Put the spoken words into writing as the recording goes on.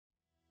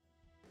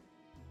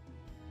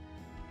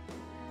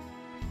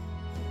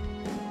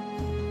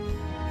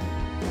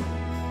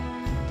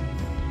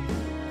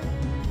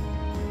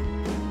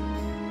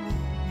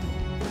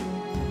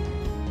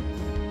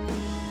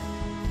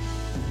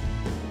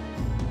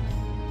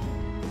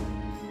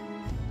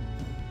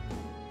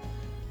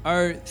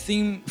Our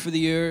theme for the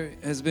year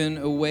has been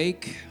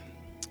awake,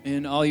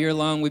 and all year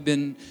long we've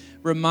been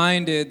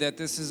reminded that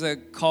this is a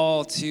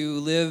call to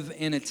live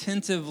an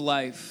attentive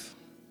life,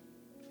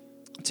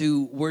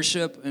 to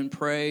worship and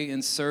pray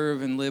and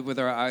serve and live with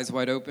our eyes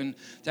wide open,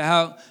 to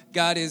how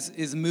God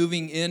is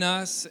moving in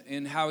us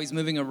and how he's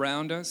moving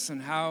around us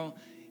and how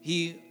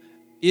he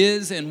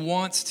is and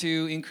wants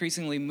to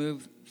increasingly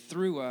move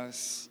through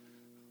us,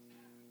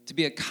 to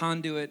be a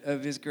conduit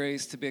of his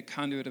grace, to be a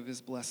conduit of his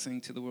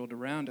blessing to the world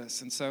around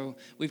us. And so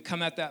we've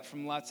come at that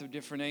from lots of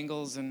different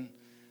angles. And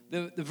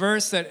the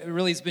verse that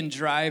really has been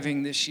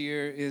driving this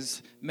year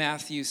is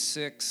Matthew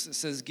 6. It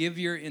says, give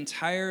your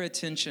entire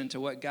attention to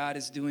what God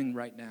is doing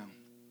right now.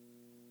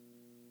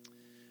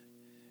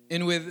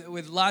 And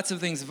with lots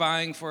of things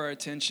vying for our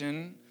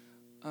attention,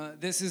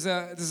 this is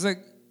a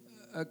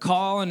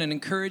call and an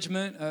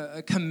encouragement,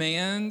 a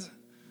command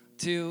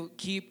to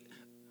keep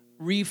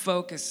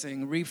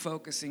refocusing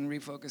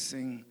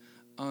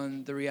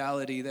on the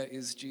reality that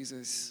is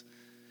Jesus.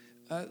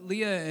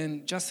 Leah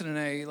and Justin and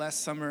I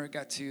last summer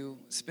got to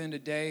spend a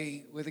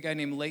day with a guy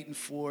named Leighton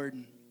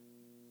Ford.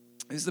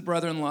 He's the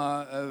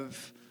brother-in-law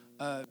of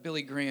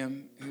Billy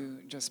Graham,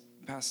 who just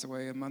passed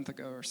away a month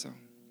ago or so.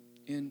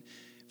 And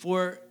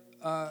for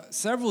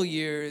several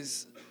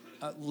years,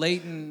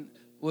 Leighton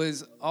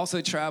was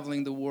also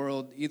traveling the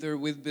world, either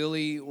with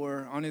Billy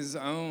or on his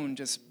own,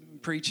 just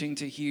preaching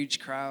to huge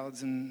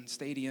crowds and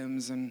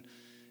stadiums, and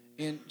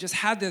just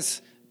had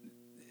this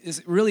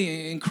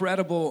really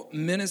incredible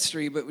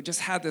ministry, but we just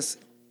had this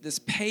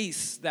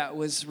pace that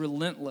was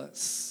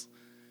relentless.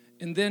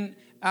 And then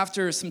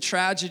after some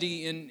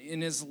tragedy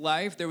in his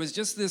life, there was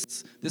just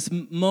this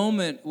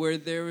moment where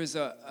there was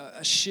a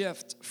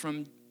shift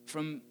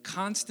from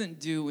constant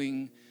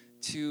doing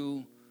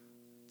to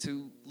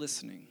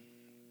listening.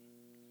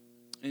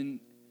 And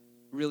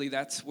really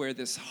that's where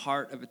this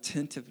heart of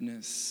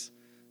attentiveness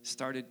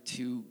started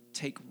to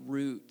take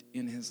root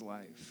in his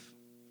life.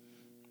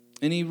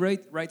 And he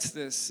writes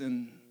this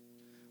in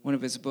one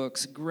of his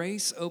books: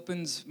 grace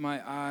opens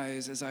my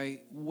eyes as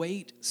I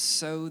wait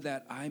so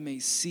that I may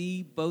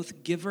see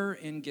both giver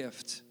and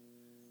gift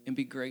and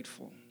be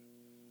grateful.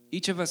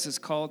 Each of us is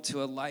called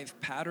to a life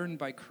patterned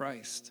by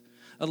Christ,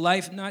 a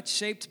life not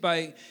shaped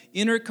by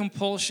inner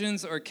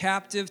compulsions or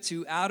captive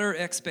to outer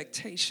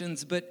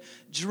expectations, but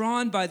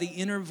drawn by the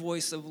inner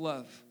voice of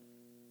love.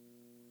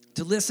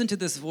 To listen to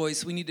this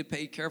voice, we need to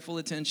pay careful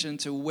attention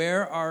to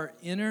where our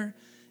inner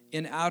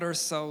and outer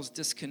selves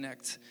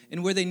disconnect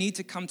and where they need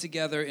to come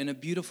together in a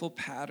beautiful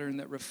pattern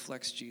that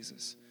reflects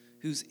Jesus,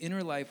 whose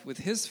inner life with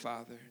his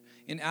Father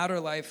and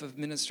outer life of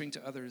ministering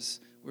to others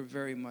were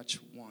very much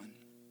one.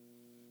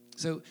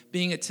 So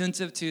being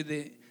attentive to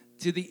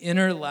the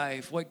inner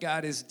life, what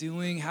God is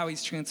doing, how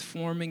he's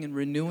transforming and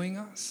renewing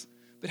us,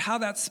 but how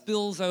that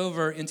spills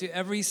over into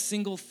every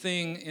single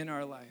thing in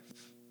our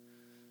life.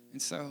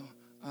 And so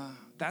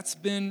that's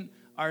been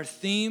our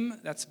theme.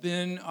 That's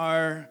been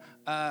our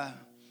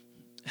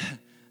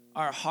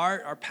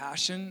heart, our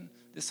passion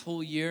this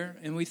whole year.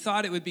 And we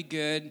thought it would be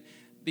good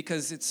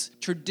because it's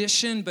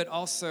tradition, but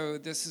also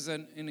this is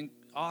an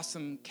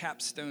awesome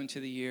capstone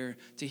to the year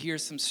to hear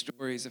some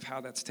stories of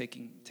how that's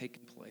taking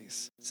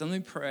place. So let me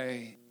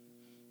pray.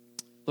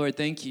 Lord,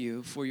 thank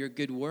you for your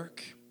good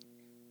work.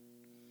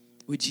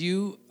 Would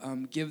you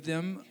give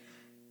them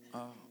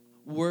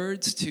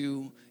words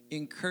to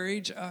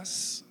encourage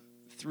us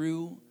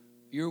through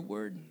your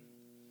word?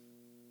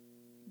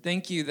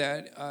 Thank you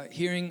that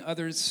hearing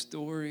others'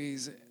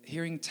 stories,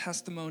 hearing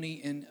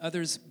testimony, and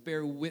others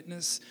bear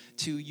witness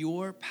to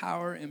your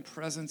power and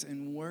presence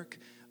and work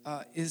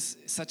is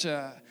such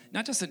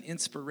not just an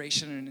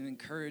inspiration and an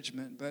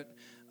encouragement, but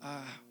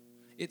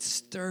it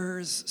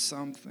stirs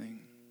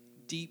something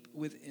deep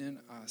within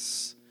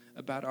us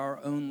about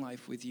our own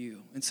life with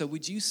you. And so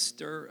would you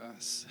stir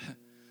us?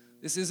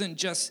 This isn't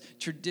just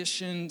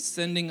tradition,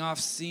 sending off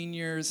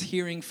seniors,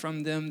 hearing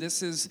from them.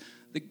 This is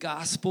the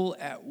gospel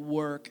at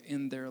work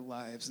in their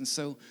lives. And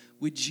so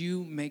would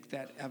you make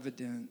that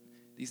evident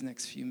these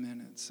next few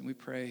minutes? And we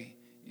pray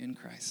in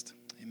Christ.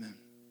 Amen.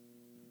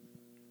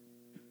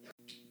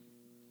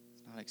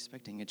 Not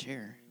expecting a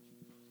chair.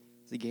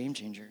 It's a game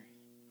changer.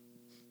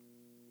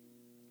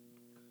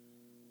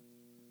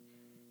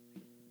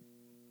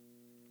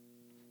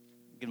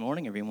 Good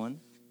morning,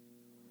 everyone.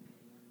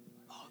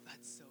 Oh,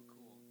 that's so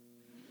cool.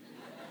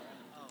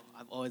 Oh,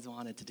 I've always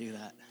wanted to do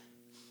that.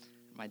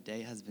 My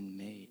day has been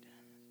made.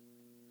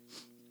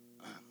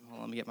 Well,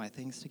 let me get my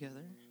things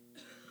together.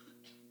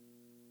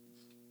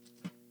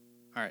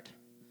 All right.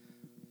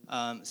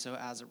 So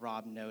as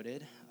Rob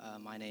noted,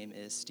 my name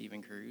is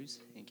Stephen Cruz,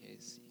 in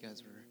case you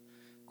guys were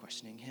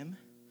questioning him.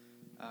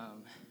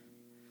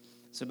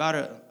 So about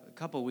a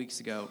couple weeks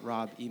ago,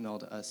 Rob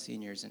emailed us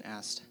seniors and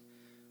asked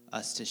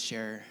us to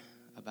share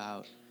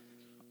about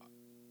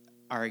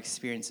our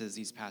experiences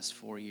these past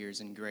 4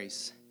 years in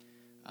grace.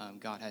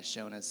 God has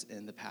shown us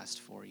in the past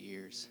 4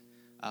 years,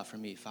 for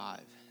me 5.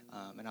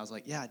 And I was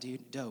like, yeah,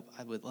 dude, dope,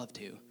 I would love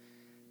to.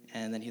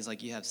 And then he's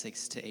like, you have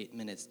 6 to 8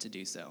 minutes to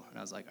do so. And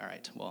I was like, all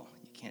right, well,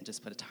 you can't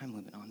just put a time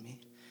limit on me.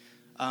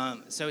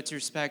 So to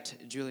respect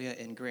Julia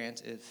and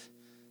Grant, if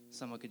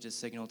someone could just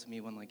signal to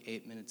me when like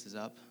 8 minutes is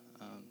up,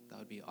 that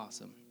would be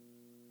awesome.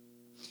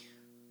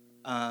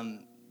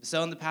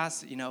 So in the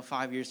past,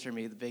 5 years for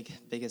me, the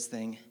biggest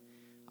thing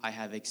I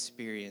have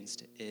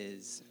experienced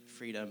is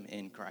freedom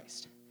in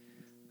Christ.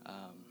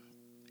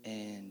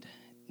 And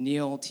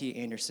Neil T.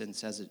 Anderson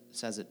says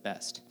it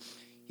best.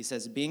 He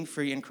says, being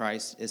free in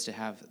Christ is to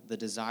have the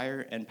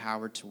desire and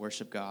power to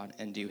worship God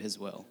and do his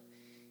will.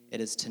 It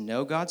is to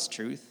know God's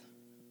truth,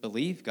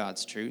 believe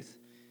God's truth,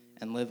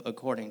 and live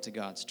according to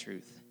God's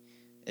truth.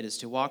 It is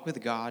to walk with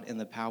God in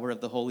the power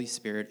of the Holy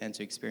Spirit and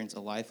to experience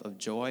a life of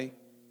joy,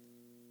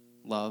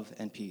 love,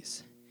 and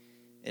peace.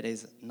 It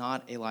is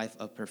not a life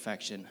of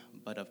perfection,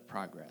 but of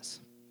progress.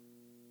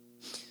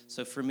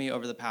 So for me,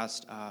 over the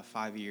past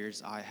 5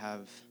 years, I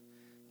have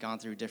gone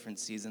through different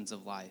seasons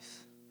of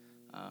life.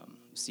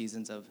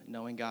 Seasons of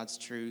knowing God's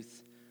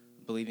truth,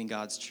 believing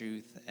God's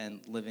truth,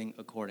 and living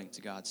according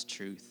to God's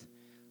truth.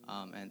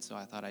 And so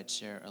I thought I'd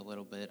share a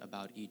little bit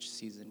about each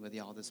season with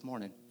y'all this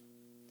morning.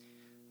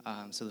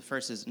 So the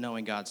first is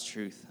knowing God's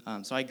truth.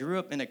 So I grew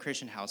up in a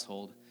Christian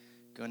household,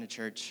 going to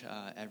church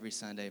every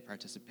Sunday,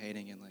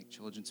 participating in like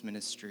children's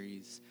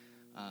ministries,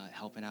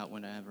 helping out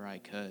whenever I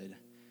could,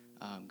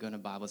 going to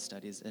Bible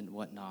studies and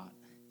whatnot.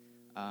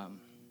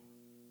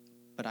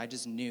 But I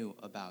just knew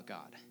about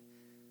God.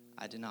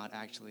 I did not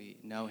actually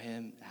know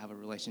him, have a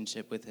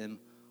relationship with him,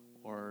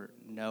 or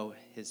know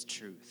his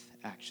truth,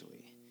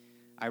 actually.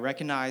 I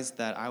recognized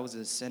that I was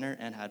a sinner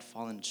and had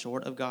fallen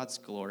short of God's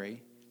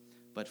glory,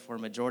 but for a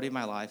majority of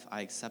my life, I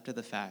accepted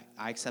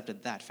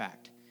that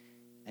fact,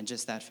 and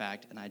just that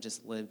fact, and I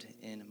just lived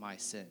in my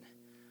sin.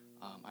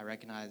 I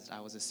recognized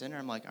I was a sinner.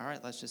 I'm like, all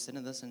right, let's just sin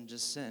in this and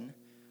just sin.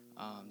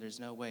 There's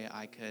no way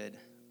I could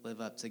live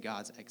up to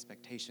God's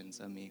expectations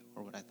of me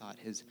or what I thought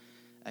his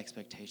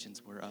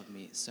expectations were of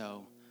me.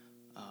 So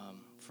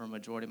for a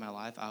majority of my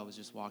life, I was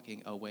just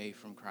walking away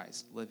from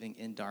Christ, living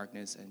in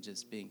darkness and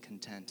just being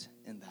content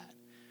in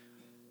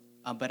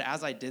that. But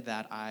as I did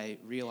that, I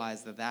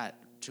realized that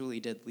truly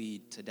did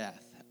lead to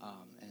death,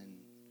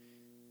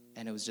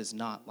 and it was just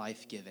not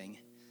life-giving.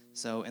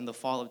 So in the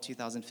fall of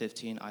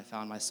 2015, I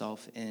found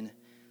myself in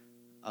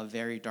a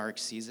very dark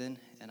season,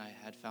 and I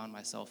had found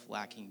myself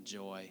lacking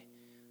joy.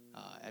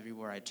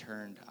 Everywhere I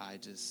turned, I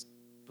just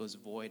was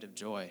void of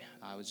joy.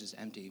 I was just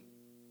empty.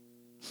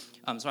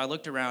 So I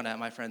looked around at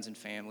my friends and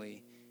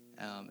family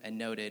and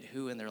noted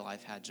who in their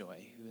life had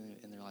joy, who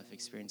in their life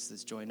experienced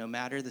this joy, no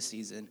matter the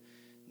season,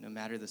 no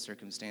matter the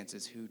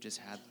circumstances, who just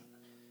had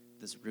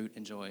this root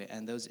in joy.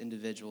 And those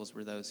individuals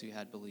were those who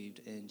had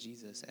believed in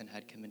Jesus and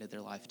had committed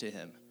their life to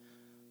him.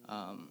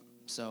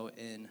 So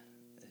in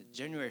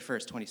January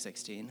 1st,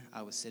 2016,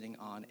 I was sitting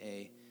on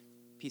a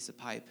piece of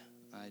pipe.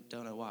 I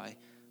don't know why.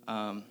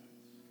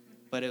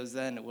 But it was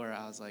then where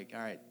I was like,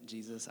 all right,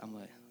 Jesus, I'm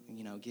going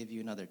to, give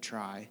you another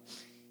try.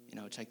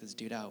 Check this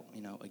dude out,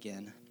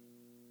 again.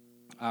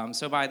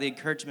 So by the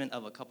encouragement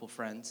of a couple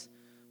friends,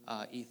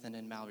 Ethan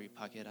and Mallory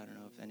Puckett, I don't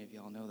know if any of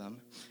y'all know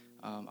them,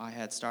 I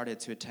had started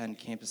to attend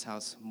Campus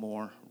House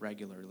more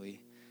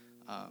regularly.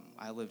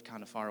 I lived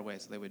kind of far away,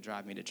 so they would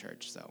drive me to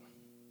church. So,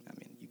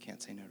 you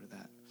can't say no to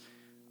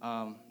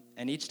that.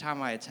 And each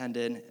time I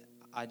attended,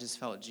 I just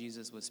felt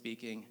Jesus was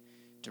speaking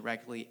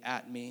directly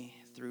at me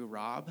through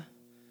Rob.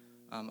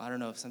 I don't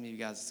know if some of you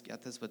guys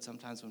get this, but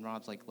sometimes when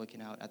Rob's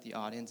looking out at the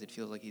audience, it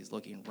feels like he's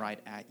looking right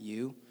at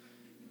you.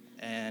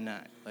 And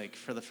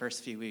for the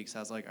first few weeks, I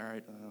was like, all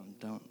right,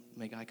 don't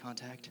make eye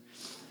contact.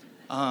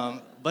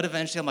 But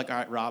eventually I'm like, all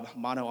right, Rob,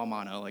 mano a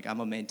mano. I'm going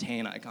to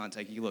maintain eye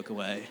contact. You look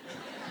away.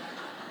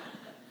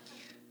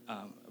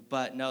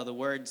 But no, the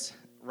words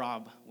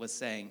Rob was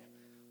saying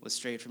was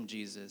straight from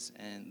Jesus,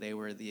 and they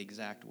were the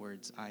exact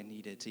words I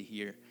needed to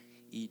hear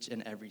each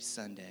and every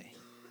Sunday.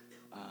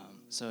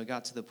 So it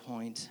got to the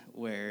point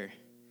where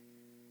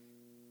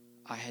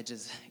I had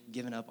just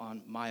given up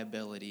on my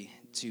ability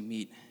to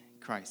meet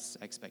Christ's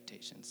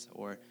expectations,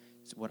 or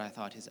what I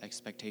thought his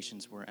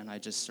expectations were, and I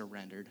just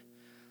surrendered.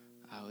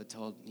 I would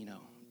told,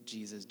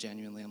 Jesus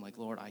genuinely, I'm like,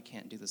 Lord, I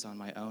can't do this on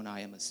my own. I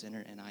am a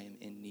sinner, and I am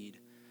in need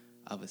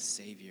of a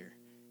Savior.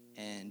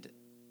 And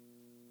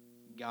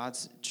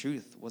God's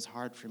truth was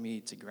hard for me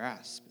to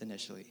grasp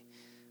initially.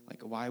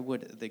 Why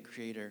would the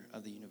creator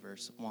of the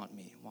universe want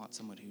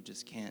someone who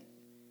just can't,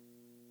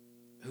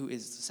 who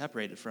is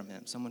separated from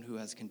him, someone who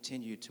has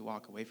continued to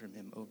walk away from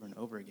him over and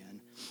over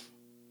again?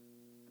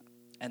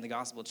 And the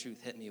gospel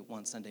truth hit me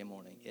one Sunday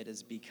morning. It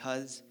is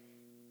because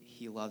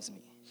he loves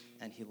me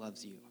and he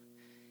loves you.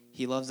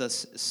 He loves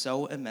us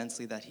so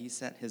immensely that he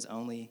sent his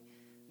only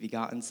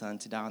begotten son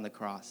to die on the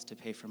cross to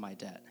pay for my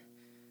debt.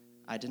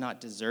 I did not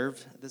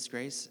deserve this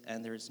grace,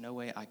 and there is no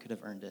way I could have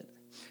earned it.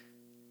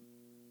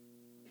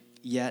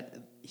 Yet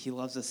he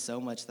loves us so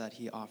much that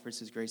he offers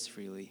his grace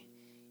freely.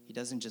 He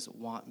doesn't just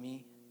want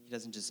me, he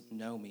doesn't just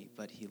know me,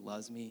 but he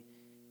loves me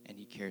and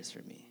he cares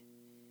for me.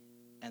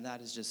 And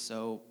that is just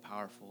so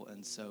powerful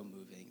and so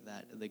moving,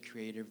 that the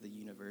creator of the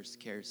universe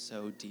cares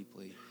so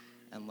deeply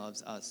and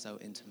loves us so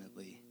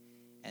intimately.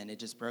 And it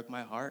just broke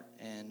my heart,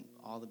 and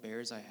all the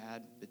barriers I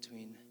had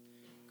between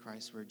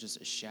Christ were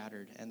just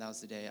shattered. And that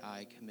was the day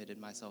I committed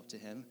myself to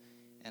him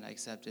and I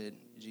accepted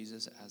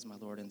Jesus as my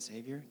Lord and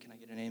Savior. Can I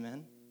get an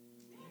amen?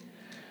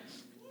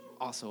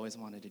 Also always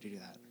wanted to do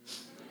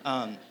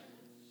that.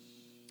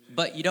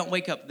 But you don't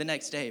wake up the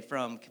next day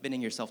from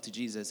committing yourself to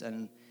Jesus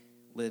and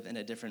live in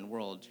a different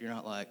world. You're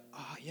not like,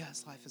 oh,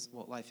 yes,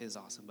 life is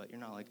awesome, but you're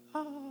not like,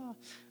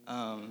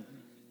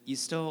 you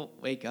still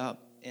wake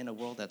up in a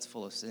world that's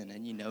full of sin,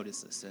 and you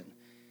notice the sin.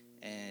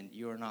 And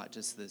you are not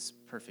just this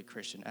perfect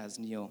Christian. As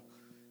Neil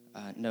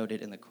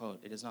noted in the quote,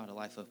 it is not a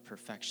life of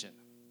perfection,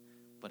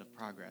 but of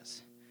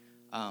progress.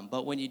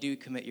 But when you do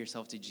commit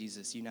yourself to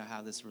Jesus, you now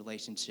have this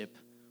relationship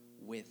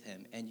with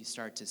him, and you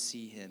start to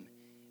see him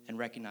and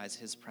recognize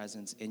his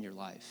presence in your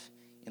life,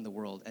 in the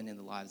world, and in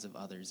the lives of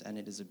others, and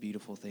it is a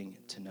beautiful thing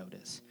to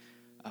notice.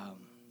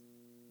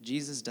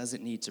 Jesus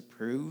doesn't need to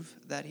prove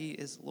that he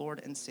is Lord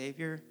and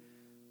Savior,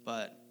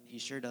 but he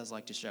sure does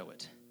like to show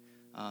it,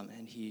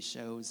 and he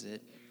shows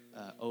it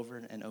over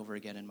and over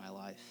again in my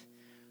life.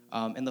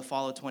 In the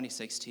fall of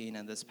 2016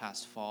 and this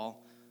past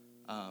fall,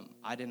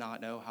 I did not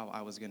know how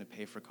I was going to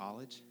pay for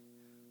college.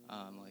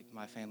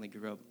 My family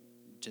grew up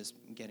just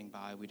getting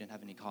by. We didn't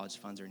have any college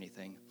funds or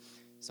anything.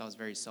 So I was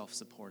very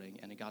self-supporting,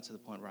 and it got to the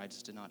point where I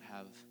just did not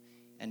have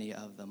any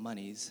of the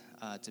monies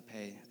to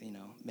pay,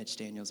 Mitch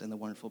Daniels and the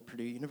wonderful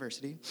Purdue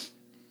University.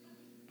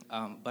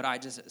 But I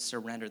just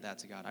surrendered that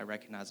to God. I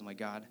recognized, I'm like,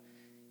 God,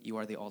 you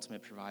are the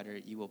ultimate provider.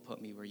 You will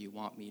put me where you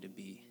want me to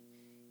be.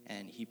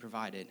 And he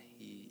provided.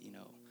 He,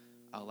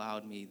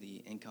 allowed me the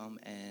income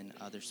and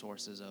other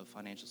sources of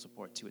financial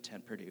support to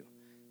attend Purdue.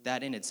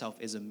 That in itself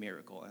is a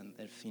miracle. And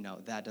if,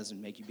 that doesn't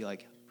make you be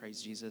like,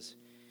 praise Jesus,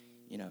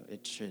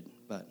 it should,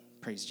 but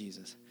praise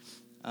Jesus.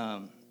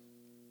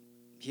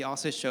 He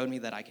also showed me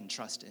that I can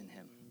trust in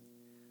him.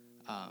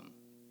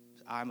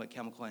 I'm a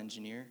chemical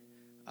engineer,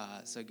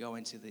 so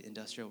going to the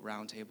Industrial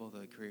Roundtable,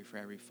 the Career for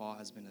Every Fall,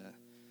 has been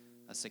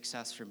a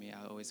success for me.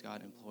 I always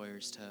got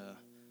employers to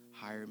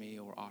hire me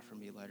or offer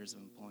me letters of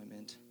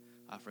employment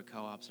for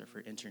co-ops or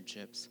for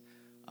internships.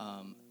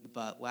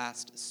 But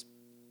last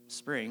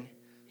spring,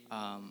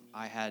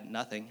 I had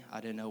nothing. I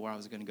didn't know where I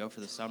was going to go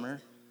for the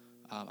summer.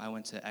 I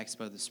went to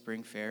Expo, the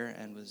spring fair,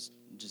 and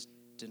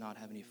did not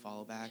have any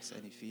follow-backs,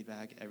 any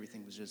feedback.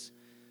 Everything was just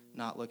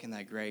not looking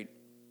that great.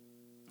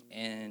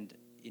 And,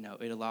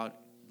 it allowed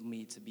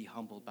me to be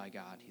humbled by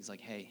God. He's like,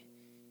 hey,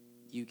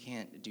 you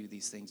can't do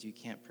these things. You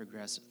can't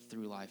progress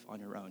through life on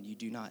your own. You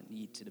do not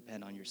need to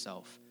depend on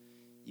yourself.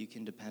 You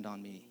can depend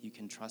on me. You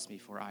can trust me,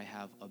 for I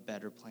have a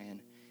better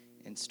plan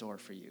in store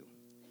for you.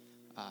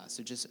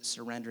 So just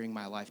surrendering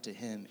my life to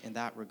him in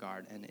that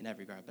regard, and in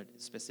every regard, but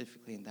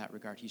specifically in that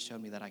regard, he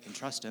showed me that I can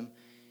trust him.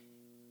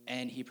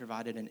 And he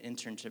provided an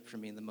internship for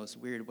me in the most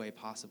weird way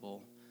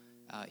possible.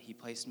 He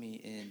placed me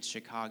in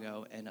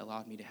Chicago and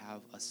allowed me to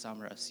have a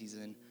summer, a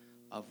season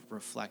of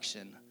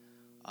reflection,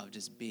 of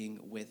just being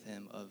with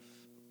him, of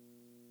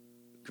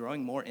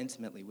growing more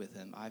intimately with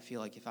him. I feel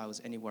like if I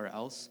was anywhere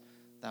else,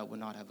 that would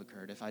not have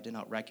occurred. If I did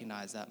not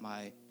recognize that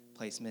my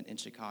placement in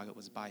Chicago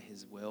was by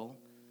his will,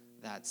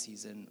 that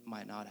season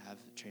might not have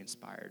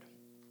transpired.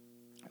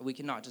 We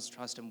cannot just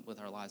trust him with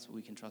our lives, but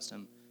we can trust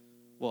him.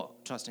 Well,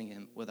 trusting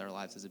him with our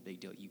lives is a big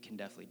deal. You can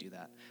definitely do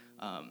that.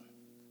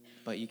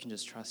 But you can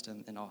just trust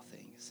him in all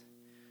things.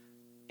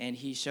 And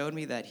he showed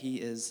me that he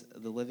is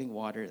the living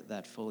water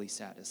that fully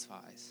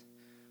satisfies.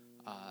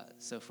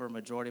 So for a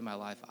majority of my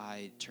life,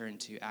 I turned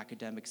to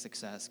academic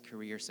success,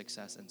 career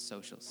success, and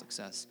social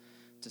success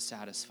to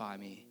satisfy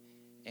me.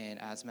 And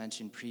as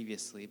mentioned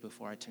previously,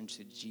 before I turned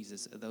to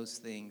Jesus, those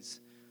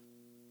things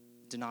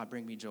did not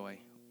bring me joy.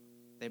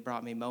 They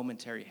brought me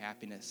momentary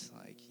happiness,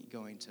 like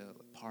going to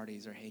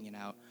parties or hanging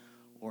out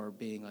or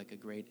being like a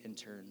great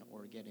intern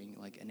or getting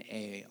like an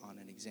A on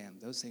an exam.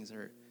 Those things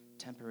are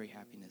temporary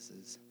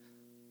happinesses.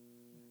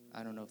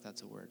 I don't know if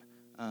that's a word.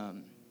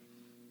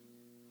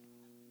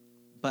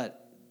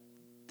 But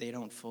they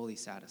don't fully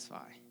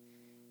satisfy,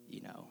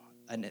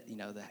 And,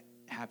 the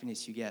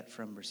happiness you get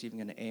from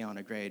receiving an A on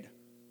a grade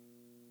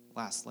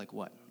lasts like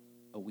what,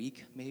 a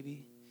week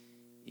maybe?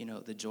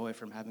 The joy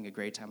from having a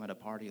great time at a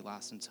party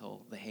lasts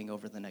until the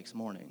hangover the next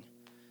morning.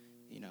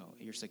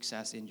 Your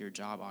success in your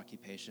job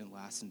occupation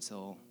lasts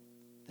until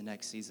the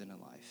next season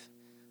in life.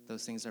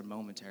 Those things are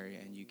momentary,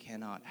 and you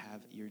cannot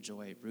have your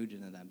joy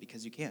rooted in them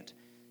because you can't.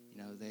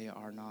 They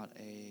are not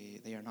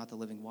the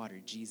living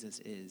water. Jesus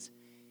is.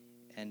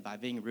 And by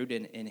being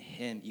rooted in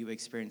him, you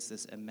experience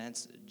this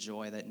immense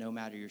joy that no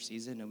matter your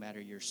season, no matter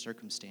your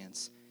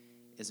circumstance,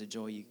 is a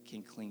joy you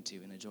can cling to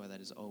and a joy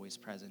that is always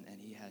present. And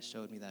he has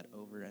showed me that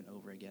over and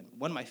over again.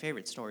 One of my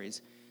favorite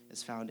stories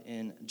is found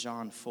in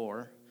John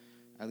 4.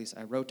 At least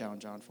I wrote down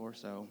John 4,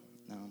 so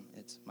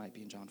it might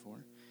be in John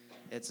 4.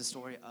 It's a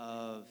story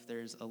of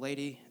there's a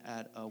lady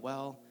at a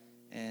well,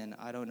 and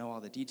I don't know all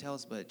the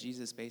details, but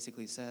Jesus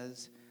basically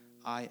says,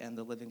 I am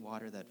the living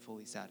water that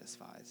fully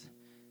satisfies.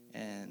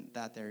 And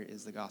that there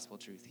is the gospel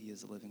truth. He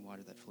is the living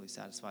water that fully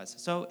satisfies.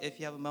 So if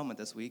you have a moment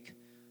this week,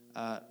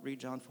 read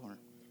John 4.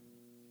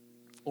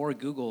 Or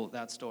Google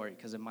that story,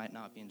 because it might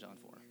not be in John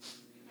 4.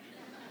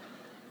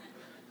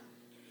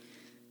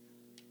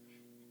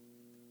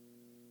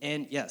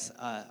 And yes,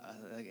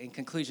 in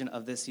conclusion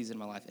of this season of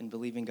my life, and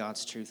believing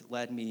God's truth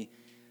led me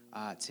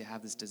to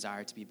have this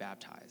desire to be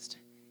baptized.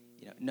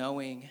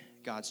 Knowing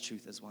God's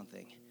truth is one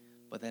thing,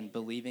 but then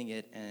believing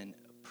it and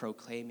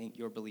proclaiming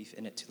your belief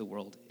in it to the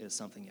world is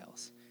something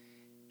else.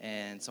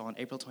 And so on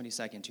April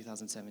 22nd,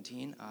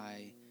 2017,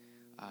 I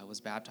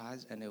was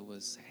baptized, and it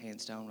was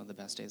hands down one of the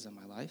best days of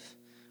my life.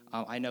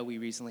 I know we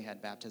recently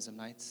had baptism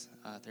nights,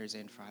 Thursday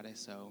and Friday,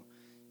 so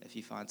if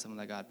you find someone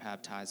that got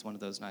baptized one of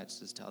those nights,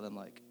 just tell them,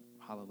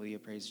 hallelujah,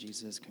 praise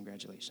Jesus,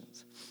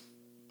 congratulations.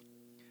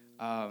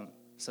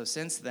 So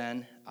since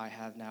then, I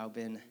have now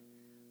been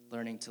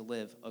learning to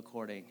live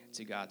according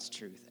to God's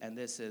truth. And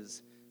this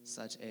is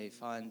such a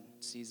fun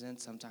season,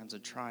 sometimes a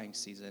trying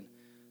season,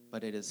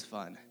 but it is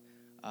fun.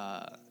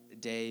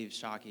 Dave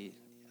Shockey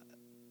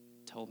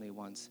told me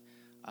once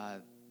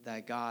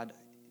that God,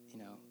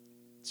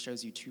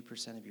 shows you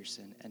 2% of your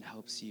sin and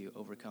helps you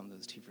overcome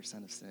those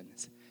 2% of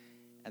sins.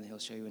 And he'll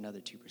show you another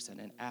 2%.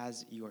 And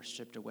as you are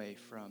stripped away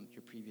from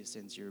your previous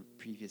sins, your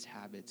previous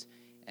habits,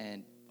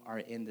 and are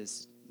in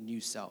this new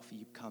self,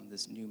 you become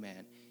this new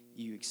man,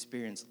 you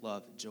experience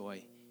love,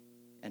 joy,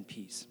 and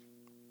peace.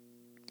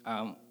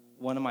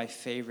 One of my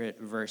favorite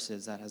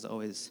verses that has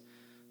always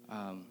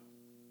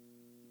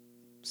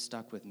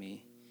stuck with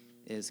me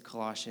is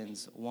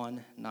Colossians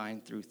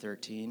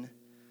 1:9-13.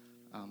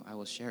 I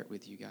will share it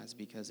with you guys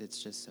because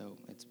it's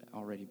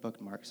already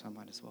bookmarked, so I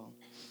might as well.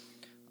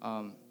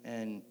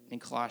 And in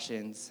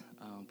Colossians,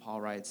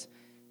 Paul writes,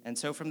 "And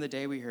so from the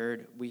day we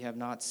heard, we have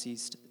not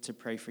ceased to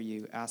pray for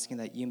you, asking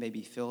that you may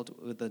be filled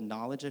with the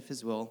knowledge of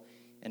his will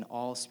and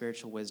all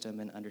spiritual wisdom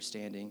and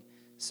understanding,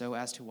 so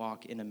as to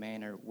walk in a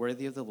manner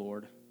worthy of the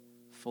Lord,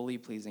 fully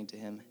pleasing to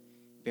him,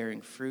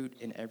 bearing fruit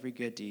in every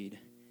good deed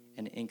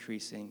and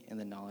increasing in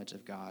the knowledge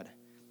of God.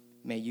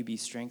 May you be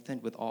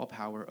strengthened with all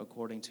power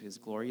according to his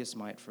glorious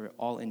might for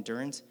all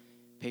endurance,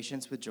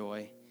 patience with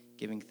joy,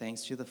 giving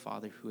thanks to the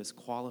Father who has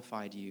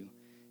qualified you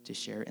to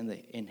share in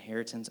the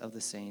inheritance of the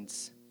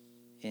saints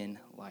in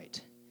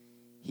light.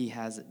 He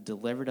has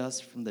delivered us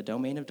from the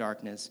domain of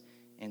darkness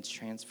and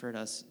transferred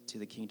us to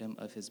the kingdom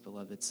of his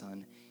beloved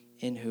Son,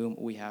 in whom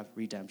we have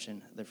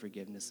redemption, the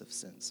forgiveness of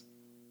sins."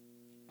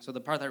 So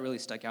the part that really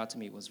stuck out to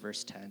me was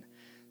verse 10.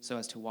 "So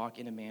as to walk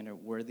in a manner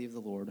worthy of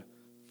the Lord,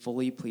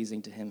 fully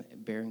pleasing to him,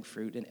 bearing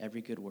fruit in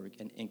every good work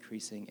and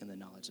increasing in the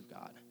knowledge of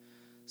God."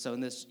 So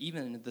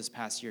even in this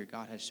past year,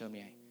 God has shown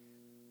me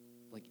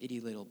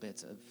itty little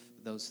bits of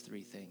those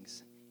three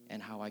things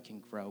and how I can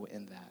grow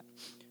in that.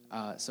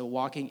 So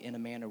walking in a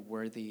manner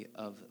worthy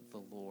of the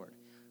Lord.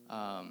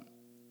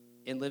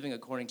 In living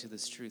according to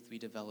this truth, we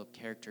develop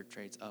character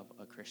traits of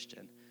a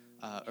Christian.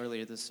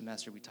 Earlier this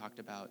semester, we talked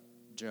about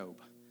Job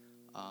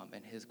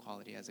and his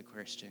quality as a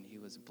Christian. He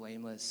was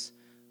blameless,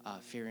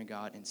 fearing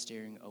God, and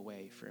steering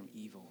away from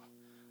evil.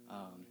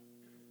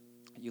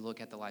 You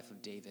look at the life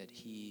of David.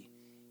 He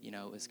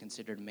is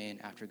considered a man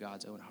after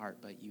God's own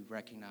heart, but he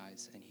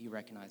recognized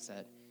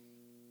that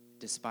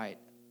despite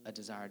a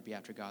desire to be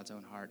after God's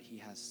own heart, he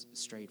has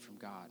strayed from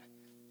God.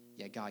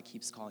 Yet God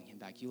keeps calling him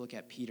back. You look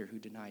at Peter, who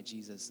denied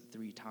Jesus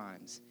 3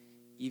 times,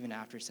 even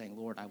after saying,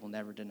 "Lord, I will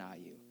never deny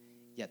you."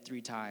 Yet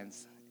 3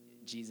 times,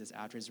 Jesus,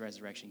 after his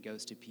resurrection,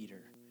 goes to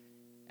Peter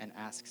and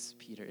asks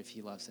Peter if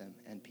he loves him,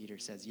 and Peter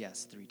says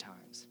yes 3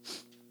 times.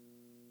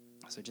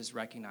 So just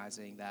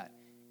recognizing that,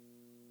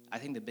 I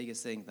think the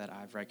biggest thing that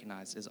I've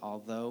recognized is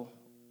although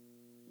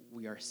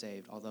we are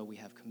saved, although we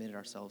have committed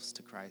ourselves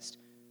to Christ,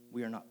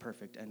 we are not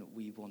perfect, and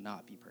we will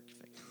not be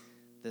perfect.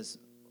 This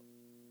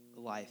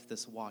life,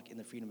 this walk in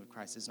the freedom of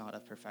Christ is not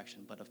of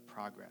perfection, but of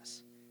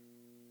progress.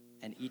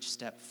 And each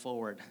step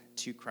forward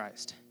to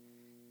Christ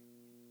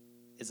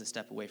is a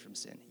step away from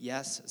sin.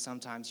 Yes,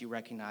 sometimes you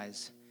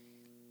recognize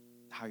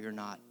how you're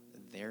not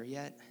there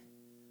yet,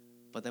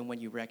 but then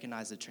when you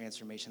recognize the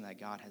transformation that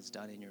God has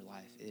done in your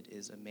life, it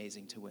is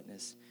amazing to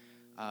witness.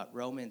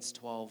 Romans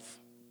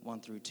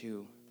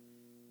 12:1-2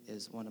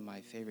 is one of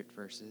my favorite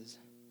verses.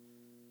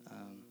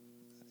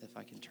 If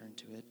I can turn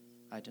to it.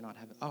 I did not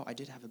have it. Oh, I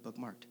did have it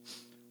bookmarked.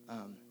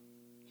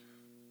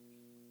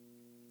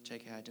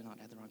 JK, I did not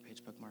have the wrong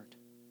page bookmarked.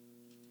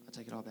 I'll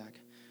take it all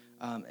back.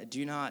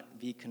 "Do not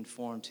be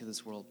conformed to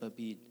this world, but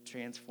be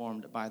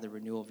transformed by the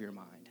renewal of your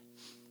mind."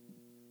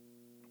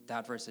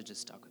 That verse has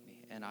just stuck with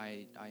me, and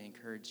I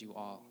encourage you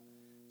all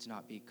to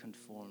not be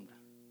conformed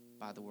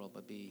by the world,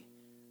 but be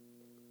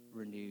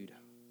renewed,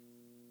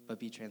 but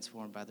be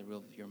transformed by the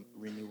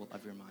renewal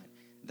of your mind.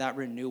 That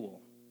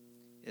renewal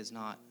is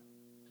not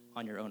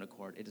on your own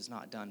accord. It is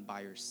not done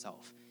by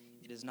yourself.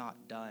 It is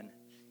not done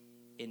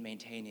in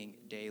maintaining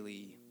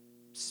daily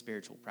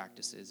spiritual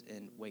practices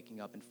and waking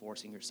up and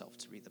forcing yourself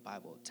to read the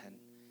Bible 10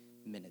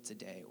 minutes a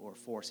day or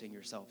forcing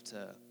yourself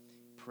to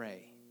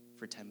pray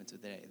for 10 minutes a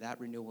day. That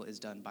renewal is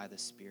done by the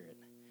Spirit.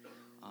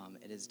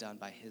 It is done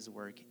by his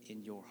work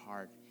in your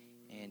heart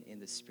and in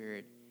the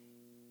Spirit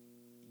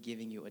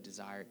giving you a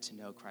desire to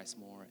know Christ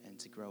more and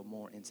to grow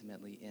more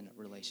intimately in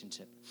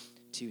relationship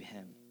to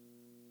him.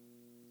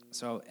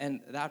 So,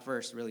 and that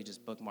verse really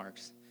just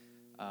bookmarks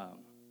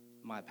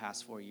my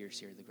past 4 years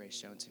here. The grace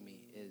shown to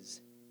me is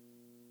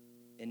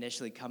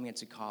initially coming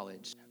into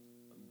college,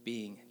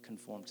 being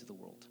conformed to the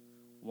world,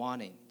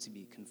 wanting to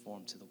be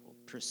conformed to the world,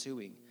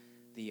 pursuing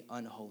the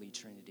unholy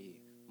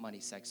trinity, money,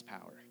 sex,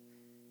 power,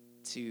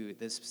 to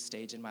this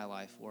stage in my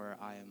life where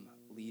I am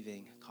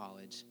leaving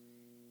college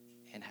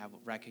and have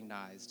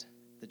recognized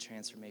the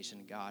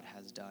transformation God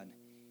has done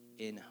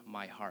in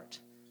my heart,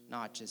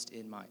 not just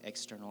in my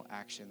external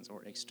actions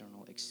or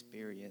external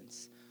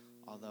experience,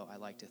 although I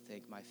like to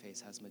think my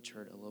faith has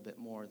matured a little bit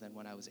more than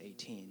when I was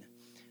 18.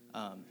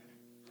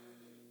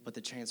 But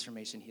the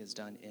transformation he has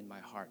done in my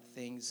heart,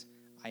 things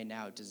I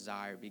now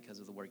desire because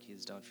of the work he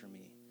has done for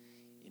me.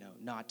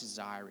 Not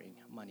desiring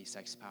money,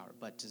 sex, power,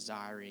 but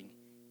desiring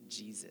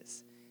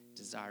Jesus,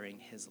 desiring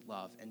his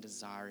love, and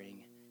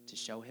desiring to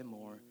show him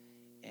more,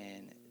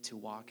 and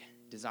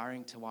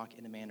desiring to walk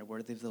in a manner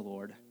worthy of the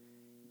Lord,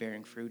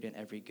 bearing fruit in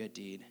every good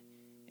deed,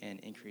 and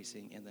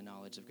increasing in the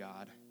knowledge of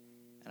God.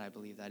 And I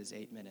believe that is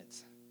 8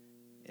 minutes.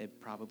 It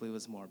probably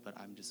was more, but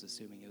I'm just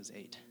assuming it was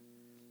 8.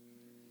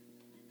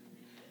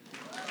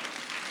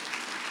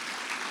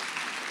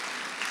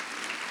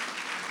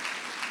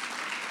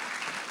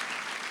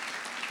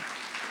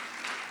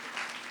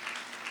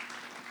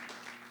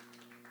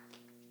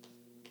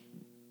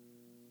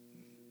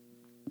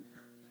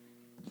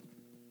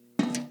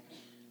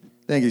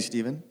 Thank you,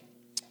 Stephen,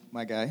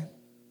 my guy.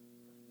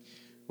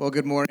 Well,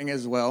 good morning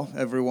as well,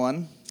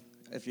 everyone.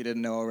 If you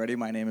didn't know already,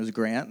 my name is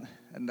Grant,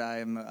 and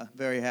I'm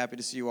very happy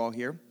to see you all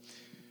here.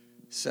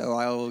 So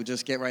I'll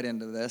just get right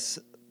into this.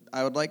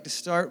 I would like to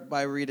start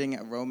by reading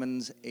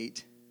Romans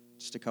 8,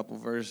 just a couple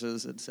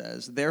verses. It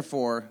says,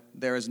 "Therefore,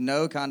 there is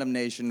no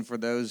condemnation for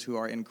those who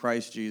are in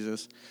Christ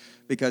Jesus,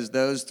 because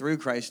through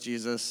Christ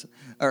Jesus,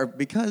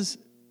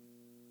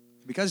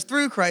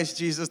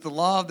 the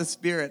law of the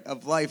Spirit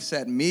of life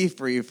set me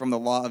free from the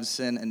law of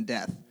sin and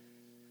death."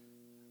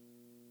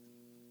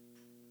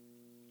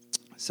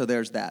 So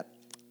there's that.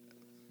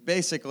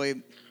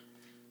 Basically,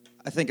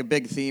 I think a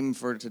big theme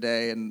for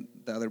today and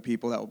the other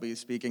people that will be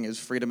speaking is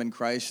freedom in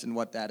Christ and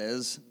what that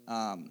is.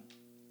 I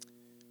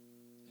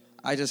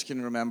just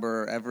can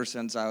remember ever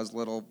since I was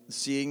little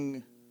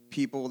seeing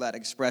people that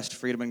expressed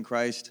freedom in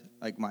Christ,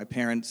 like my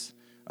parents,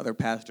 other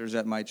pastors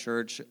at my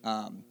church,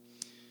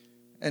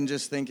 and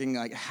just thinking,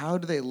 like, how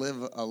do they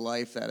live a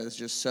life that is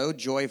just so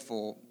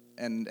joyful,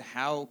 and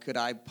how could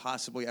I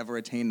possibly ever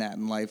attain that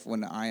in life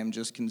when I am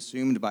just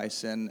consumed by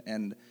sin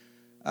and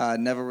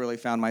never really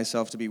found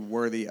myself to be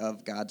worthy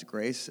of God's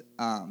grace?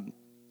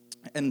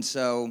 And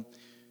so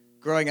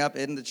growing up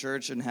in the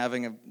church and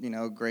having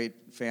a great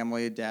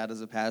family, dad as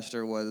a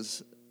pastor,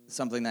 was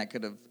something that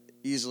could have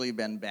easily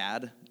been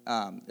bad.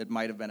 It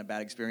might have been a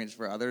bad experience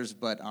for others,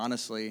 but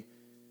honestly,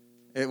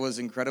 it was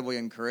incredibly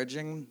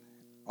encouraging,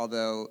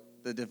 although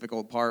the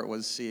difficult part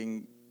was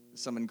seeing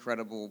some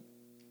incredible,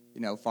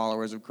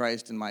 followers of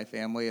Christ in my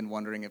family and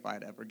wondering if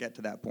I'd ever get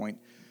to that point.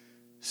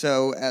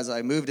 So as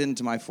I moved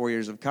into my 4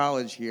 years of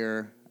college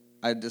here,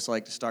 I'd just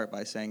like to start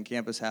by saying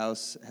Campus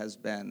House has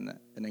been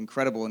an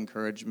incredible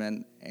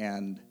encouragement,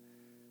 and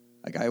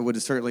I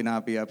would certainly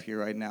not be up here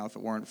right now if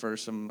it weren't for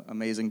some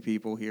amazing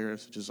people here,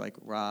 such as like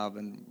Rob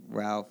and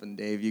Ralph and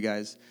Dave. You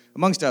guys,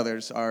 amongst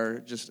others, are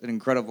just an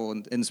incredible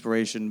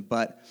inspiration.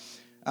 But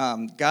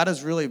God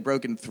has really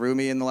broken through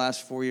me in the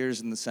last 4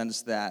 years in the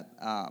sense that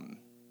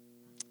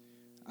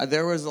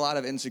there was a lot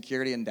of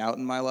insecurity and doubt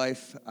in my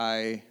life.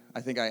 I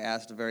think I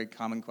asked a very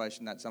common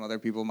question that some other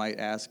people might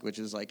ask, which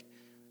is like,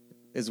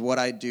 is what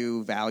I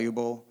do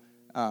valuable?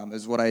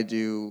 Is what I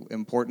do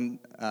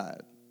important?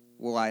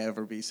 Will I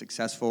ever be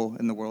successful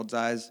in the world's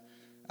eyes?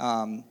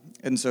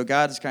 And so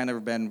God's kind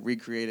of been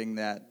recreating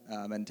that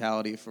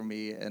mentality for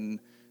me and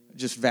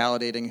just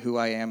validating who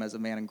I am as a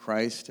man in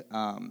Christ.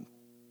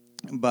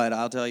 But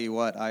I'll tell you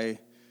what,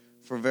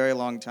 for a very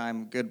long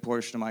time, a good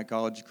portion of my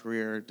college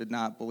career, did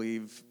not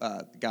believe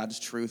God's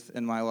truth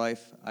in my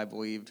life. I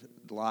believed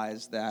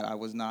lies that I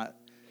was not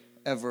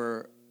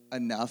ever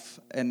enough,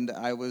 and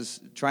I was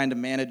trying to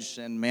manage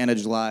and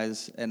manage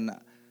lies, and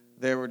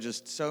there were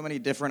just so many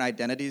different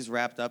identities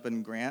wrapped up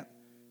in Grant,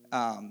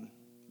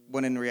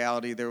 when in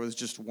reality there was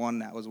just one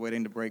that was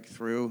waiting to break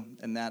through,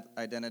 and that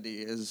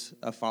identity is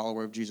a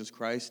follower of Jesus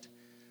Christ.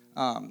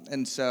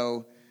 And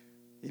so,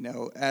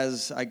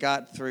 as I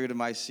got through to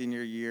my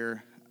senior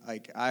year,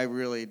 I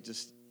really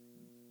just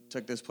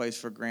took this place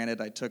for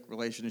granted. I took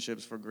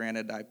relationships for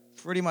granted. I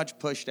pretty much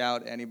pushed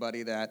out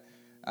anybody that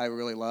I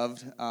really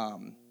loved.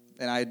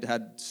 And I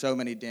had so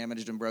many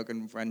damaged and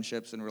broken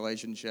friendships and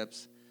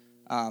relationships.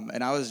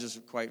 And I was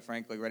just, quite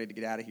frankly, ready to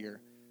get out of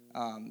here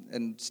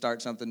and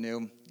start something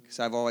new. Because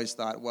I've always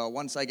thought, well,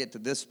 once I get to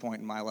this point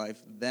in my life,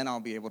 then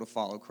I'll be able to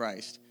follow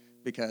Christ.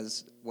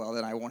 Because, well,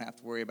 then I won't have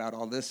to worry about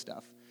all this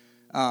stuff.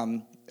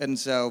 And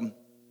so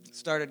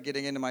started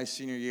getting into my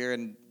senior year,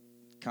 and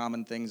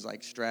common things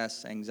like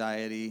stress,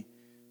 anxiety,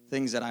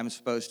 things that I'm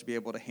supposed to be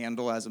able to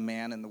handle as a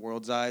man in the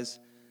world's eyes,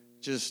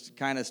 just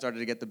kind of started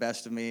to get the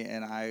best of me.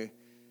 And I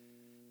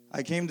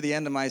came to the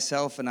end of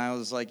myself, and I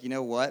was like, you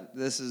know what?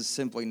 This is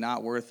simply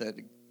not worth it.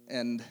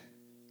 And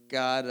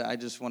God, I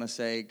just want to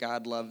say,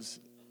 God loves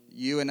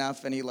you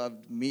enough and he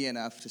loved me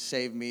enough to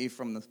save me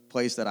from the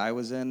place that I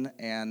was in.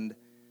 And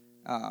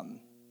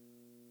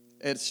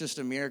it's just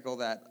a miracle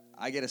that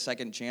I get a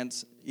second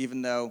chance,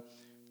 even though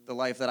the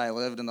life that I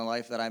lived and the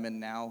life that I'm in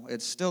now,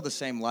 it's still the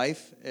same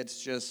life.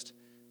 It's just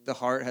the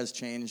heart has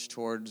changed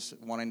towards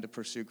wanting to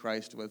pursue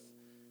Christ with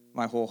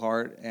my whole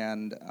heart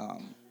and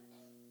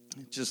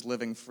just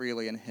living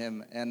freely in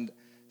him. And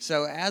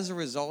so as a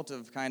result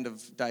of kind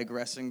of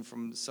digressing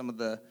from some of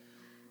the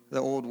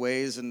old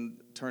ways and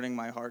turning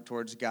my heart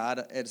towards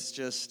God, it's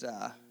just,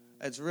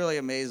 it's really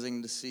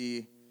amazing to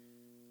see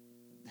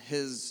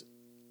his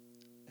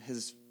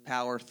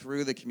power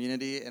through the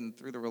community and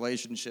through the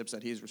relationships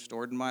that he's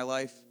restored in my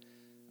life.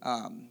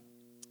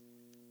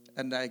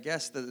 And I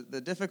guess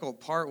the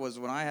difficult part was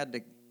when I had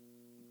to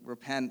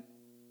repent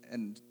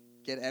and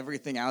get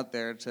everything out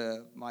there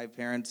to my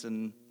parents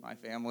and my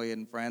family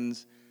and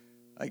friends.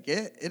 Like,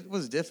 it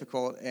was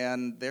difficult,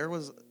 and there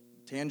was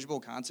tangible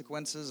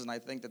consequences, and I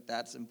think that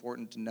that's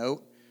important to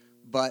note.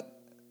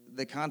 But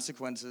the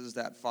consequences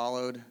that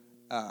followed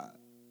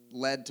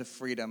led to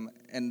freedom,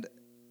 and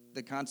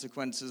the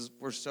consequences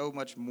were so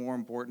much more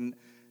important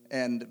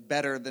and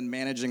better than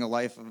managing a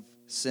life of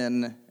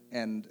sin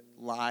and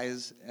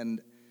lies.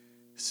 And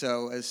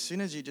so as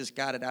soon as you just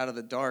got it out of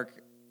the dark,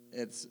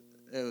 it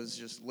was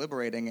just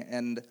liberating.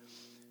 And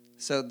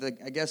so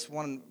I guess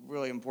one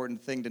really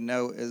important thing to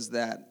note is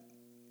that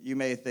you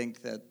may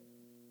think that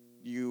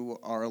you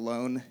are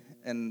alone,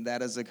 and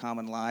that is a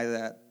common lie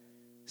that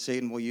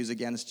Satan will use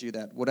against you,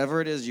 that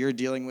whatever it is you're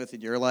dealing with in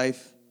your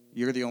life,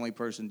 you're the only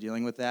person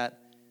dealing with that,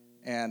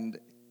 and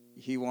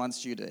he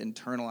wants you to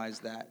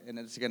internalize that, and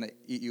it's going to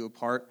eat you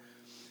apart.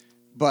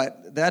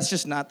 But that's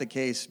just not the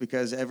case,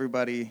 because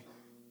everybody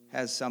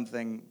has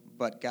something,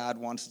 but God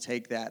wants to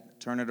take that,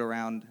 turn it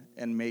around,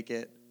 and make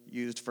it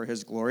used for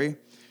his glory.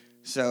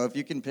 So if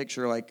you can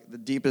picture, like, the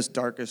deepest,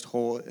 darkest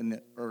hole in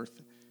the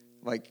earth,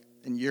 like,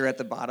 and you're at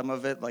the bottom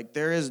of it, like,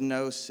 there is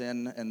no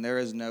sin and there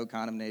is no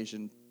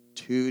condemnation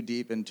too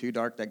deep and too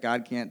dark that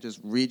God can't just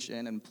reach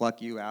in and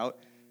pluck you out.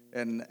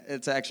 And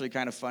it's actually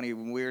kind of funny,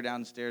 when we were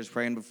downstairs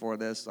praying before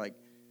this, like,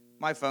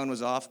 my phone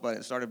was off, but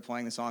it started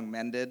playing the song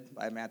Mended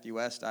by Matthew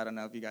West. I don't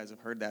know if you guys have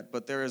heard that,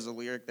 but there is a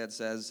lyric that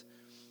says,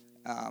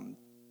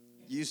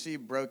 you see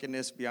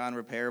brokenness beyond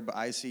repair, but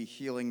I see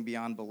healing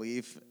beyond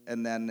belief.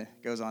 And then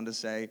goes on to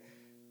say,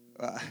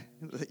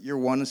 you're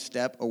one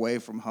step away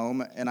from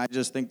home. And I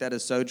just think that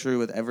is so true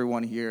with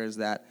everyone here, is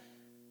that,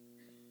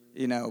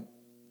 you know,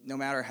 no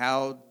matter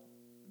how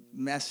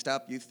messed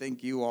up you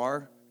think you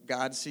are,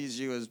 God sees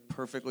you as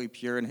perfectly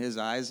pure in his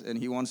eyes, and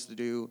he wants to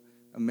do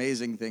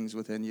amazing things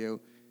within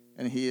you.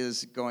 And he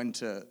is going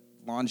to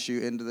launch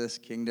you into this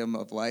kingdom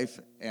of life.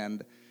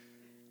 And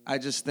I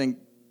just think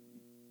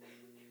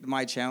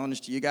my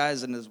challenge to you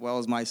guys, and as well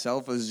as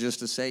myself, is just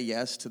to say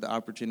yes to the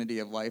opportunity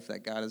of life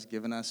that God has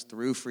given us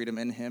through freedom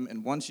in him.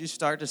 And once you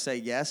start to say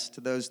yes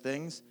to those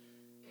things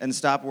and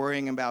stop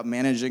worrying about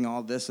managing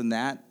all this and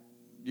that,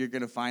 you're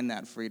going to find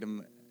that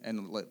freedom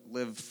and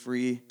live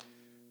free.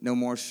 No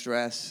more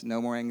stress,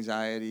 no more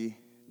anxiety,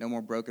 no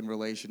more broken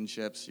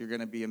relationships. You're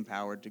going to be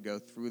empowered to go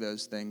through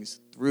those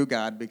things through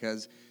God,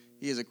 because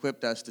he has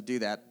equipped us to do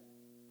that.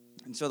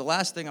 And so the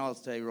last thing I'll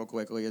say real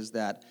quickly is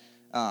that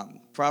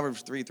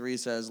Proverbs 3:3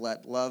 says,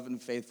 "Let love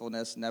and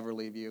faithfulness never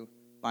leave you.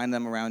 Bind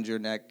them around your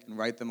neck and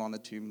write them on the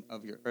tomb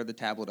of the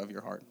tablet of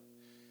your heart."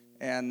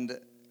 And,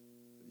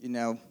 you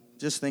know,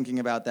 just thinking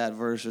about that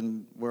verse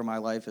and where my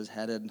life is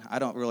headed, I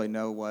don't really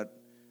know what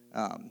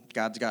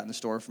God's got in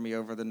store for me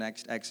over the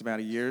next X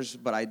amount of years,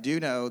 but I do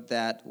know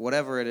that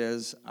whatever it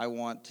is, I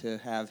want to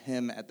have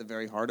him at the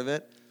very heart of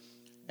it,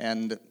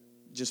 and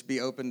just be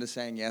open to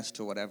saying yes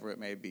to whatever it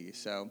may be.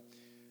 So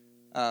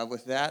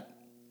with that,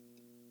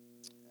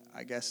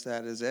 I guess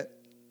that is it.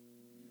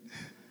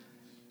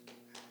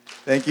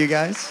 Thank you,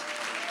 guys.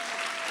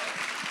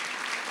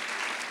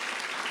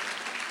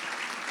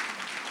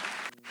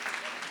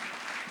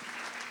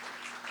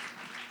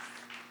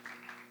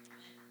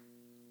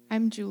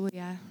 I'm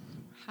Julia.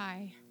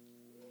 Hi.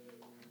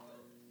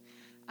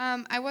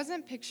 I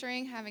wasn't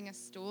picturing having a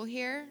stool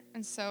here,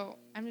 and so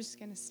I'm just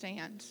going to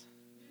stand.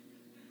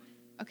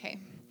 Okay.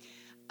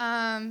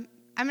 I'm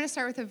going to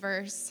start with a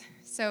verse.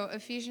 So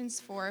Ephesians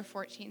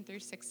 4:14 through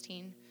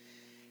 16.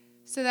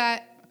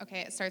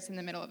 It starts in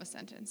the middle of a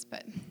sentence,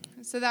 but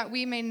so that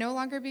we may no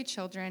longer be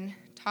children,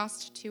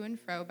 tossed to and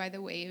fro by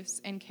the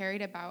waves and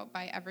carried about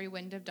by every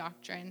wind of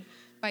doctrine,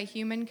 by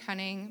human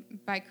cunning,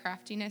 by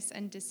craftiness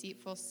and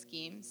deceitful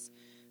schemes.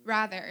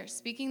 Rather,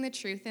 speaking the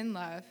truth in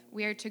love,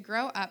 we are to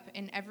grow up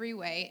in every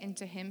way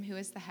into him who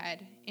is the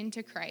head,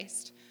 into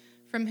Christ,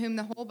 from whom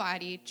the whole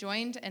body,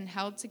 joined and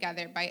held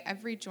together by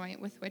every joint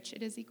with which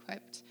it is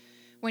equipped,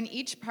 when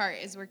each part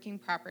is working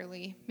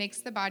properly,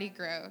 makes the body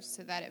grow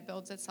so that it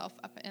builds itself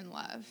up in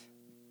love.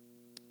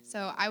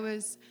 So I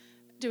was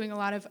doing a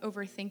lot of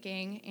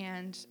overthinking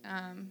and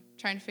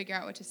trying to figure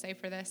out what to say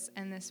for this,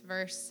 and this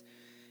verse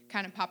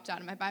kind of popped out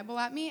of my Bible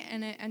at me,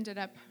 and it ended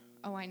up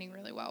aligning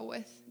really well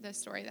with the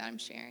story that I'm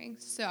sharing.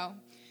 So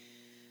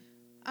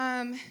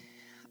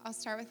I'll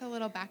start with a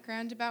little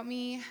background about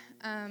me.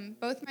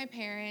 Both my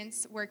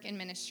parents work in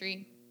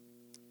ministry.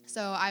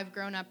 So I've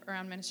grown up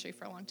around ministry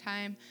for a long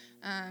time.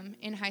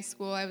 In high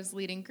school, I was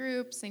leading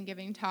groups and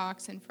giving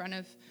talks in front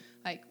of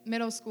like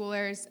middle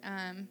schoolers,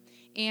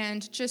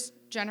 and just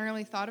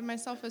generally thought of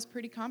myself as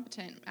pretty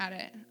competent at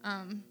it.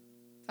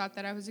 Thought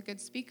that I was a good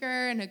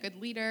speaker and a good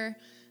leader,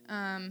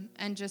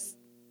 and just,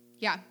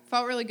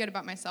 felt really good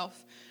about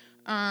myself,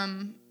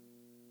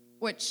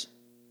 which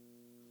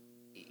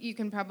you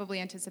can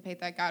probably anticipate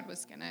that God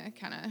was going to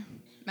kind of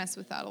mess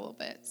with that a little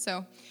bit.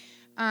 So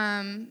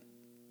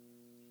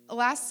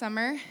last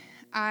summer,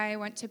 I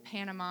went to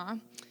Panama,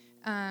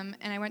 and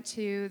I went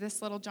to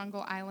this little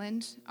jungle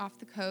island off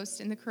the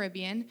coast in the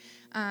Caribbean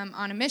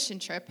on a mission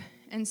trip.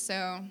 And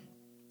so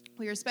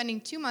we were spending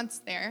 2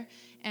 months there,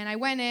 and I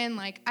went in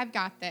like, I've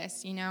got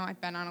this.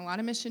 I've been on a lot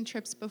of mission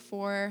trips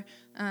before.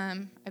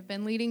 I've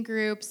been leading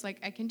groups. Like,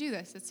 I can do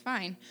this. It's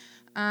fine.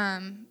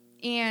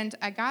 And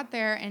I got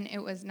there, and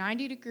it was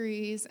 90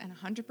 degrees and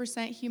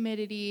 100%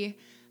 humidity.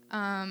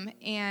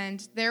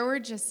 And there were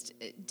just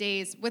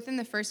days within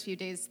the first few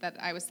days that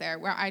I was there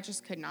where I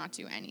just could not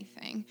do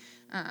anything.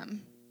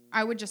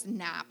 I would just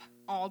nap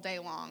all day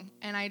long,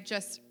 and I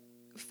just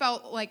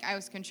felt like I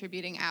was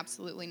contributing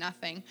absolutely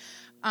nothing.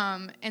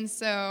 And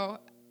so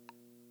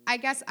I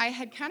guess I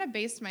had kind of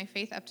based my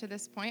faith up to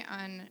this point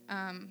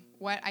on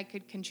what I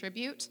could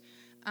contribute,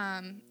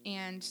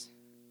 and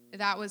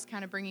that was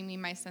kind of bringing me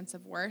my sense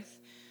of worth,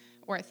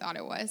 or I thought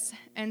it was.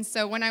 And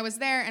so when I was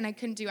there and I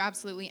couldn't do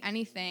absolutely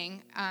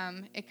anything,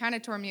 it kind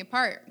of tore me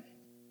apart.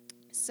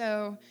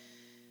 So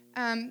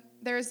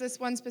there was this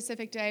one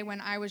specific day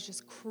when I was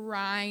just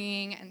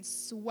crying and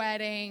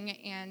sweating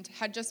and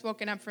had just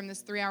woken up from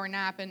this 3-hour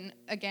nap and,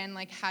 again,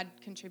 like had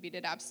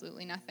contributed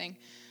absolutely nothing.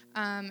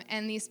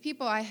 And these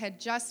people I had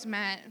just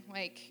met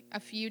like a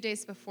few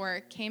days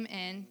before came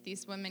in.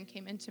 These women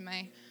came into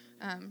my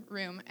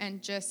room and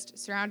just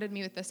surrounded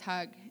me with this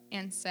hug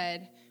and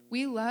said,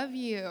 "We love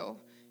you.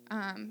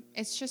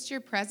 It's just your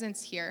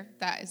presence here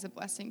that is a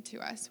blessing to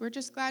us. We're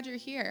just glad you're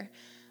here."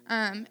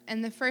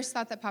 And the first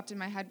thought that popped in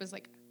my head was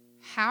like,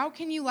 how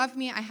can you love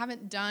me? I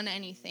haven't done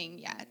anything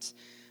yet.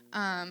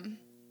 And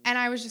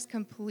I was just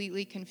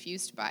completely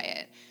confused by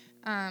it.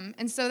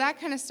 And so that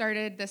kind of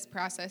started this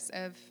process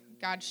of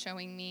God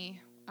showing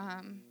me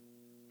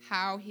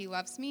how he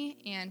loves me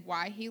and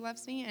why he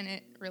loves me, and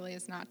it really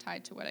is not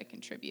tied to what I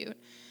contribute.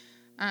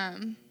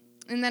 And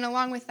then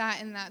along with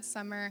that, in that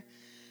summer,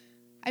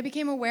 I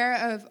became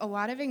aware of a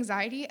lot of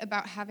anxiety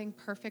about having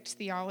perfect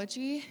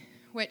theology,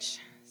 which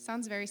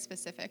sounds very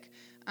specific.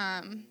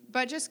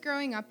 But just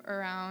growing up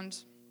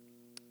around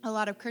a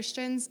lot of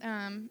Christians,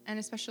 and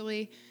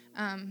especially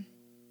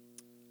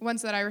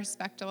ones that I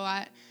respect a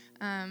lot,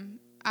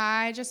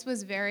 I just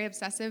was very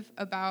obsessive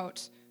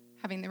about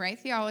having the right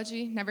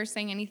theology, never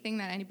saying anything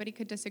that anybody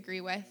could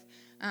disagree with,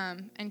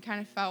 and kind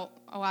of felt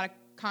a lot of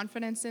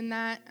confidence in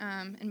that,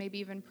 and maybe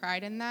even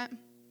pride in that.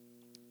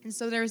 And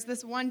so there was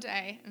this one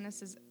day, and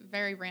this is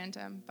very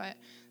random, but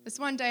this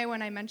one day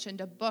when I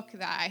mentioned a book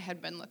that I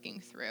had been looking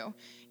through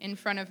in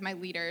front of my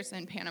leaders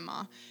in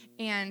Panama.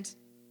 And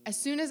as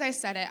soon as I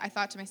said it, I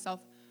thought to myself,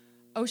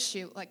 oh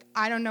shoot, like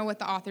I don't know what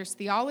the author's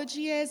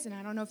theology is, and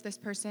I don't know if this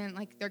person,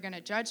 like they're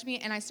gonna judge me.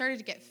 And I started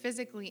to get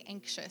physically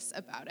anxious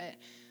about it.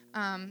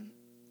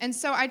 And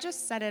so I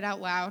just said it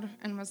out loud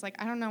and was like,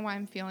 I don't know why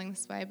I'm feeling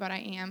this way, but I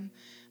am.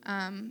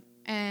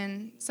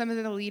 And some of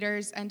the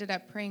leaders ended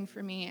up praying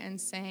for me and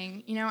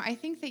saying, I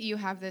think that you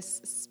have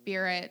this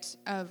spirit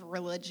of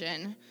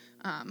religion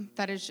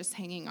that is just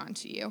hanging on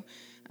to you.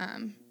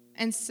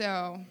 And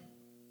so,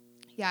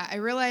 I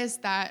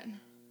realized that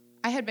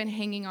I had been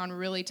hanging on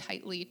really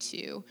tightly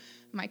to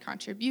my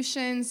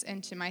contributions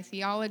and to my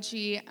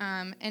theology,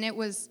 and it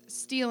was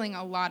stealing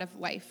a lot of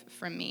life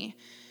from me.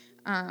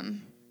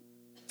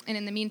 And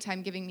in the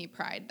meantime, giving me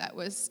pride that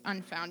was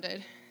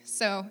unfounded.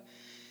 So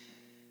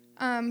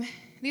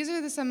these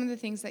are some of the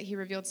things that he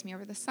revealed to me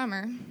over the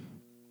summer.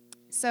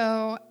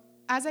 So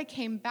as I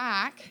came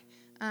back,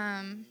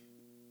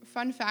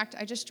 fun fact,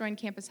 I just joined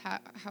Campus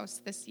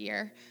House this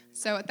year.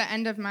 So at the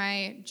end of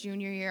my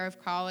junior year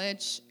of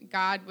college,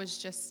 God was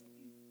just,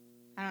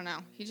 I don't know,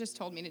 he just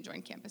told me to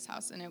join Campus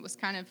House, and it was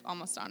kind of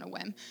almost on a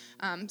whim.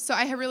 So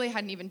I really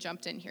hadn't even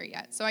jumped in here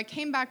yet. So I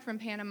came back from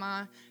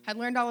Panama, had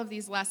learned all of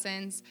these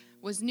lessons,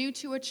 was new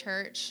to a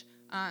church,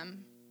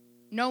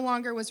 no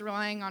longer was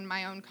relying on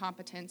my own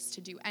competence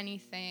to do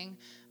anything.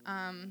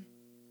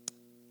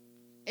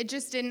 It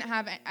just didn't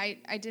have,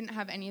 I didn't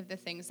have any of the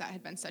things that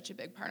had been such a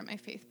big part of my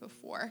faith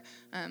before.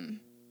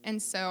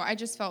 And so I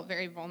just felt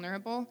very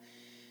vulnerable.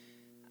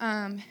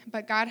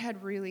 But God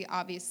had really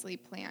obviously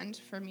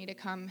planned for me to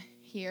come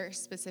here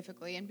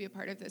specifically and be a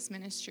part of this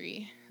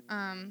ministry.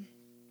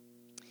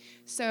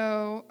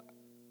 So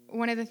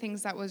one of the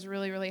things that was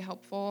really, really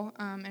helpful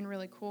and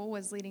really cool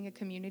was leading a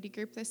community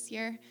group this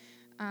year,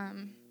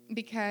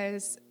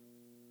 because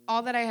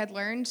all that I had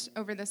learned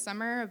over the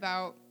summer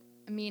about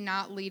me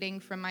not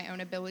leading from my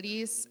own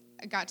abilities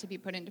got to be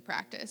put into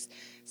practice.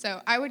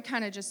 So I would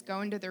kind of just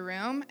go into the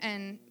room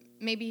and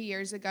maybe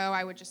years ago,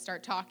 I would just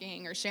start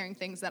talking or sharing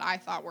things that I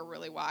thought were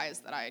really wise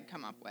that I had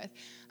come up with.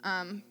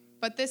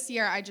 But this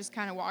year, I just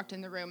kind of walked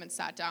in the room and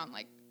sat down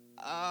like,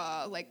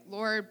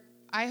 Lord,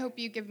 I hope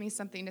you give me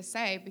something to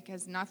say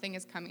because nothing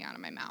is coming out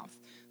of my mouth.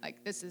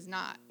 Like, this is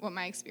not what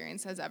my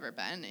experience has ever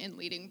been in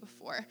leading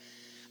before.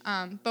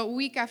 But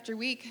week after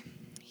week,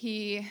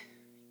 he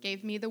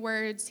gave me the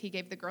words. He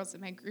gave the girls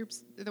in my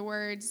groups the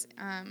words.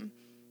 And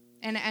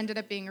it ended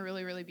up being a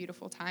really, really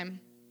beautiful time.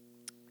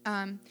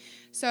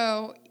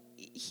 So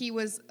he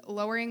was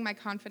lowering my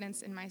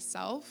confidence in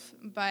myself,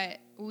 but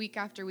week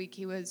after week,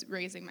 he was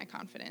raising my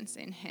confidence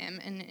in him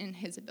and in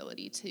his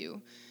ability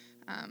to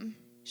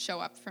show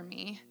up for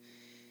me.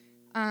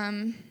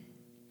 And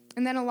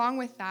then along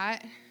with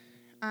that,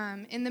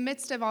 in the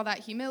midst of all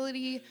that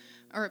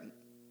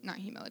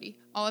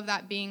all of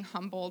that being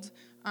humbled,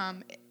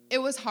 it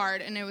was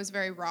hard and it was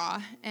very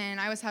raw, and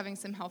I was having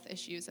some health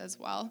issues as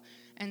well.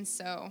 And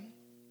so,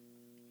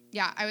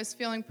 yeah, I was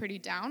feeling pretty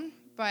down,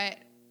 but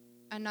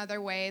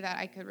another way that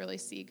I could really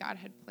see God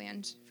had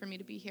planned for me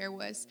to be here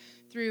was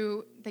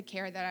through the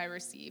care that I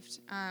received.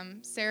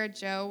 Sarah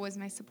Jo was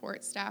my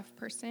support staff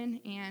person,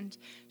 and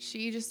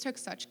she just took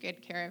such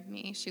good care of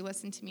me. She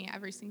listened to me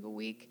every single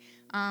week,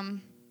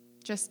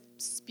 just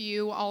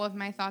spew all of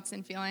my thoughts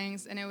and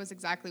feelings, and it was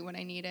exactly what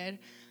I needed.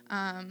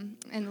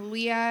 And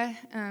Leah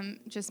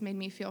just made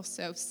me feel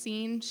so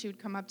seen. She would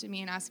come up to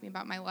me and ask me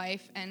about my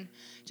life, and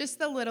just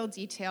the little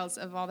details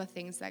of all the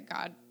things that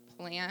God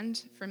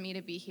planned for me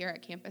to be here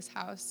at Campus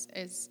House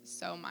is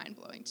so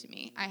mind-blowing to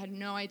me. I had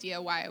no idea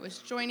why I was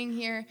joining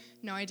here,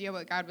 no idea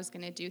what God was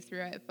going to do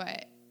through it,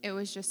 but it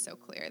was just so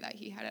clear that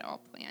he had it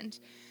all planned.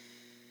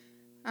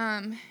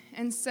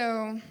 And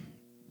so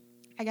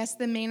I guess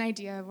the main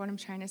idea of what I'm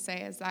trying to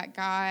say is that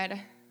God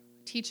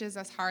teaches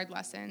us hard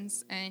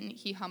lessons, and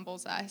he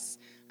humbles us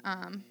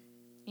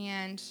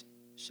and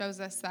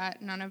shows us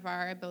that none of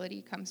our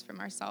ability comes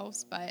from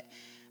ourselves, but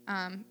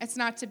it's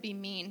not to be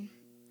mean.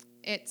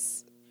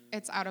 It's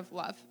out of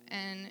love.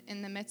 And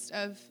in the midst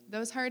of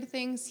those hard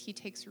things, he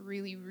takes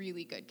really,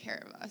 really good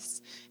care of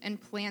us and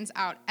plans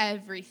out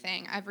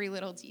everything, every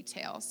little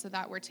detail, so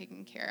that we're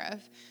taken care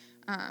of.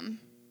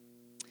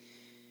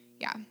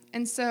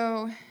 And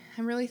so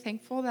I'm really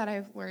thankful that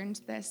I've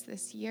learned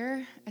this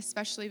year,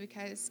 especially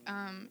because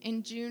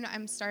in June,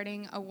 I'm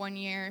starting a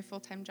 1-year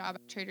full-time job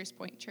at Traders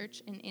Point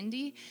Church in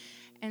Indy.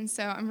 And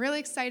so I'm really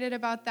excited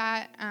about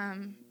that,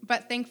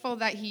 but thankful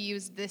that he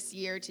used this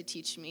year to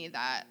teach me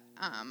that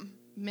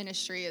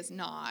ministry is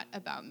not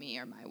about me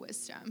or my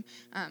wisdom,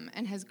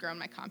 and has grown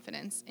my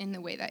confidence in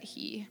the way that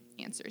he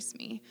answers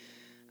me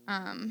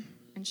and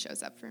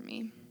shows up for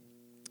me.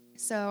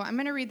 So I'm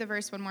going to read the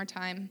verse one more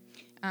time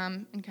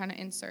and kind of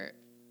insert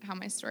how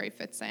my story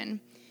fits in.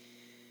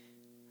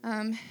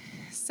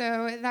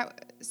 So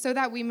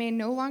that we may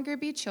no longer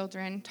be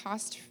children,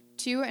 tossed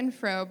to and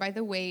fro by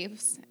the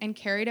waves and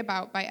carried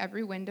about by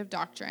every wind of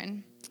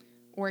doctrine,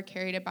 or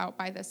carried about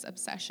by this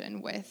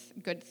obsession with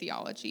good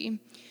theology,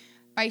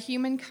 by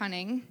human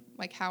cunning,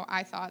 like how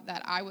I thought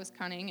that I was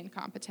cunning and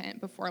competent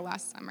before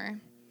last summer,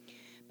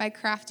 by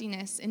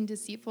craftiness in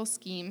deceitful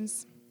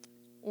schemes,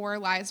 or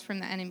lies from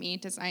the enemy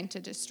designed to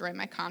destroy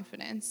my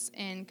confidence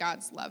in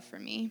God's love for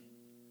me.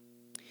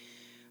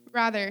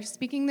 Rather,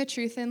 speaking the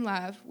truth in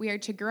love, we are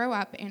to grow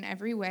up in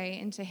every way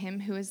into him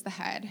who is the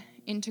head,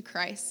 into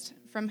Christ,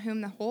 from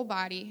whom the whole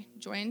body,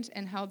 joined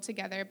and held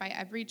together by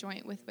every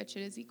joint with which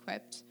it is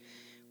equipped,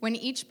 when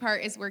each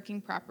part is working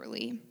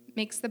properly,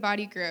 makes the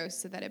body grow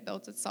so that it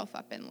builds itself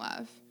up in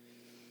love.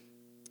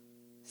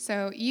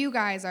 So you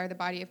guys are the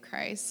body of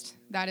Christ.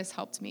 That has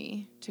helped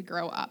me to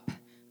grow up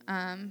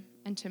and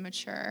to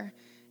mature.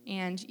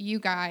 And you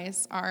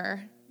guys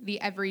are the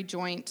every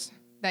joint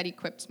that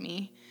equipped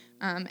me,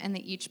 and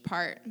the each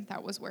part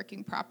that was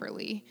working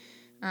properly.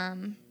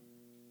 And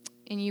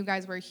you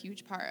guys were a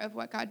huge part of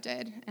what God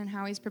did and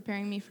how he's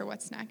preparing me for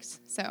what's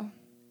next. So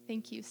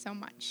thank you so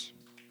much.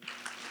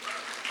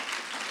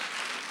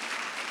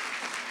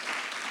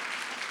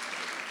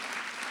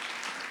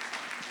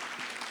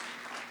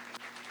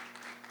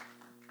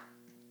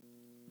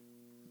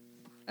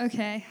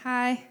 Okay,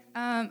 hi.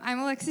 I'm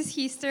Alexis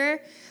Heister.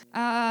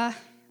 I'm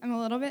a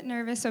little bit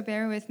nervous, so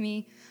bear with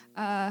me.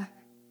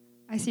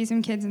 I see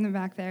some kids in the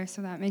back there,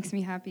 so that makes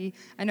me happy.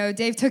 I know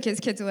Dave took his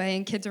kids away,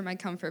 and kids are my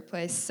comfort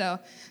place. So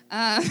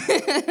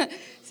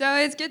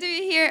it's good to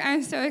be here.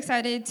 I'm so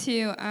excited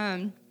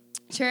to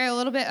share a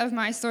little bit of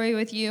my story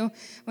with you.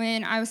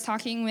 When I was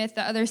talking with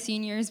the other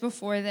seniors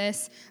before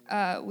this,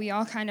 we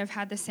all kind of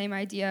had the same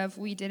idea of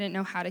we didn't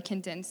know how to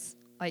condense,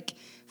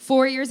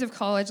 4 years of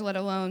college, let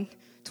alone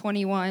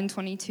 21,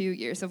 22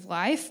 years of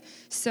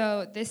life.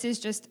 So this is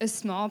just a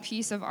small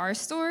piece of our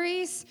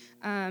stories,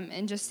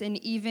 and just an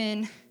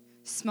even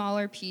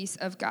smaller piece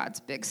of God's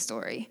big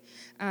story.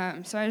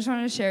 So I just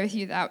wanted to share with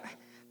you that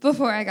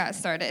before I got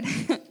started.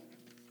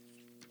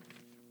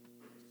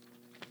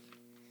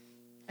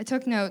 I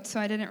took notes, so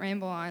I didn't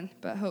ramble on,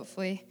 but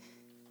hopefully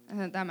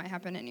That might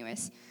happen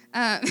anyways.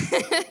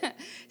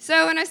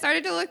 So when I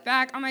started to look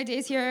back on my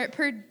days here at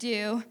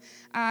Purdue,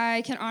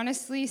 I can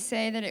honestly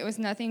say that it was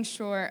nothing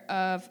short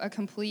of a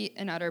complete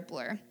and utter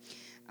blur.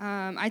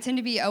 I tend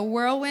to be a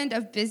whirlwind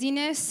of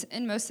busyness,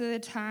 and most of the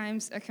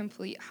times a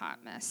complete hot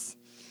mess.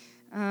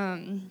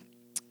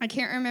 I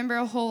can't remember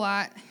a whole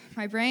lot.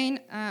 My brain,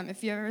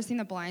 if you've ever seen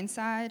The Blind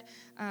Side,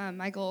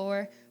 Michael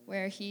Orr,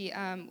 where he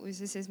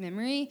loses his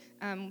memory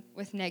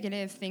with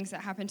negative things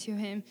that happen to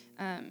him,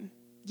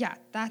 yeah,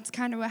 that's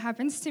kind of what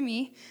happens to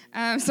me.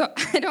 So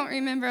I don't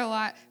remember a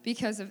lot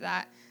because of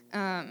that.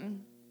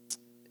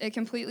 It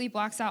completely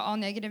blocks out all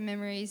negative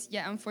memories,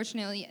 yet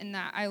unfortunately in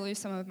that I lose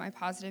some of my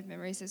positive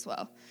memories as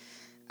well.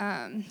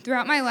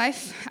 Throughout my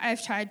life,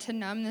 I've tried to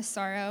numb this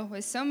sorrow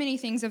with so many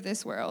things of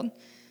this world: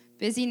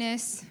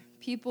 busyness,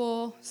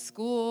 people,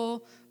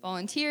 school,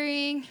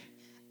 volunteering,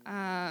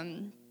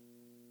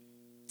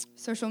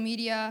 social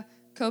media,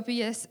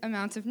 copious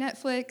amounts of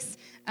Netflix,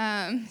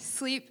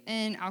 sleep,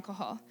 and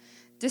alcohol.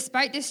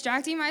 Despite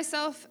distracting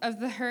myself of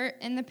the hurt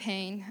and the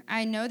pain,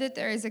 I know that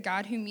there is a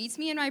God who meets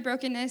me in my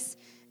brokenness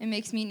and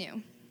makes me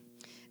new.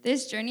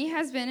 This journey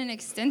has been an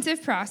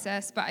extensive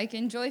process, but I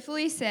can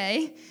joyfully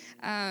say,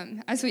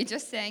 as we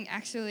just sang,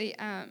 actually,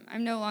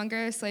 I'm no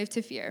longer a slave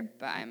to fear,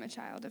 but I'm a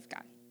child of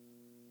God.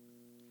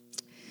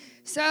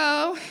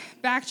 So,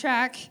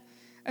 backtrack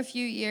a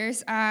few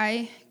years.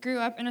 I grew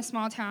up in a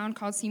small town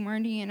called Seymour,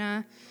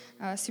 Indiana,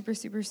 super,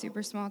 super,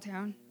 super small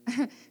town.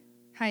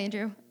 Hi,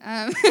 Andrew.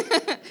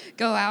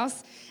 Go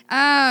Owls.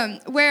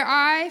 Where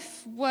I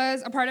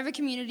was a part of a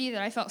community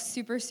that I felt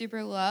super,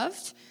 super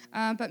loved,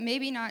 but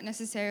maybe not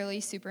necessarily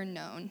super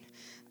known.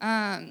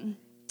 I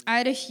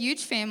had a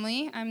huge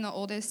family. I'm the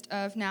oldest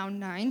of now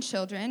 9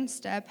 children,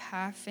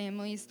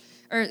 stepchildren,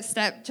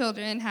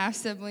 half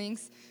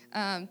siblings.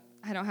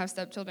 I don't have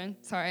stepchildren.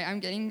 Sorry, I'm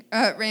getting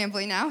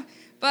rambly now.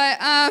 But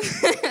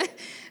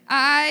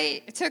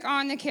I took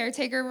on the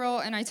caretaker role,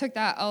 and I took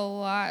that a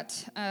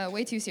lot,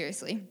 way too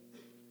seriously.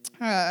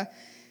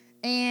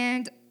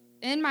 And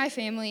in my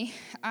family,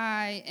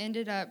 I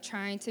ended up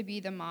trying to be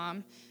the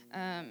mom,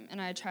 and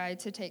I tried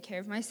to take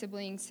care of my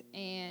siblings,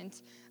 and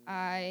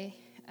I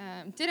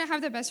didn't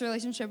have the best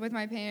relationship with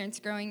my parents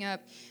growing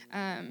up.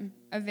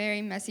 A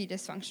very messy,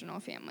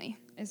 dysfunctional family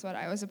is what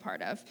I was a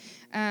part of.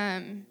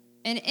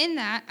 And in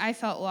that, I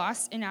felt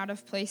lost and out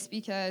of place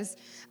because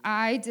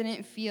I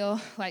didn't feel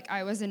like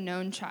I was a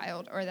known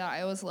child or that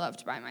I was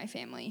loved by my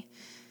family.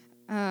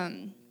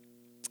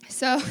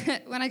 So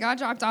when I got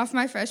dropped off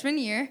my freshman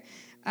year,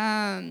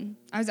 I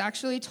was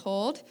actually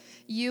told,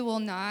 you will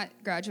not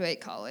graduate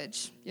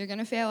college. You're going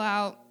to fail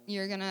out.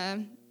 You're going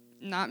to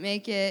not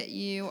make it.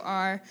 You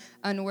are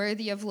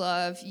unworthy of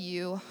love.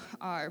 You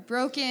are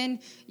broken.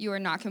 You are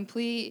not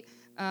complete.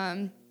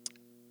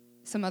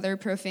 Some other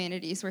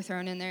profanities were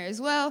thrown in there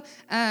as well.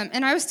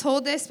 And I was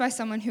told this by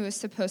someone who was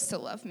supposed to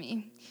love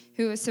me,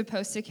 who was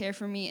supposed to care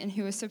for me, and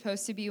who was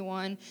supposed to be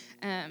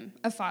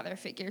a father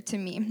figure to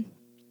me.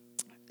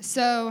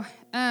 So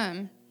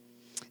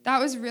that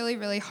was really,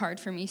 really hard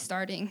for me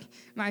starting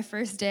my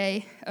first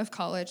day of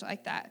college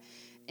like that.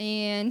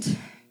 And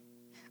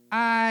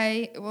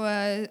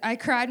I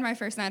cried my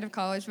first night of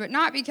college, but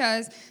not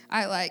because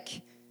I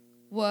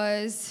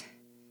was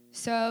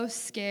so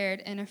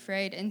scared and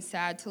afraid and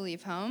sad to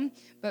leave home,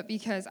 but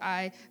because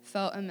I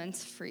felt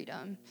immense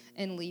freedom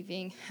in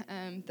leaving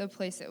the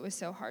place that was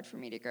so hard for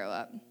me to grow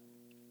up.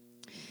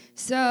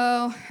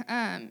 So,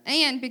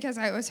 and because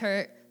I was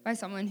hurt by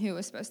someone who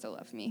was supposed to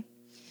love me.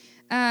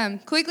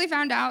 Quickly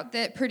found out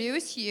that Purdue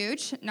is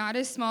huge, not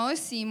as small as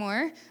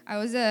Seymour. I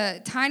was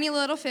a tiny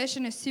little fish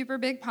in a super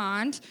big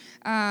pond,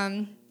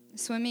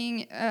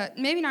 swimming,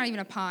 maybe not even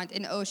a pond,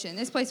 an ocean.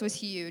 This place was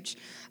huge.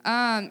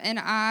 And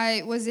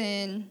I was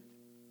in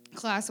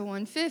class of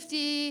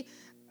 150,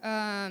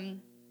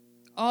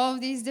 all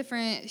of these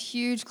different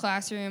huge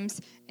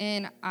classrooms,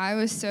 and I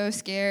was so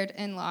scared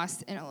and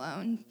lost and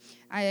alone.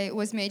 I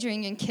was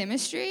majoring in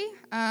chemistry,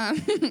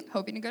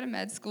 hoping to go to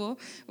med school,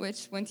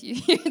 which once you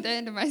hear the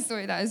end of my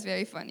story, that is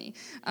very funny,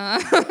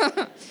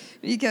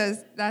 because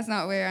that's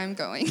not where I'm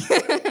going.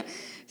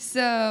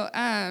 So,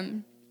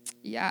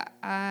 yeah,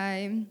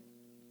 I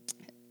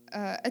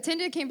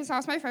attended Campus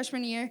House my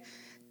freshman year,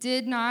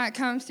 did not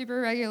come super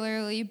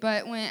regularly,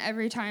 but went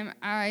every time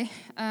I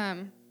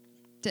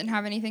didn't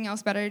have anything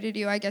else better to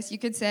do, I guess you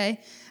could say.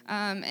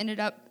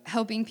 Ended up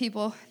helping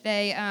people.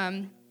 They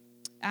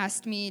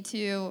asked me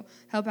to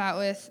help out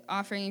with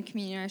offering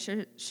communion.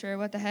 I sure,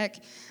 what the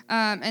heck.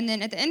 And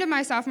then at the end of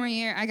my sophomore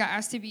year, I got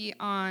asked to be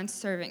on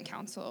servant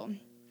council.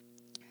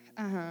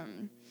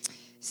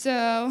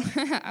 So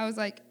I was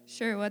like,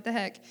 sure, what the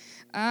heck.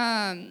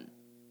 And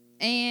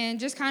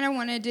just kind of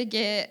wanted to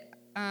get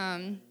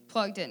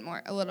plugged in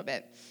more a little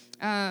bit.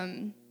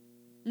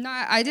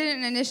 I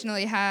didn't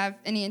initially have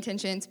any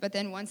intentions, but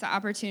then once the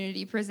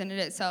opportunity presented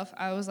itself,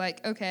 I was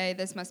like, okay,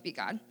 this must be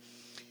God.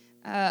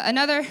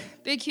 Another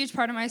big, huge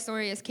part of my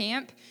story is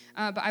camp,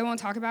 but I won't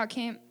talk about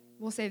camp.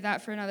 We'll save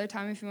that for another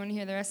time if you want to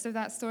hear the rest of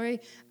that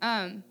story.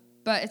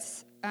 But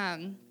it's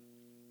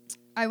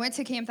I went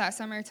to camp that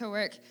summer to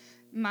work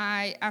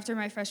after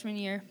my freshman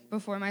year,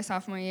 before my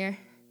sophomore year,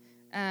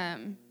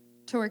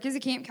 to work as a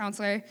camp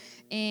counselor,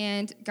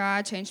 and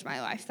God changed my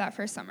life that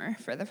first summer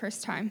for the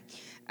first time.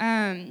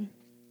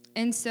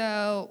 And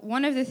so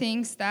one of the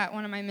things that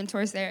one of my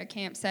mentors there at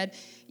camp said,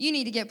 you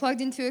need to get plugged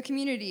into a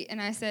community.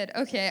 And I said,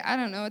 okay, I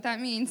don't know what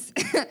that means.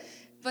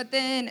 But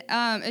then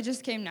it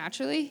just came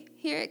naturally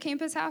here at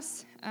Campus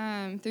House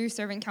through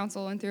Servant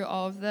Council and through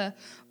all of the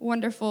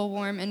wonderful,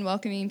 warm, and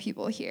welcoming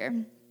people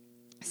here.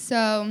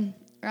 So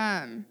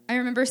I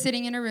remember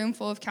sitting in a room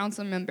full of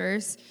council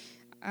members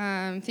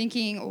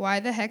thinking,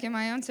 why the heck am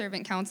I on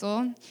Servant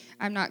Council?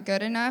 I'm not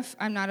good enough.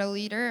 I'm not a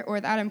leader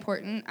or that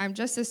important. I'm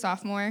just a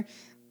sophomore.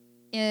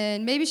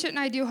 And maybe shouldn't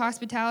I do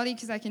hospitality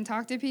because I can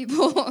talk to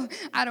people?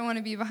 I don't want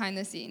to be behind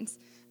the scenes.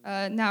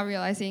 Now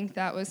realizing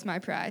that was my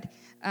pride.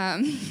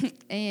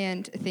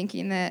 And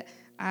thinking that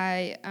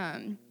I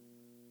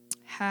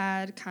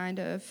had kind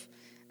of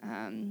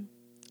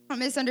a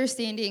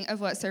misunderstanding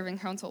of what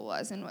Servant Council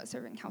was and what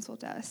Servant Council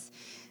does.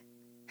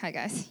 Hi,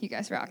 guys. You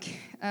guys rock,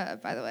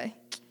 by the way.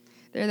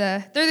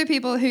 They're the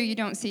people who you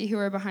don't see who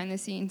are behind the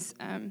scenes.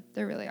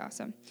 They're really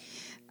awesome.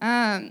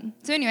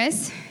 So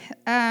anyways,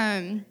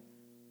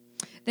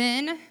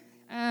 then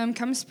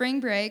come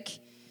spring break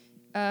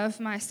of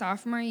my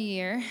sophomore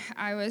year,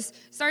 I was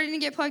starting to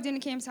get plugged into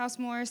Campus House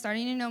more,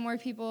 starting to know more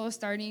people,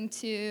 starting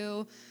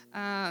to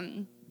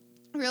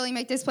really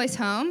make this place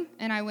home.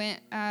 And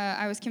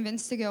I was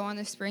convinced to go on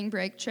the spring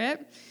break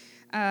trip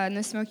in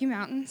the Smoky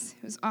Mountains.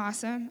 It was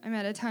awesome. I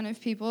met a ton of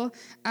people.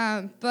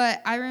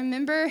 But I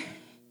remember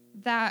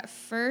that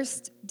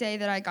first day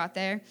that I got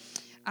there,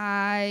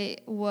 I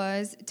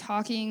was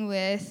talking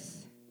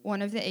with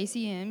one of the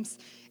ACMs,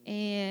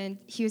 and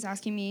he was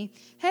asking me,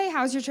 hey,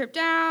 how's your trip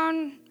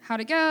down? How'd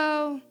it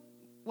go?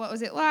 What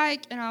was it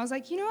like? And I was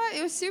like, you know what?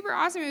 It was super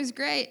awesome. It was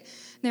great. And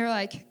they were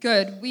like,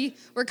 good. We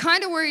were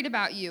kind of worried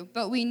about you,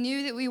 but we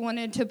knew that we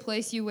wanted to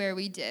place you where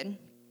we did.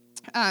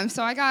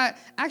 So I got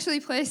actually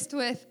placed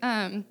with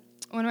one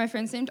of my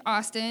friends named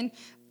Austin,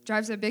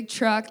 drives a big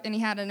truck, and he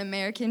had an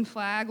American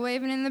flag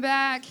waving in the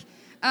back.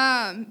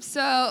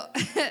 So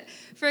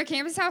for a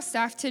Campus House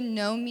staff to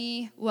know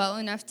me well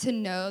enough to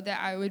know that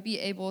I would be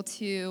able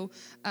to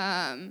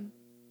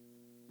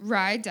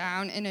ride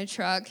down in a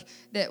truck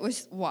that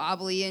was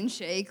wobbly and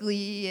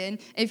shakely, and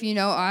if you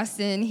know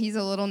Austin, he's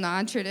a little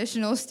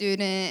non-traditional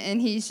student, and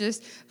he's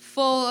just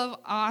full of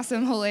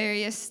awesome,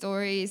 hilarious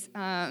stories.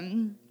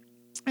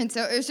 And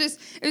so it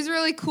was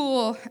really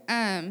cool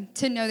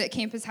to know that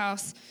Campus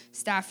House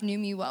staff knew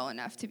me well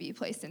enough to be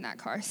placed in that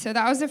car. So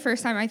that was the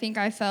first time I think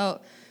I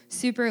felt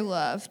super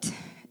loved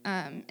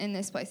in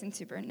this place and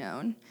super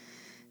known.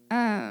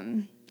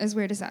 As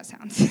weird as that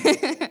sounds.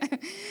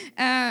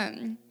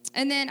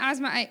 And then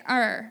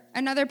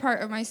another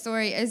part of my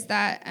story is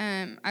that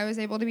I was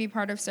able to be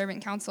part of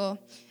Servant Council,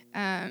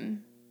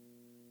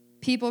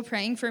 people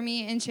praying for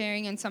me and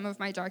sharing in some of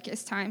my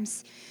darkest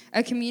times,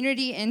 a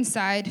community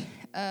inside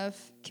of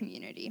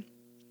community.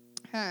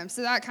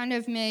 So that kind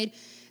of made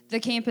the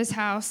Campus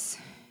House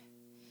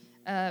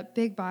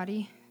big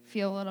body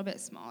feel a little bit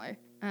smaller.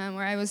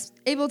 Where I was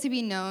able to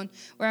be known,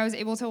 where I was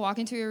able to walk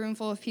into a room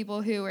full of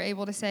people who were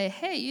able to say,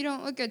 hey, you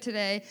don't look good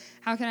today.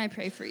 How can I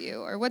pray for you?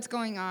 Or what's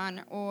going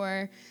on?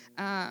 Or,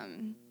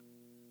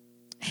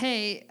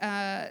 hey,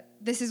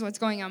 this is what's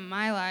going on in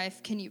my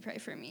life. Can you pray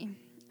for me?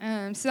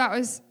 So that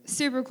was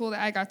super cool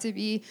that I got to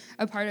be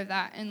a part of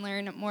that and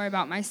learn more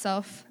about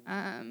myself,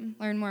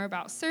 learn more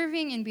about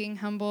serving and being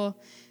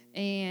humble,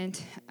 and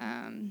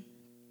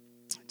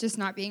just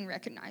not being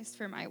recognized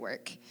for my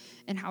work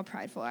and how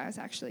prideful I was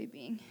actually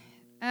being.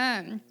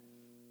 The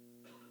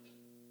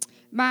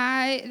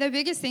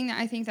biggest thing that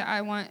I think that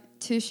I want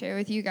to share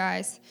with you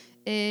guys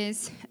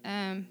is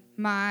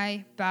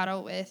my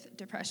battle with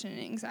depression and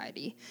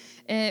anxiety.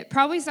 It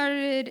probably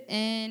started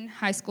in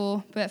high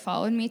school, but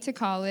followed me to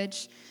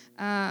college.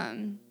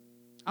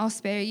 I'll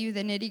spare you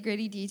the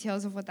nitty-gritty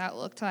details of what that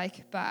looked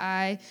like, but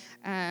I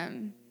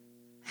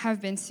have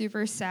been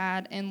super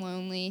sad and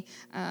lonely,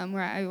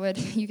 where I would,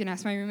 you can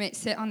ask my roommate,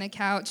 sit on the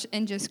couch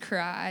and just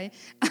cry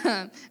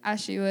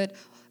as she would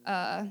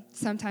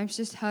sometimes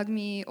just hug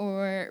me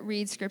or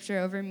read scripture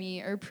over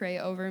me or pray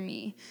over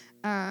me.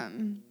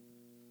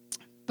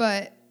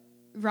 But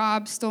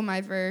Rob stole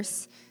my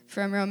verse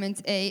from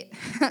Romans 8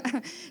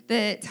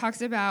 that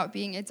talks about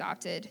being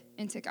adopted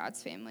into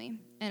God's family.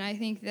 And I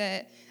think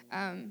that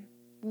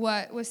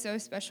what was so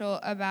special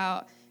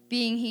about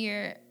being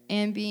here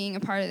and being a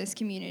part of this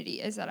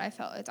community is that I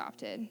felt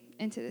adopted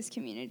into this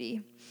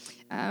community.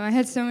 I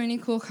had so many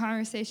cool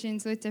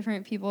conversations with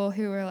different people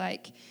who were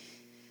like,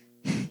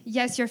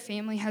 yes, your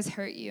family has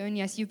hurt you, and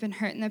yes, you've been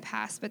hurt in the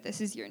past, but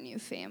this is your new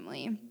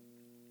family.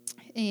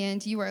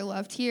 And you are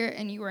loved here,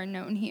 and you are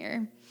known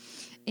here.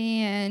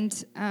 And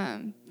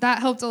that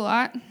helped a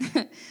lot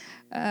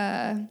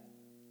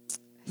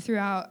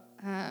throughout.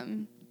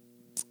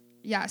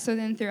 So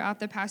then throughout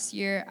the past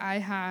year, I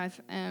have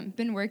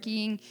been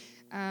working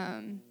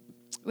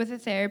with a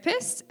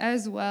therapist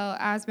as well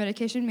as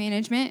medication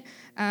management.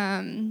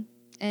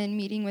 and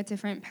meeting with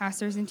different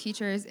pastors and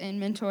teachers and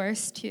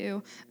mentors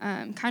to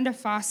kind of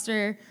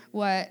foster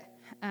what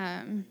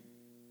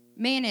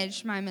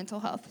manage my mental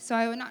health. So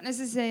I would not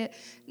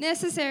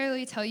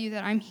necessarily tell you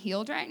that I'm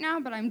healed right now,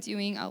 but I'm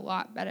doing a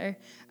lot better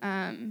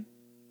than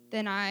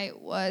I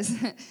was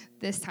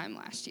this time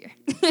last year.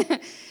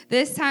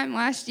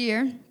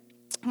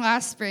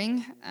 Last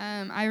spring,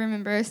 I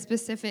remember a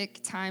specific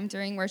time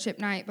during worship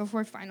night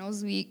before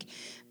finals week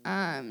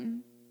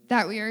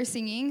that we were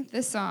singing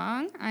the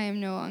song, I am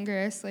no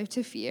longer a slave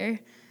to fear,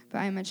 but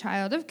I'm a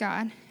child of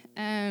God.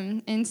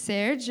 And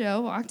Sarah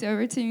Jo walked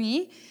over to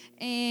me,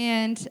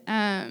 and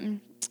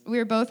we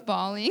were both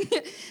bawling.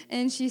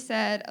 And she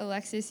said,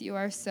 Alexis, you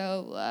are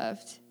so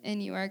loved,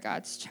 and you are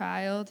God's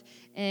child,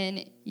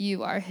 and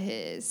you are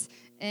his.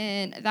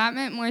 And that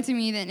meant more to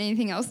me than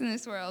anything else in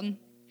this world.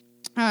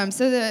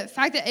 So the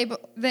fact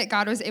that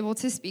God was able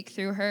to speak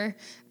through her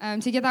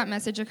to get that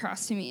message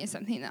across to me is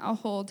something that I'll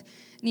hold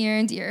near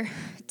and dear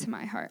to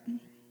my heart.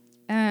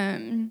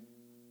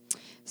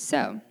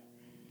 So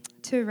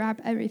to wrap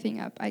everything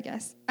up, I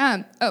guess.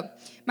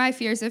 My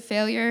fears of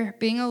failure,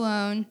 being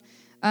alone,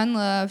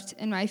 unloved,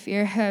 and my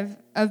fear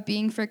of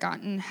being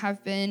forgotten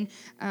have been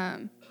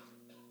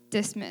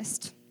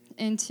dismissed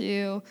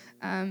into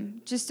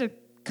just a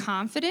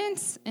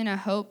confidence and a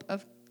hope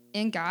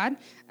in God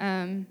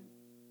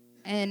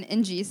and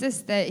in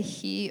Jesus that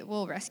he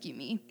will rescue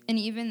me. And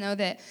even though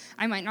that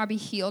I might not be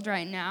healed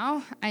right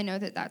now, I know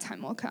that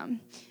time will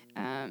come.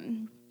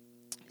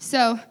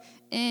 So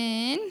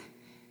in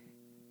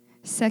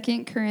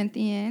 2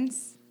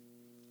 Corinthians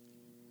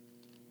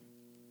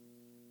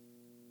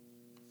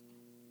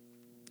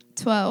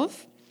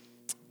 12,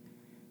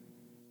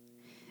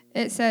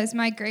 it says,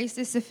 my grace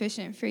is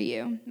sufficient for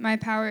you. My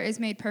power is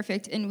made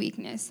perfect in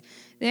weakness.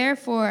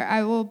 Therefore,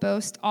 I will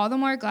boast all the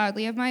more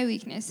gladly of my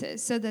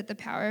weaknesses, so that the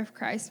power of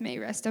Christ may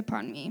rest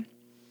upon me.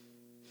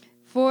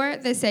 For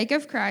the sake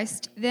of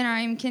Christ, then I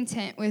am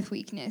content with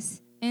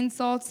weakness,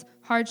 insults,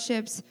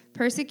 hardships,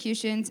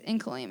 persecutions, and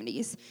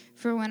calamities.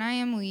 For when I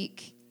am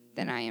weak,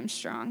 then I am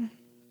strong.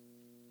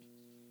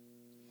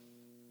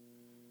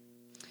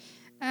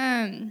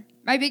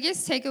 My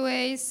biggest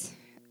takeaways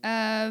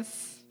of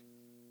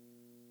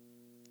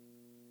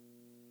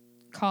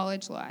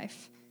college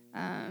life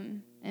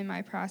and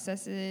my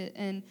processes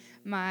and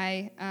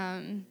my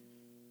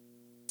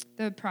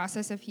the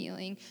process of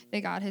healing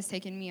that God has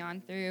taken me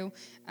on through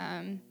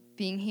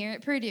being here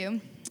at Purdue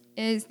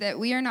is that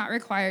we are not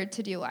required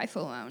to do life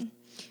alone.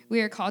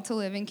 We are called to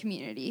live in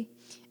community.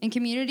 And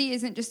community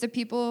isn't just a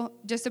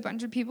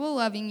bunch of people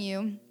loving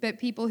you, but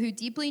people who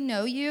deeply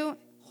know you,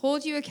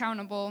 hold you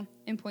accountable,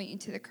 and point you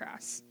to the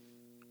cross.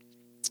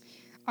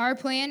 Our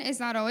plan is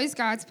not always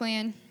God's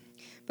plan,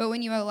 but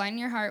when you align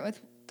your heart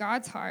with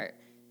God's heart,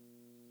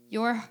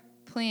 your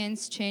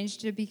plans change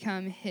to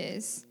become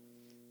his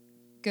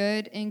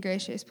good and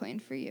gracious plan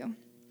for you.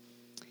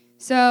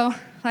 So,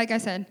 like I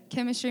said,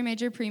 chemistry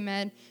major,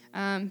 pre-med.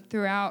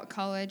 Throughout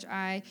college,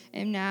 I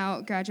am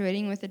now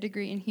graduating with a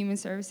degree in human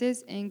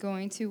services and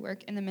going to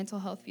work in the mental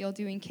health field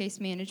doing case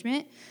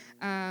management.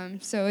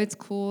 So it's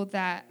cool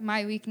that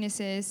my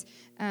weaknesses,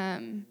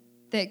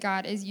 that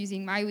God is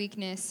using my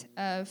weakness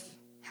of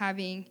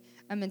having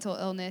a mental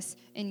illness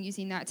and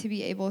using that to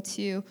be able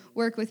to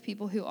work with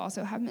people who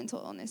also have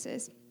mental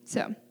illnesses.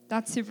 So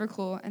that's super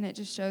cool, and it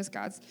just shows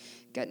God's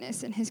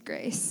goodness and his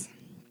grace.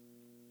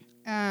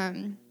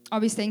 I'll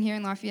be staying here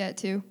in Lafayette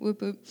too.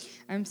 Whoop, whoop.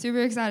 I'm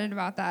super excited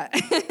about that.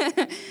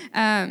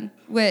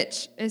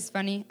 Which is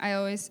funny. I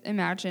always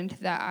imagined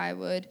that I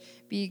would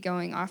be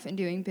going off and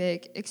doing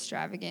big,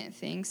 extravagant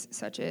things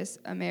such as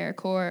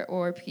AmeriCorps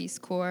or Peace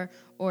Corps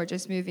or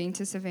just moving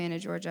to Savannah,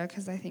 Georgia,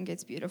 because I think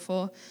it's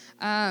beautiful.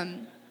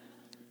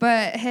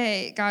 But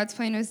hey, God's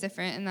plan was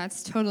different, and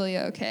that's totally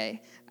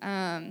okay.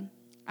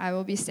 I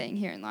will be staying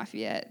here in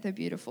Lafayette, the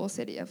beautiful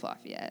city of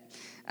Lafayette.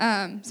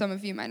 Some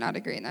of you might not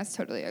agree, and that's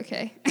totally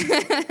okay.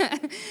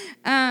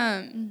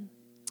 And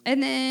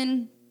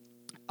then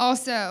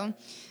also,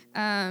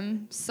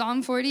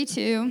 Psalm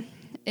 42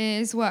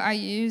 is what I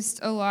used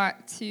a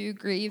lot to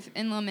grieve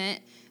and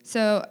lament.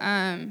 So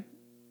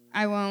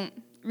I won't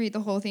read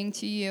the whole thing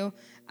to you,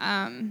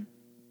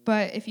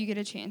 but if you get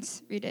a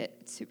chance, read it.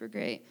 It's super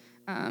great.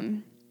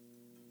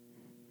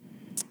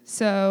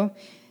 So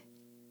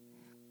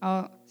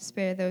I'll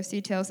spare those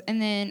details.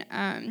 And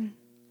then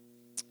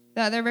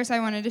the other verse I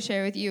wanted to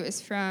share with you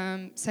is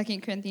from 2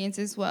 Corinthians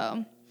as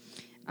well.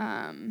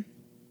 And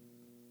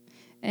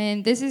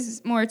this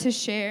is more to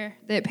share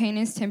that pain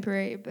is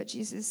temporary, but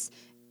Jesus'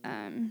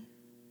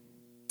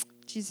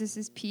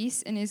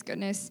 peace and his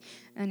goodness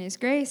and his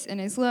grace and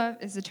his love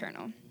is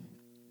eternal.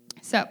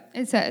 So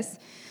it says,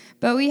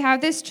 but we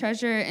have this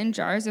treasure in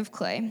jars of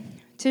clay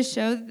to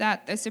show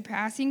that the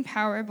surpassing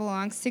power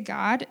belongs to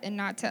God and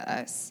not to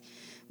us.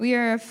 We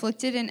are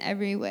afflicted in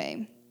every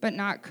way, but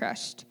not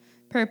crushed,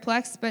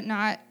 perplexed, but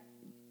not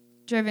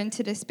driven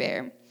to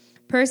despair,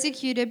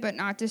 persecuted, but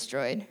not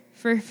destroyed,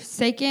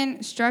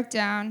 forsaken, struck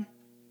down,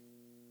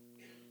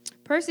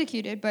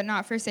 persecuted, but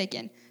not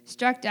forsaken,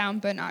 struck down,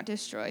 but not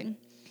destroyed.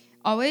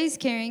 always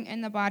carrying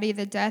in the body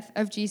the death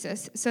of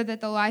Jesus, so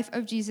that the life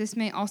of Jesus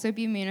may also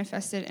be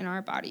manifested in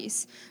our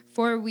bodies.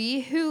 For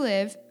we who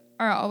live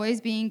are always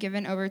being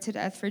given over to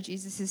death for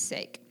Jesus'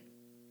 sake,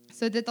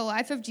 so that the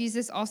life of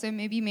Jesus also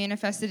may be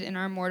manifested in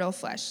our mortal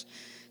flesh.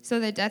 So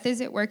that death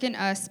is at work in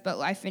us, but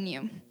life in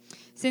you.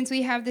 Since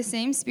we have the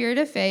same spirit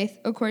of faith,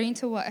 according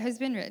to what has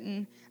been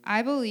written,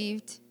 I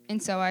believed,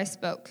 and so I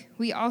spoke.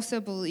 We also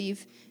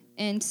believe,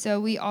 and so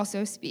we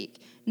also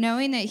speak,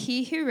 knowing that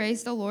he who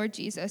raised the Lord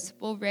Jesus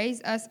will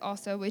raise us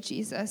also with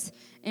Jesus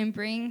and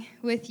bring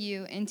with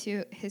you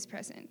into his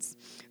presence.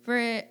 For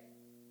it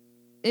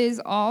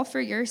is all for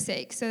your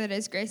sake, so that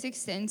as grace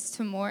extends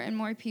to more and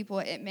more people,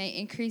 it may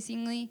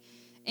increasingly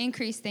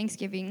increase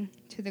thanksgiving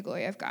to the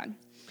glory of God.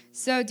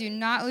 So do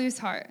not lose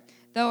heart.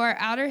 Though our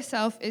outer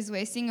self is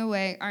wasting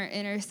away, our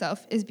inner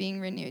self is being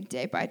renewed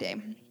day by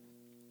day.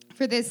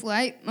 For this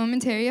light,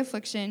 momentary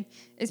affliction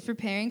is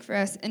preparing for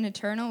us an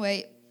eternal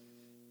weight,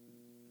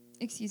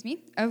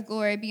 of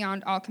glory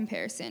beyond all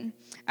comparison,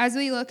 as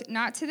we look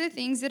not to the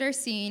things that are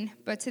seen,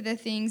 but to the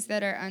things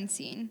that are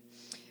unseen.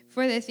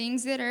 For the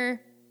things that are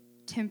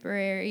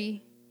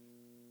temporary,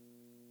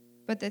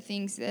 but the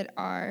things that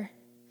are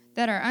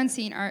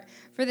unseen are,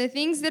 for the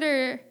things that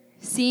are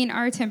seen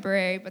are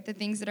temporary, but the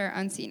things that are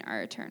unseen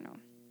are eternal.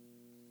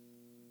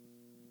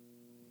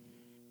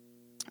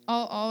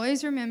 I'll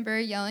always remember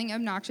yelling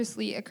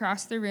obnoxiously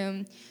across the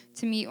room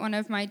to meet one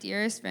of my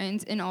dearest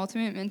friends and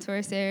ultimate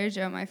mentor, Sarah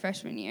Jo, my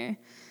freshman year.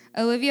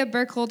 Olivia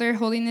Burkholder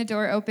holding the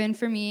door open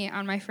for me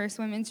on my first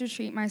women's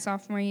retreat my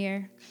sophomore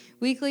year.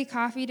 Weekly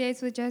coffee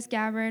dates with Jess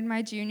Gabbard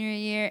my junior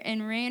year,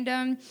 and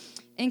random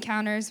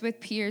encounters with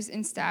peers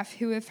and staff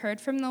who have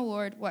heard from the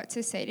Lord what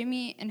to say to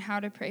me and how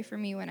to pray for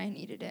me when I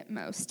needed it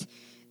most.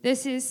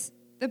 This is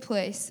the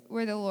place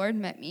where the Lord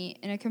met me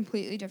in a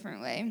completely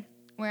different way,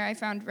 where I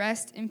found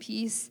rest and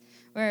peace,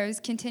 where I was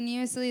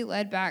continuously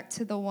led back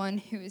to the one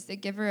who is the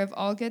giver of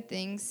all good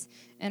things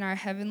and our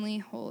heavenly,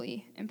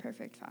 holy, and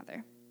perfect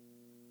Father.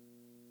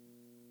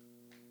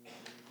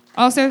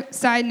 Also,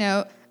 side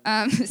note,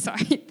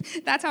 sorry,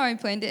 that's how I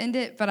planned to end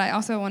it, but I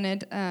also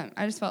wanted,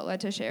 I just felt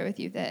led to share with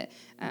you that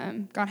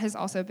God has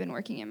also been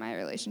working in my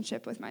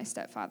relationship with my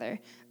stepfather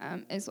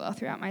as well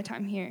throughout my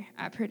time here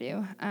at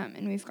Purdue,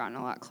 and we've gotten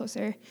a lot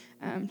closer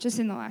just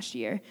in the last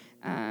year,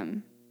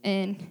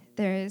 and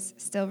there is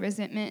still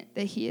resentment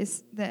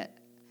that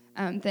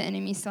the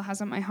enemy still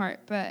has on my heart,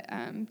 but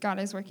God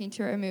is working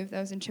to remove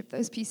those and chip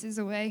those pieces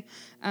away,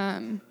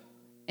 and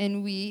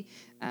we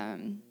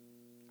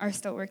are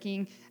still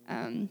working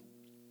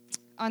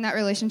on that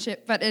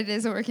relationship, but it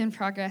is a work in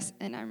progress,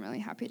 and I'm really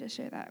happy to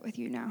share that with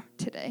you now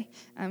today,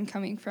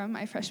 coming from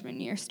my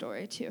freshman year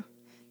story to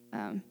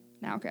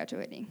now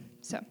graduating.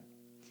 So.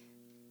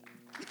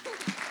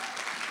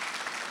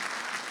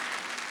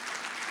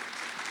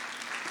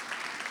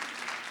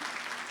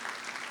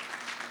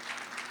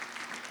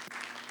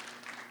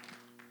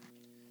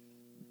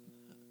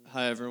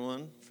 Hi,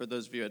 everyone. For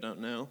those of you I don't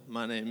know,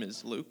 my name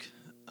is Luke.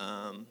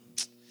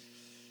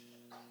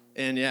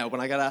 And yeah, when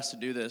I got asked to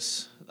do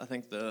this, I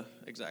think the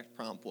exact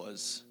prompt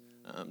was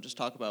just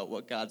talk about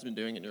what God's been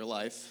doing in your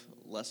life,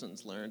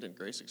 lessons learned and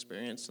grace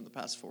experienced in the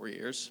past 4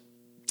 years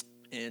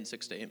in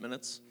 6 to 8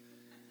 minutes.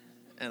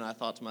 And I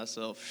thought to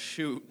myself,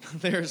 shoot,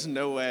 there's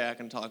no way I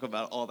can talk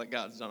about all that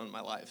God's done in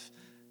my life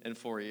in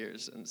 4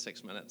 years and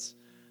 6 minutes.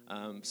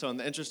 So in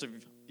the interest of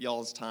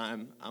y'all's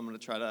time, I'm going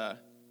to try to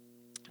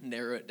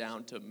narrow it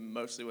down to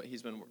mostly what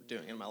he's been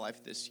doing in my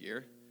life this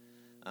year.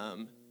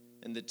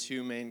 And the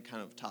two main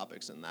kind of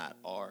topics in that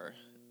are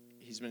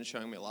he's been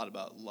showing me a lot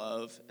about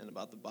love and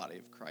about the body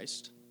of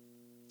Christ.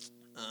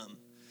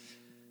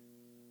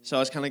 So I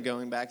was kind of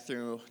going back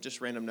through just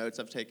random notes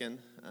I've taken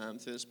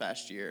through this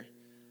past year.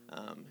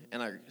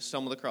 And I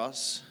stumbled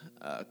across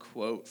a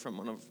quote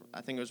from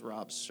I think it was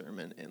Rob's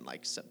sermon in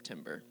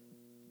September,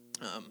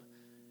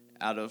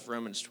 out of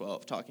Romans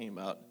 12, talking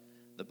about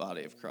the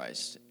body of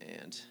Christ.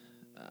 And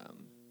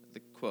the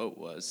quote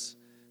was,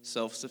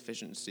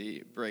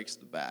 "Self-sufficiency breaks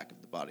the back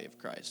of the body of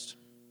Christ."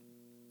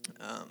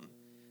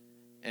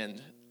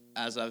 And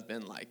as I've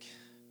been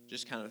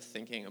just kind of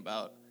thinking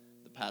about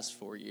the past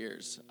 4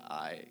 years,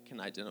 I can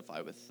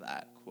identify with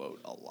that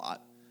quote a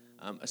lot,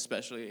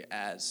 especially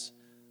as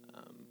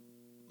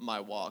my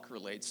walk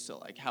relates to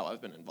how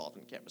I've been involved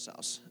in Campus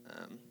House.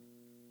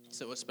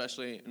 So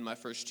especially in my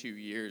first 2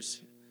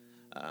 years,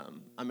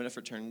 I'm in a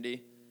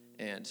fraternity,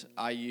 and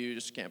I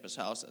use Campus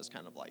House as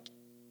kind of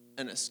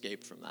an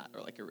escape from that,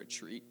 or a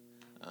retreat,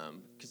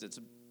 because it's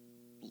a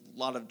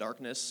lot of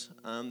darkness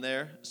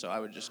there. So I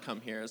would just come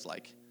here as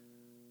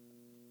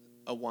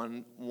a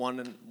one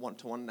to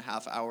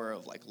 1.5 hour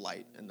of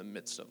light in the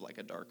midst of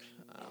a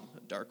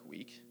dark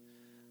week,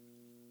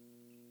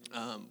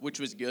 which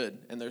was good,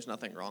 and there's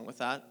nothing wrong with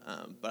that.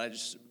 But I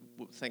just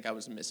think I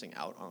was missing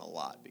out on a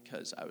lot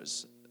because I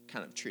was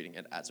kind of treating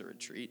it as a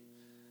retreat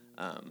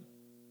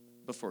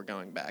before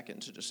going back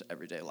into just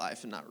everyday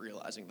life and not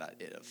realizing that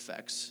it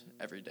affects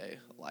everyday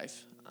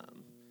life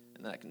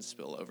and that it can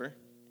spill over.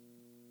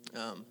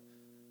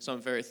 So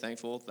I'm very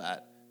thankful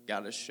that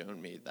God has shown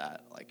me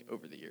that like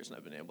over the years, and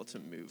I've been able to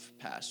move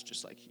past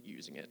just like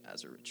using it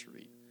as a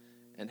retreat,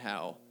 and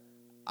how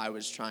I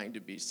was trying to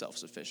be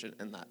self-sufficient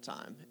in that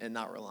time and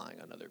not relying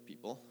on other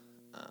people.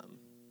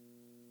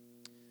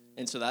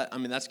 And so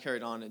that's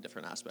carried on in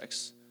different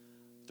aspects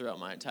throughout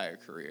my entire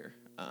career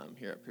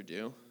here at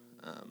Purdue.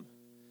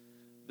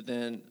 But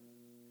then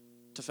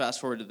to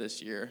fast forward to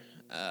this year,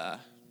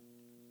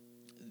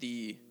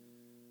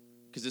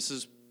 because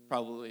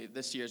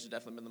this year's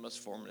definitely been the most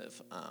formative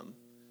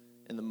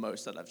and the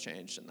most that I've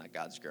changed and that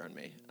God's grown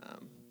me,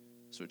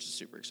 so which is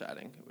super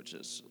exciting, which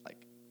is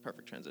like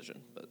perfect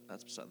transition, but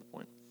that's beside the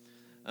point.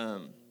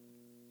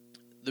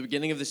 The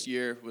beginning of this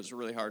year was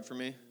really hard for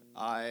me.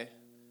 I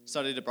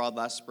studied abroad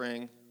last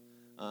spring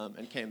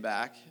and came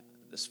back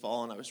this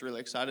fall, and I was really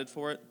excited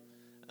for it.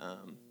 I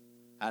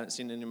hadn't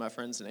seen any of my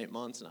friends in 8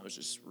 months, and I was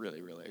just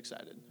really, really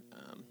excited.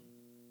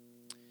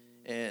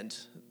 And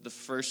the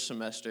first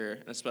semester,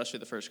 and especially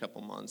the first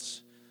couple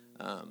months,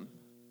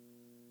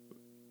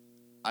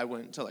 I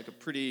went to like a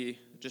pretty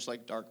just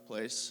like dark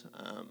place,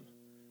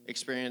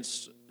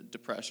 experienced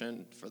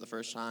depression for the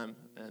first time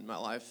in my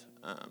life,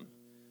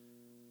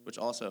 which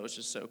also was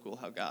just so cool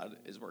how God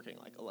is working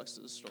like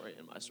Alexa's story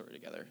and my story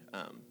together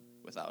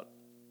without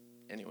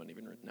anyone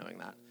even knowing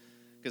that,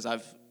 because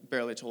I've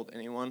barely told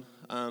anyone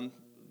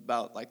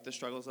about like the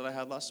struggles that I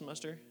had last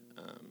semester.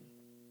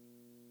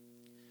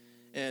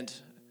 And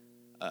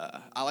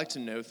I like to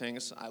know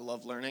things. I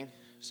love learning.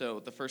 So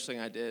the first thing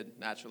I did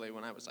naturally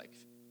when I was like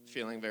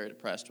feeling very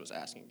depressed was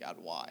asking God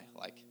why.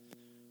 Like,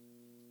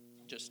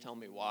 just tell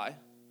me why.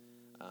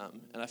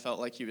 And I felt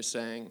like he was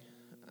saying,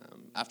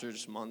 after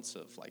just months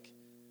of like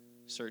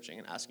searching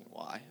and asking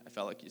why, I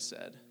felt like he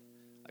said,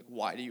 like,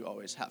 why do you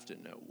always have to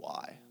know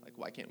why? Like,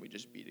 why can't we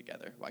just be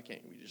together? Why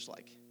can't we just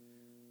like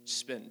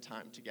spend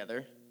time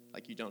together?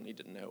 Like, you don't need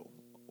to know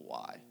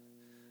why.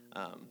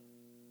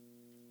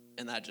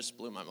 And that just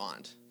blew my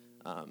mind.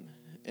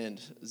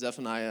 And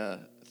Zephaniah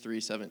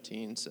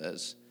 3:17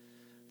 says,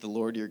 "The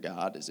Lord your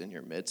God is in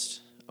your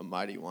midst, a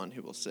mighty one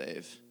who will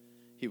save.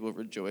 He will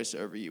rejoice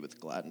over you with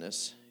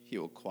gladness. He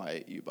will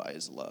quiet you by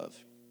his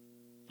love,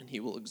 and he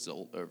will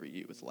exult over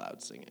you with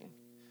loud singing."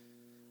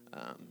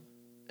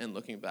 And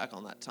looking back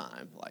on that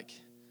time, like,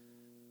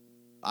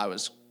 I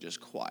was just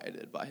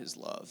quieted by his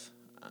love,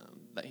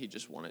 that he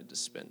just wanted to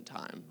spend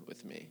time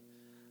with me.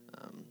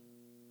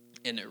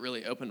 And it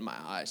really opened my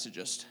eyes to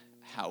just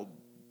how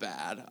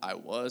bad I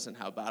was and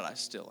how bad I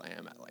still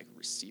am at like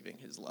receiving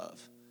his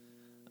love,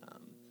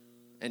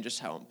 and just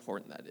how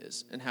important that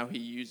is, and how he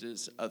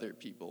uses other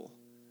people,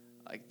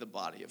 like the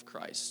body of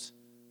Christ,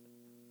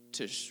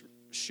 to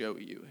show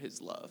you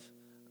his love.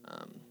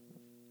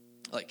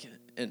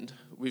 And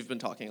we've been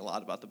talking a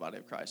lot about the body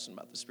of Christ and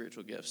about the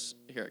spiritual gifts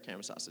here at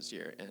Campus House this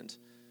year. And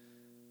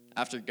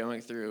after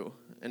going through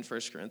in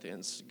 1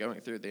 Corinthians,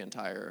 going through the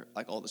entire,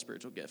 like all the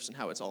spiritual gifts and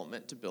how it's all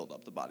meant to build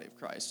up the body of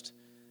Christ,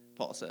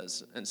 Paul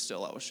says, "And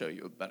still I will show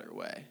you a better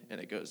way." And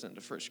it goes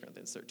into 1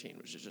 Corinthians 13,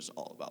 which is just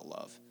all about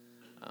love.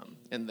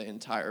 And the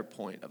entire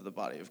point of the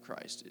body of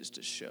Christ is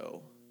to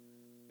show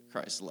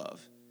Christ's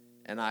love.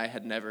 And I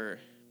had never,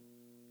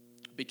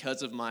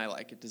 because of my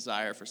like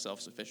desire for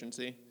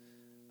self-sufficiency,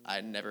 I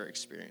had never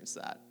experienced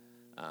that.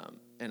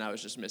 And I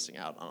was just missing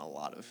out on a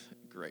lot of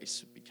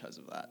grace because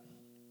of that.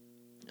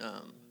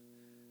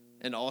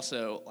 And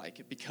also,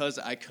 like, because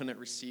I couldn't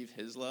receive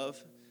his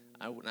love,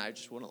 I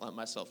just wouldn't let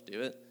myself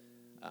do it,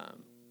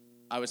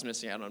 I was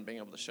missing out on being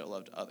able to show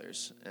love to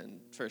others.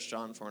 And 1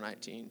 John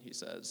 4:19, he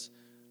says,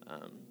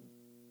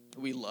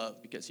 we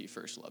love because he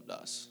first loved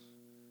us.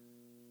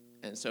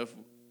 And so if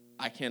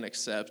I can't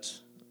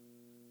accept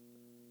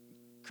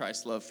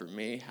Christ's love for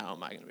me, how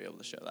am I going to be able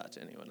to show that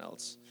to anyone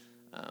else?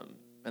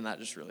 And that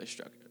just really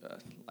struck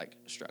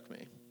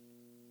me.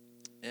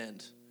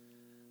 And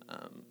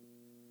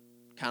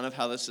kind of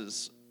how this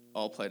is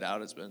all played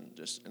out has been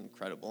just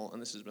incredible,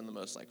 and this has been the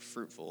most like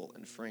fruitful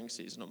and freeing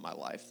season of my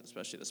life,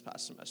 especially this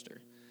past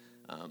semester.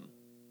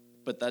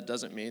 But that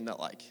doesn't mean that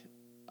like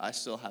I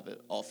still have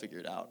it all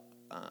figured out,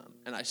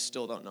 and I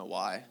still don't know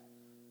why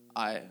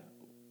I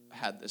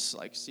had this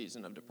like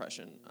season of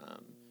depression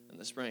in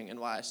the spring, and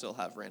why I still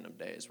have random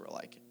days where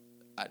like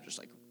I just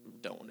like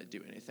don't want to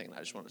do anything, and I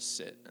just want to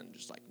sit and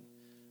just like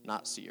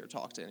not see or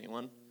talk to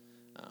anyone,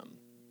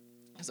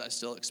 because I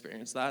still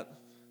experience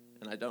that,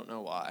 and I don't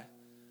know why.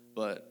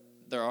 But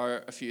there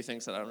are a few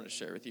things that I want to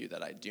share with you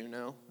that I do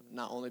know,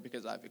 not only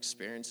because I've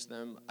experienced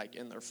them like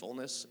in their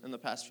fullness in the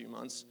past few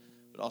months,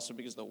 but also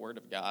because the Word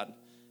of God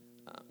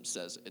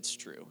says it's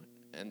true,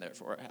 and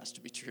therefore it has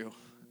to be true.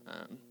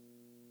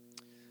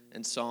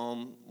 And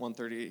Psalm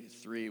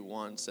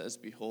 133:1 says,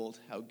 "Behold,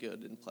 how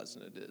good and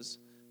pleasant it is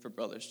for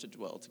brothers to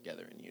dwell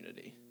together in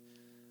unity."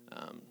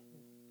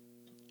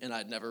 And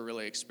I'd never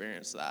really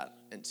experienced that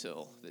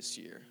until this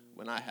year,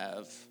 when I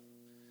have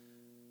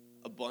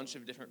a bunch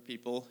of different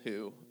people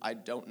who I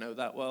don't know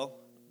that well,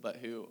 but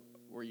who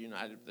were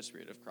united with the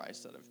Spirit of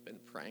Christ, that have been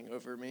praying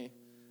over me,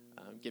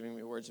 giving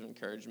me words of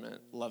encouragement,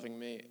 loving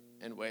me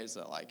in ways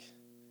that like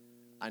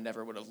I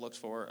never would have looked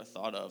for or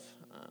thought of.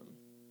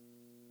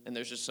 And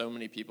there's just so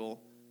many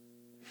people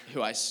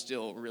who I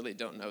still really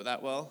don't know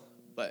that well,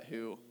 but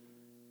who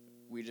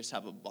we just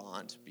have a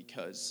bond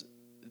because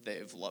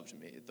they've loved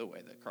me the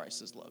way that Christ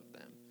has loved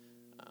them.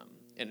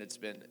 And it's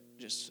been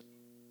just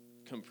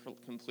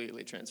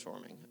completely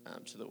transforming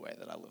to the way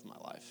that I live my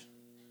life.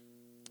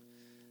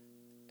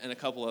 And a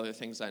couple other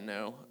things I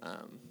know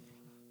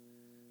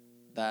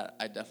that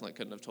I definitely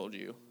couldn't have told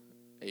you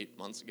 8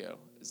 months ago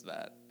is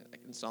that,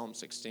 like in Psalm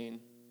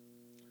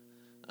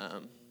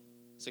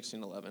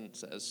 16:11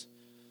 says,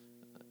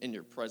 "In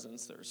your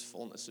presence there's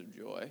fullness of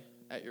joy.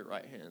 At your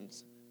right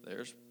hand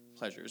there's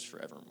pleasures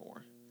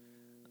forevermore."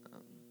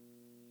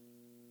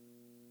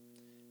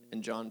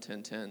 And John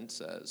 10:10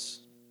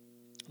 says,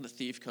 "The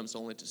thief comes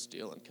only to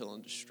steal and kill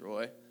and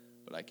destroy,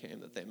 but I came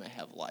that they may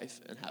have life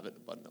and have it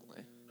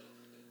abundantly."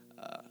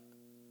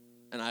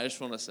 And I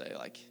just want to say,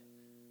 like,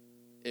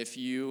 if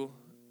you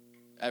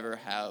ever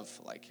have,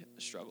 like,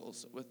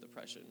 struggles with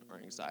depression or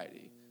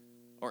anxiety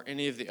or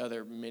any of the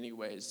other many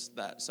ways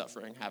that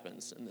suffering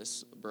happens in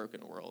this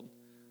broken world,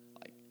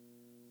 like,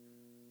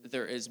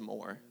 there is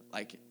more.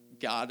 Like,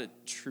 God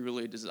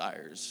truly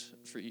desires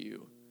for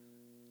you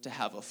to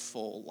have a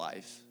full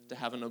life, to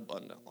have an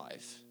abundant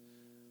life,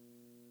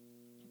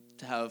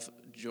 to have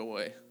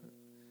joy.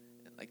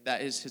 Like,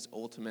 that is his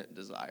ultimate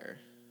desire.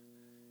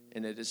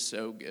 And it is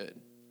so good.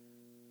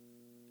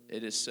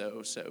 It is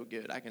so, so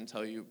good. I can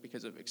tell you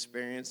because of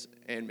experience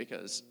and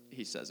because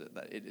he says it,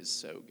 that it is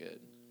so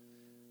good.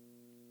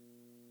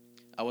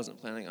 I wasn't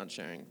planning on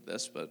sharing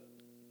this, but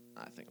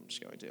I think I'm just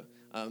going to.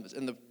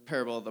 In the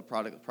parable of the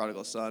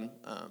prodigal son,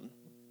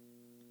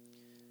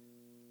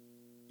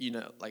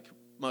 like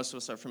most of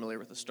us are familiar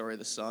with the story.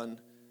 The son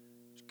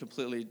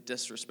completely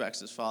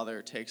disrespects his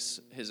father, takes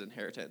his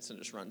inheritance, and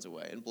just runs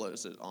away and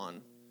blows it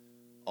on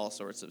all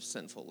sorts of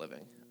sinful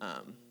living.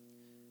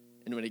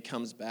 And when he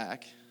comes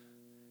back,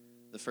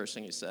 the first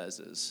thing he says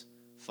is,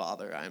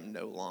 "Father, I am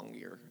no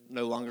longer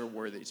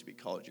worthy to be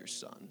called your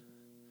son."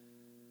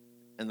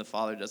 And the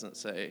father doesn't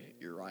say,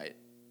 "You're right,"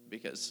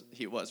 because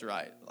he was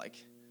right.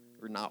 Like,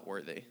 we're not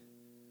worthy.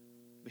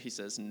 But he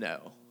says,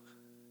 "No,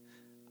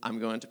 I'm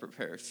going to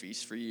prepare a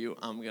feast for you.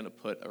 I'm going to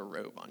put a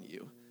robe on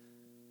you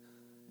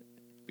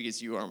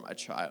because you are my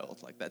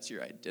child." Like, that's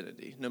your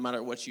identity. No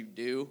matter what you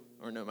do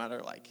or no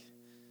matter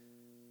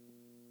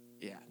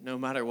no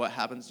matter what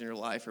happens in your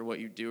life or what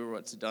you do or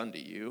what's done to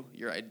you,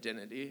 your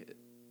identity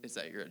is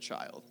that you're a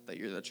child, that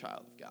you're the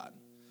child of God.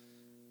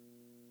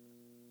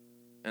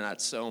 And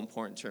that's so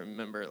important to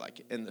remember,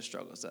 like, in the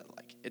struggles, that,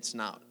 like,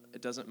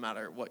 it doesn't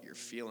matter what you're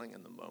feeling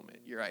in the moment.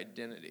 Your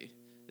identity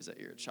is that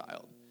you're a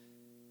child.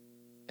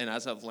 And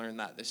as I've learned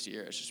that this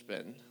year, it's just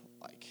been,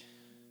 like,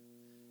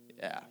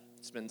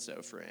 it's been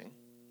so freeing.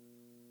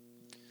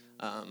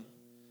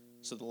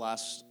 So the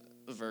last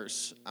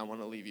verse I want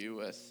to leave you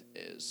with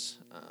is,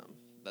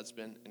 that's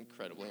been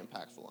incredibly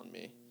impactful on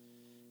me,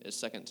 is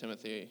 2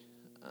 Timothy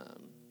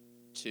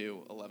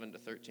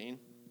 2:11-13.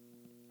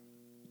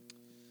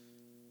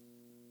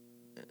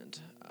 And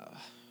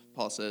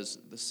Paul says,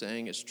 "The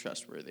saying is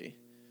trustworthy,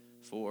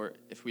 for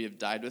if we have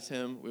died with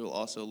him, we will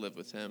also live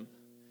with him.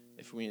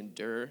 If we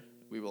endure,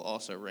 we will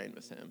also reign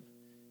with him.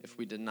 If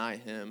we deny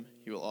him,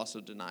 he will also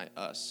deny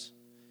us.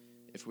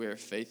 If we are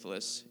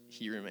faithless,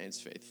 he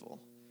remains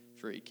faithful,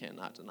 for he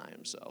cannot deny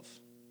himself."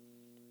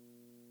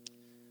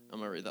 I'm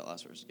going to read that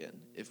last verse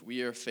again. "If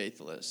we are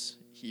faithless,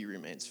 he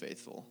remains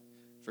faithful,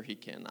 for he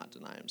cannot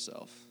deny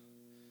himself."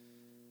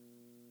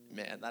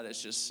 Man, that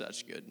is just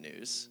such good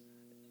news.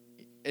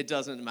 It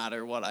doesn't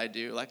matter what I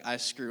do. Like, I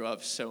screw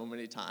up so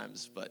many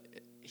times, but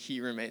he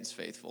remains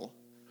faithful.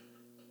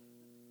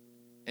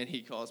 And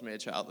he calls me a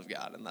child of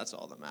God, and that's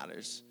all that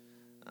matters.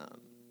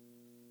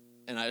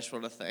 And I just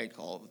want to thank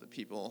all of the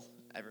people,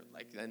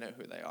 they know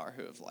who they are,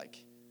 who have,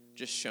 like,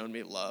 just shown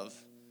me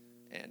love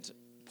and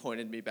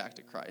pointed me back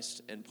to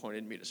Christ and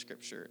pointed me to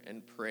Scripture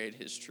and prayed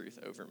his truth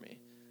over me.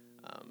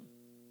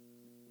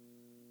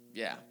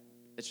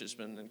 It's just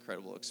been an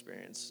incredible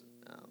experience,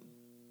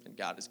 and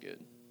God is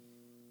good.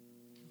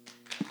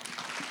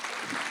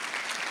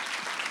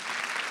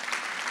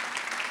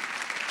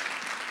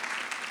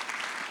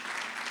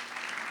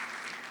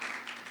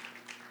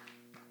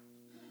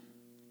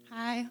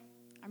 Hi,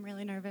 I'm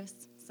really nervous,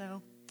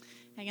 so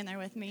hang in there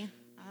with me.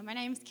 My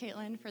name's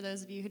Caitlin, for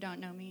those of you who don't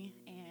know me,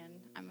 and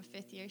I'm a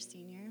fifth-year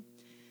senior,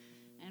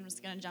 and I'm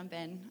just going to jump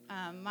in.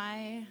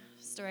 My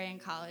story in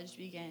college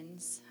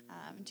begins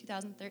in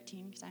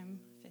 2013, because I'm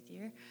fifth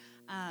year,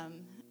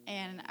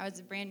 and I was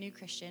a brand new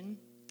Christian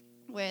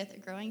with a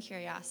growing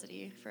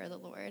curiosity for the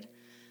Lord.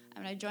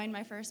 I joined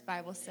my first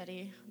Bible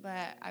study,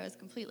 but I was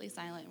completely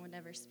silent and would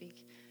never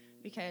speak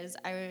because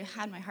I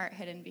had my heart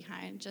hidden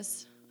behind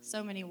just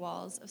so many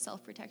walls of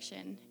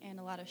self-protection and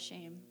a lot of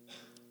shame.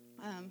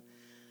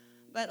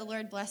 But the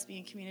Lord blessed me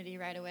in community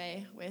right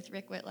away with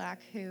Rick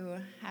Whitlock, who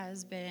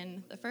has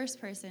been the first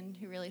person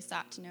who really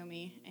sought to know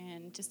me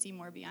and to see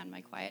more beyond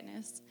my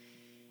quietness.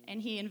 And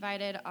he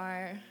invited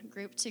our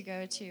group to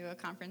go to a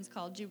conference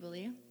called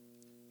Jubilee.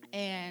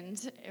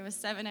 And it was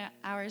 7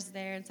 hours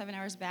there and 7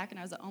 hours back, and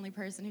I was the only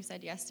person who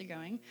said yes to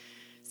going.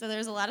 So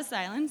there's a lot of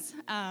silence.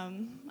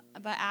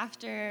 But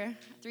after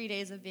 3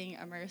 days of being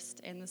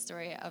immersed in the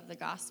story of the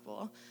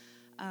gospel,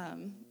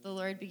 the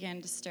Lord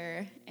began to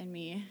stir in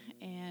me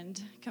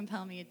and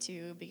compel me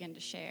to begin to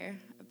share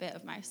a bit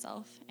of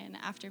myself. And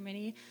after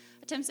many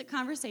attempts at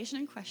conversation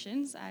and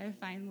questions, I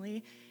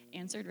finally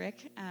answered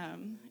Rick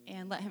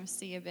and let him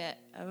see a bit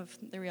of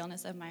the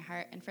realness of my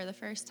heart. And for the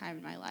first time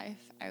in my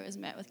life, I was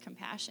met with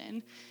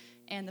compassion.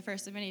 And the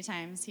first of many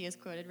times, he has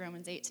quoted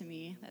Romans 8 to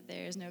me, that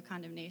there is no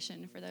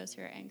condemnation for those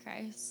who are in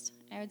Christ.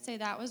 I would say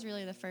that was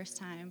really the first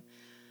time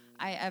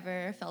I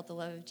ever felt the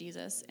love of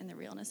Jesus in the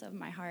realness of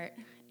my heart.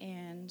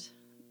 And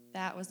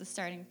that was the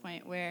starting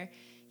point where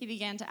he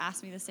began to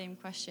ask me the same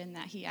question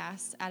that he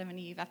asked Adam and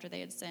Eve after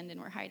they had sinned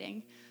and were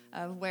hiding,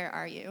 of where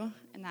are you?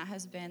 And that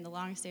has been the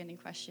long-standing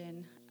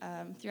question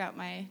throughout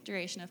my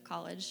duration of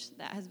college.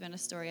 That has been a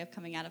story of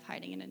coming out of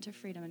hiding and into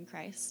freedom in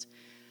Christ.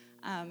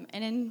 And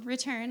in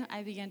return,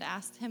 I began to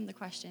ask him the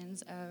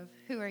questions of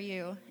who are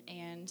you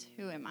and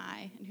who am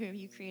I and who have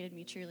you created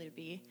me truly to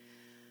be?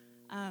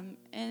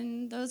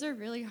 And those are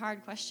really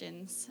hard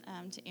questions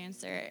to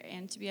answer,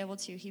 and to be able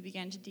to, he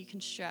began to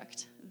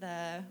deconstruct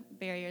the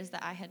barriers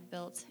that I had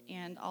built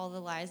and all the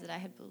lies that I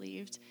had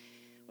believed,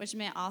 which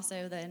meant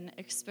also then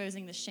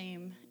exposing the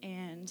shame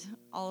and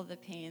all of the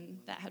pain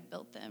that had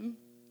built them.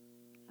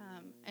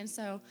 And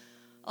so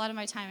a lot of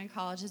my time in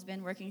college has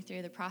been working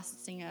through the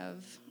processing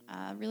of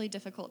really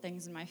difficult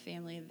things in my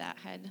family that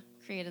had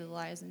created the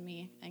lies in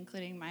me,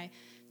 including my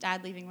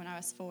dad leaving when I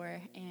was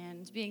 4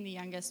 and being the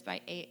youngest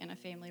by 8 in a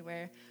family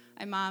where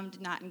my mom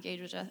did not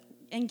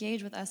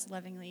engage with us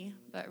lovingly,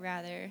 but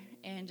rather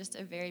in just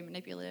a very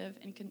manipulative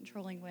and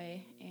controlling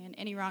way. And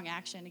any wrong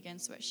action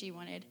against what she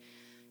wanted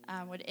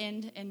would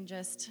end in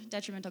just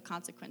detrimental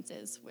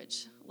consequences,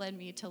 which led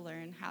me to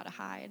learn how to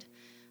hide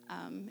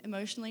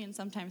emotionally and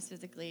sometimes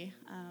physically.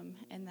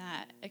 And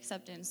that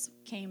acceptance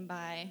came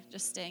by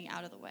just staying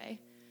out of the way.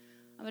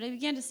 But I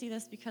began to see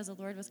this because the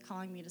Lord was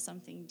calling me to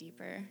something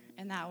deeper,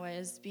 and that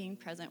was being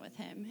present with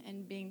him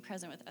and being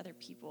present with other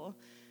people.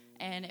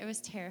 And it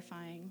was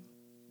terrifying.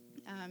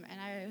 And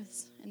I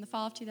was, in the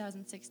fall of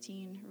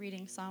 2016,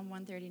 reading Psalm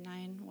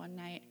 139 one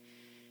night,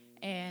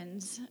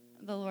 and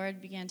the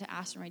Lord began to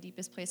ask for my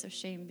deepest place of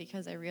shame,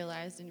 because I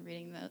realized in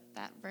reading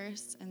that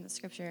verse in the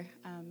scripture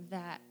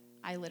that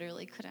I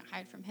literally couldn't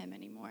hide from him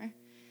anymore.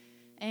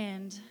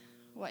 And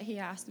what he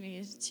asked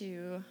me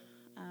to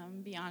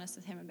be honest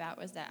with him about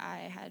was that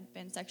I had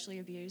been sexually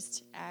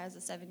abused as a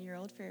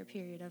 7-year-old for a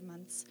period of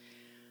months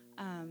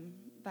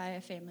by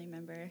a family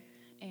member.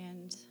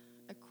 And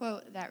a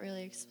quote that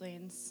really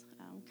explains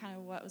kind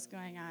of what was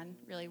going on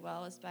really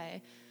well is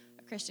by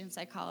a Christian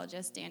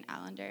psychologist, Dan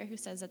Allender, who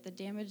says that the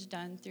damage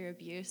done through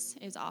abuse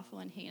is awful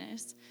and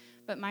heinous,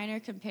 but minor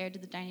compared to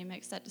the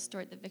dynamics that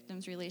distort the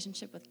victim's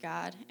relationship with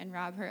God and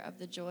rob her of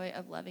the joy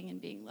of loving and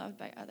being loved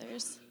by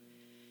others.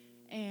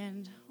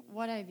 And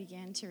what I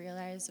began to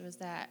realize was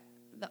that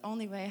the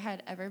only way I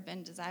had ever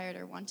been desired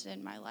or wanted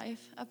in my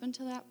life up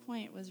until that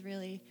point was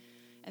really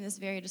in this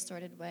very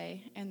distorted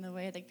way, and the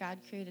way that God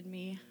created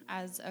me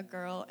as a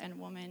girl and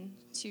woman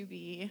to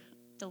be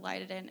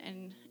delighted in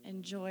and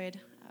enjoyed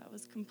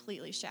was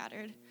completely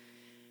shattered.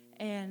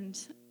 And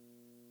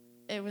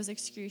it was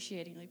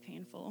excruciatingly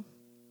painful.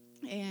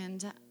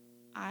 And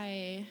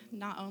I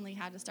not only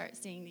had to start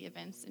seeing the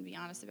events and be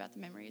honest about the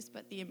memories,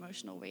 but the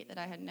emotional weight that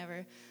I had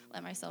never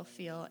let myself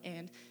feel,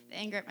 and the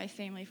anger at my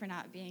family for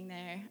not being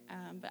there,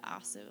 but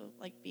also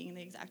like being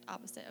the exact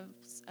opposite of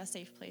a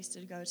safe place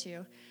to go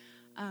to.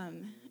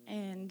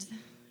 And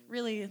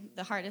really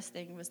the hardest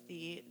thing was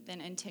the then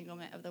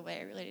entanglement of the way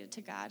I related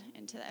to God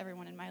and to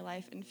everyone in my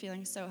life, and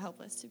feeling so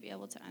helpless to be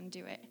able to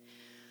undo it.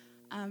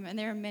 And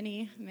there are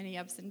many, many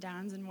ups and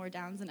downs, and more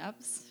downs than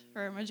ups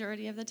for a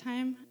majority of the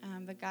time.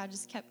 But God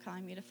just kept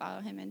calling me to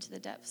follow him into the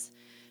depths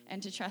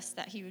and to trust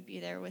that he would be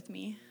there with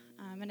me.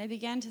 And I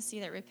began to see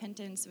that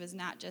repentance was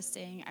not just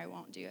saying I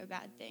won't do a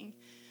bad thing,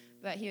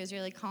 but he was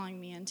really calling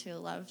me into a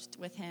love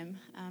with him,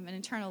 an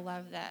eternal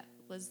love that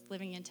was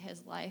living into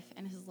his life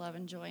and his love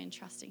and joy and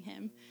trusting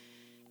him.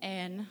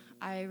 And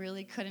I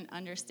really couldn't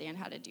understand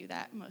how to do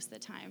that most of the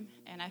time.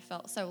 And I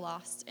felt so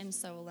lost and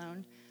so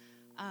alone.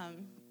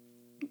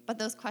 But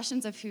those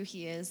questions of who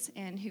he is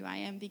and who I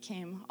am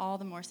became all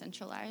the more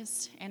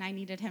centralized, and I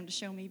needed him to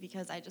show me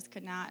because I just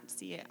could not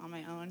see it on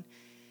my own.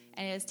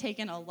 And it has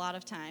taken a lot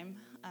of time,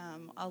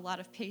 a lot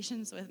of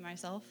patience with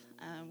myself,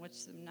 which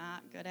I'm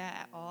not good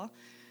at all,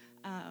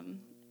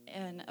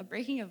 and a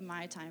breaking of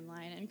my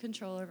timeline and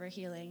control over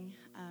healing,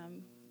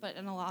 but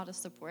and a lot of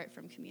support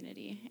from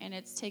community. And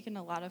it's taken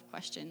a lot of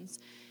questions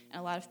and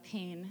a lot of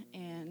pain,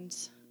 and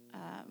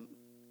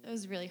it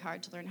was really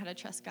hard to learn how to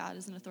trust God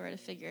as an authoritative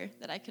figure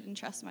that I could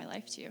entrust my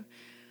life to.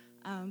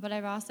 But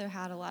I've also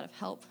had a lot of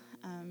help.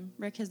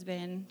 Rick has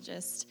been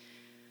just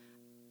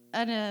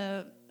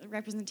a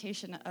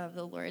representation of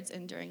the Lord's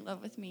enduring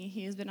love with me.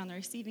 He has been on the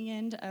receiving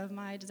end of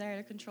my desire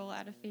to control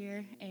out of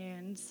fear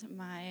and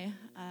my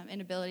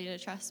inability to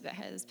trust, but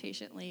has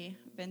patiently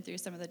been through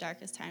some of the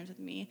darkest times with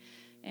me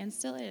and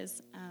still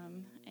is.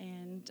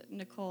 And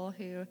Nicole,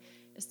 who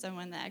is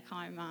someone that I call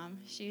my mom,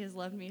 she has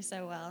loved me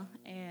so well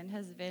and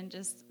has been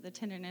just the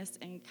tenderness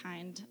and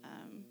kind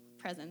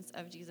presence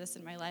of Jesus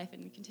in my life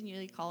and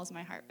continually calls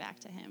my heart back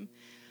to him.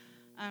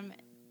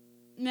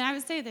 I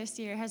would say this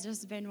year has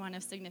just been one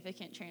of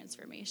significant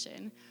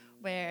transformation,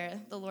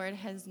 where the Lord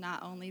has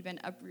not only been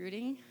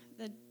uprooting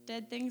the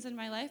dead things in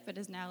my life, but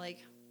is now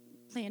like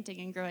planting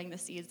and growing the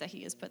seeds that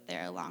he has put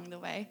there along the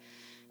way.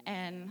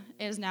 And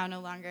it is now no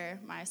longer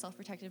my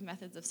self-protective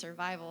methods of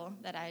survival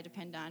that I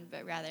depend on,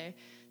 but rather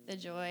the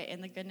joy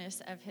and the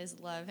goodness of his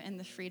love and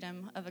the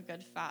freedom of a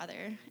good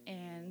father.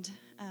 And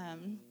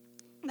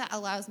that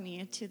allows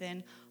me to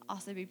then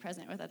also be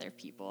present with other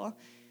people.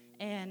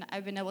 And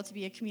I've been able to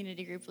be a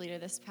community group leader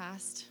this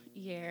past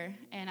year.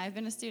 And I've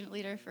been a student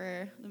leader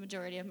for the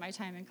majority of my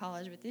time in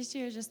college, but this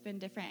year has just been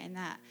different in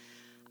that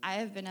I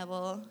have been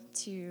able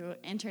to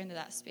enter into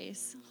that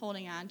space,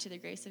 holding on to the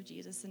grace of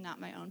Jesus and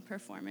not my own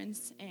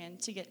performance, and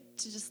to get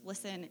to just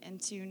listen and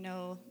to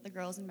know the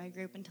girls in my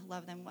group and to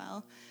love them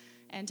well.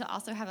 And to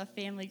also have a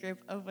family group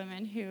of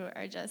women who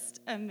are just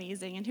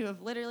amazing and who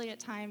have literally at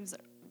times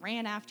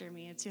ran after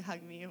me to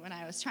hug me when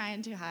I was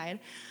trying to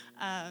hide.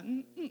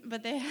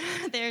 But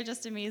they're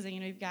just amazing,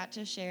 and we've got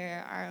to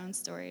share our own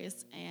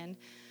stories and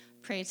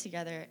pray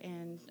together,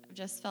 and I've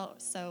just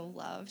felt so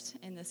loved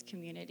in this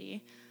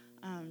community.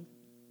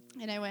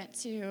 And I went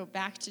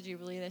back to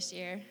Jubilee this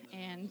year,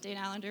 and Dane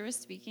Allender was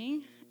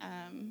speaking,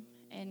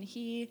 and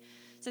he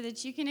said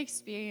that you can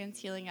experience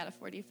healing at a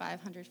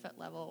 4,500-foot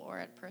level or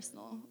at a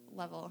personal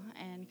level.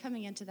 And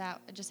coming into that,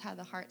 I just had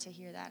the heart to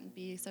hear that and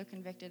be so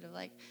convicted of,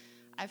 like,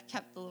 I've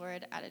kept the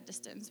Lord at a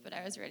distance, but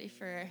I was ready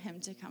for him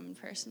to come and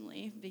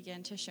personally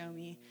begin to show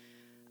me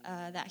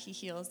that he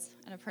heals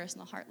at a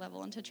personal heart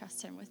level and to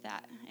trust him with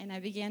that. And I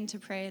began to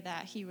pray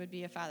that he would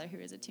be a father who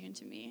is attuned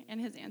to me.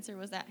 And his answer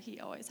was that he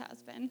always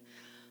has been.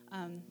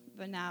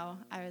 But now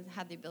I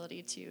had the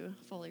ability to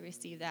fully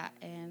receive that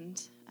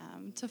and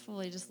to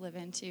fully just live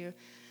into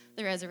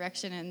the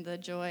resurrection and the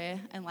joy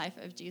and life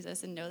of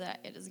Jesus and know that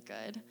it is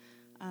good.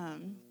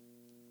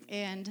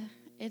 And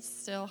it's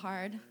still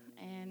hard,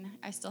 and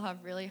I still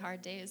have really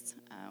hard days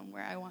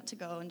where I want to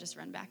go and just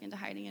run back into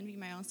hiding and be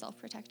my own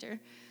self-protector.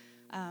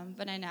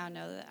 But I now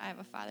know that I have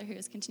a Father who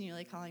is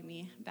continually calling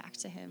me back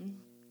to him.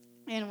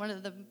 And one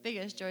of the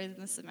biggest joys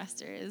in the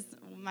semester is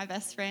my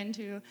best friend,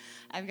 who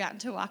I've gotten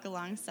to walk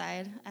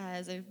alongside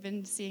as I've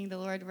been seeing the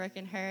Lord work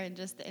in her, and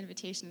just the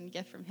invitation and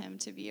gift from him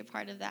to be a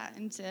part of that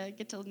and to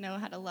get to know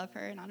how to love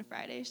her. And on a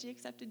Friday, she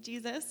accepted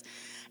Jesus.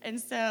 And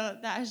so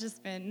that has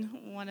just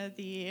been one of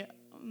the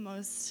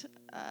most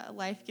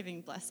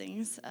life-giving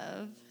blessings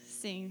of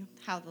seeing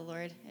how the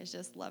Lord has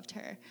just loved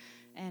her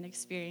and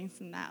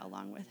experiencing that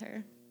along with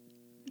her.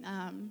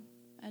 And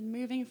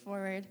moving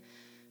forward,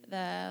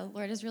 the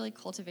Lord has really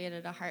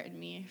cultivated a heart in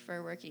me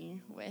for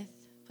working with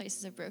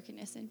places of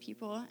brokenness in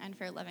people and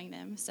for loving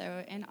them.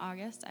 So in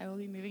August, I will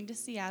be moving to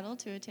Seattle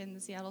to attend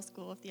the Seattle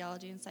School of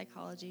Theology and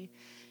Psychology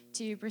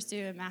to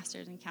pursue a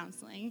master's in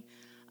counseling.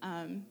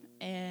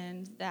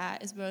 And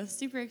that is both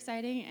super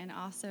exciting and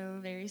also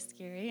very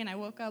scary. And I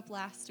woke up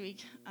last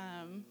week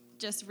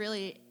just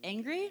really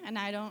angry, and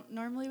I don't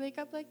normally wake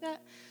up like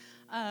that.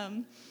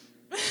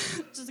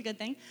 Which is a good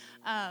thing.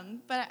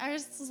 But I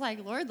just was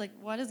like, Lord, like,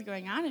 what is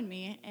going on in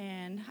me?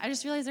 And I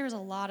just realized there was a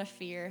lot of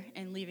fear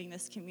in leaving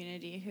this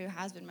community who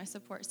has been my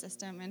support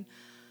system. And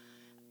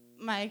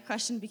my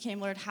question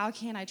became, Lord, how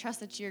can I trust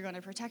that you're going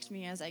to protect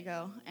me as I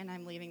go and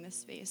I'm leaving this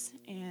space?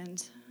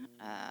 And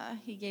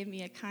he gave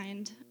me a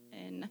kind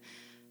and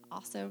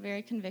also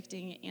very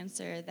convicting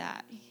answer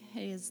that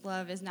his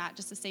love is not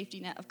just a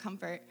safety net of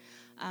comfort,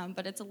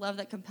 but it's a love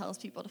that compels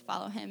people to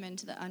follow him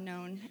into the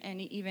unknown,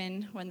 and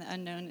even when the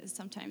unknown is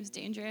sometimes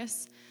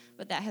dangerous,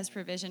 but that his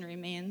provision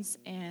remains,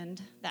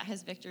 and that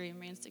his victory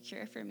remains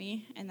secure for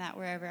me, and that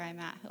wherever I'm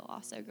at, he'll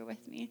also go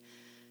with me.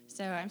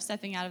 So I'm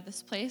stepping out of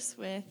this place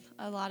with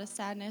a lot of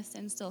sadness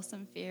and still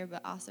some fear,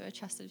 but also a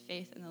trusted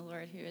faith in the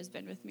Lord who has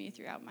been with me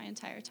throughout my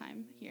entire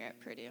time here at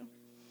Purdue.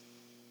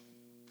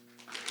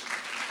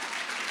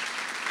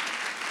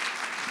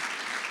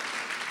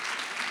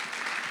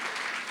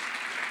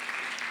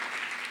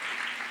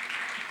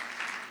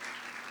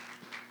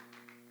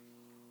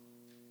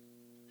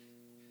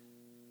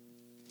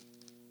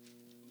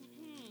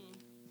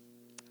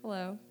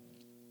 Hello.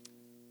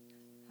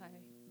 Hi.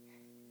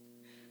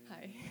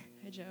 Hi.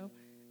 Hi, Joe.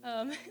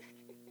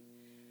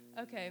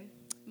 Okay,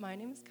 my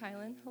name is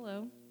Kylan.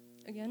 Hello,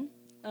 again.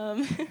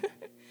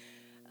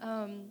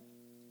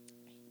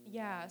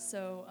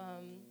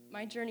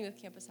 My journey with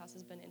Campus House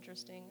has been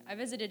interesting. I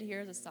visited here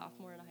as a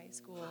sophomore in high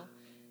school,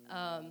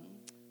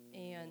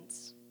 and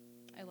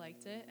I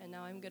liked it, and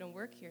now I'm going to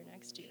work here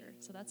next year,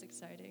 so that's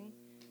exciting.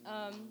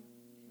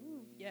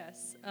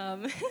 Yes.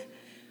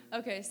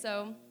 Okay,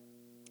 so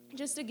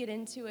just to get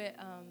into it,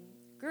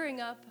 growing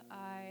up,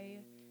 I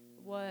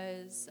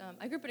was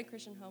I grew up in a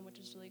Christian home, which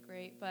was really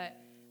great, but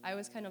I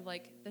was kind of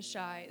like the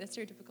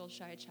stereotypical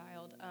shy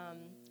child,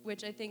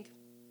 which I think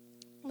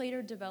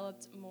later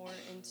developed more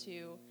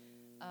into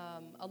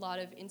a lot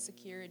of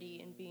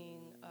insecurity and being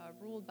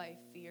ruled by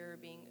fear,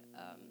 being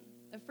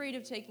afraid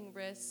of taking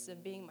risks,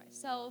 of being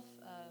myself,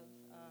 of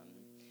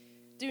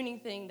doing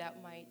anything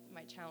that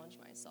might challenge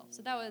myself.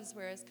 So that was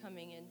where I was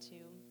coming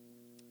into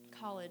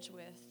college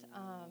with.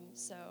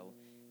 So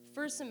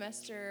first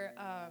semester,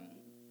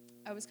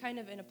 I was kind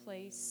of in a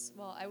place,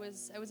 well, I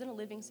was in a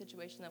living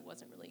situation that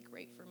wasn't really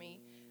great for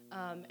me.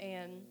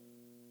 And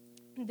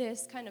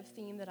this kind of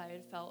theme that I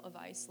had felt of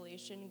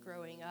isolation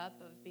growing up,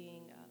 of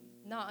being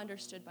not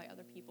understood by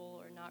other people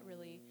or not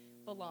really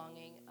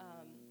belonging,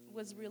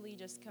 was really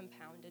just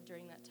compounded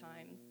during that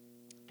time.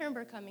 I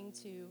remember coming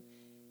to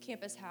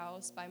Campus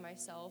House by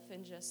myself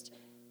and just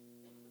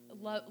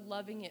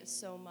loving it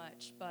so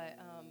much, but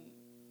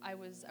I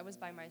was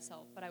by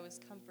myself, but I was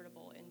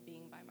comfortable in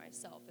being by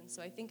myself. And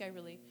so I think I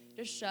really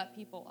just shut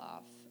people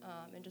off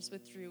and just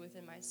withdrew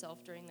within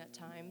myself during that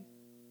time.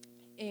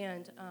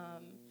 And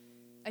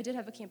I did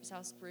have a Campus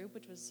House group,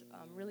 which was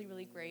really,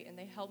 really great, and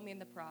they helped me in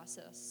the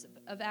process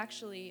of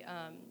actually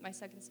my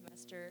second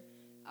semester.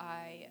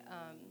 I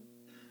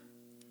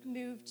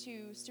moved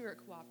to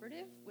Stewart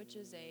Cooperative, which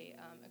is a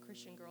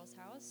Christian girls'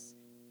 house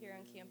here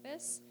on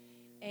campus,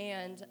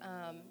 and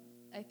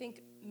I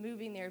think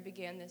moving there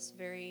began this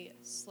very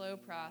slow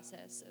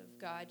process of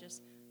God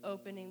just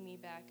opening me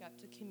back up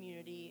to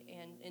community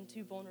and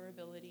into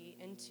vulnerability,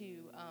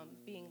 into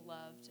being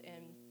loved,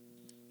 and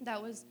that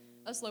was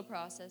a slow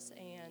process,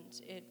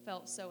 and it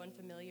felt so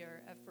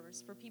unfamiliar at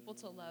first for people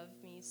to love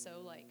me so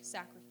like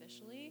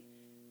sacrificially,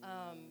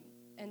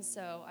 and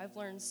so I've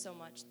learned so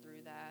much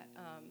through that,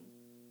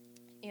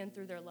 and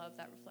through their love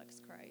that reflects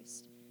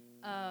Christ.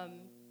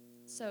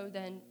 So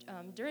then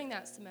during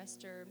that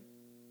semester,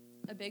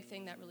 a big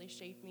thing that really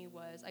shaped me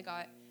was I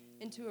got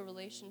into a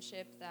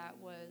relationship that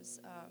was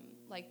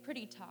like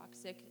pretty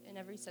toxic in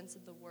every sense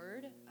of the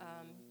word,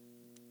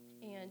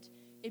 and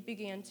it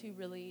began to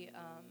really,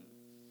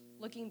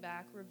 looking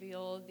back,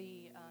 reveal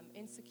the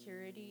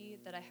insecurity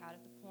that I had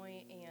at the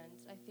point,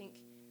 and I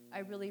think I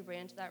really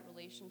ran to that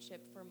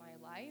relationship for my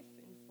life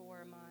and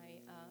for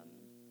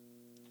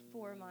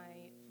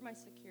my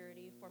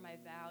security, for my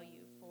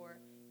value, for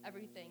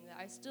everything, that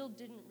I still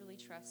didn't really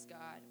trust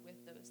God with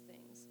those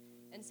things.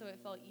 And so it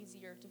felt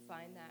easier to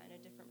find that in a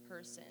different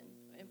person.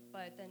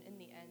 But then in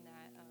the end,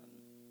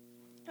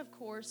 that, of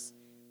course,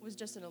 was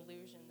just an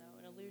illusion, though,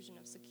 an illusion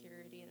of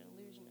security, an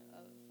illusion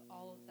of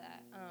all of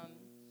that.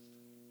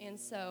 And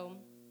so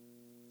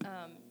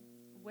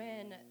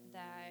when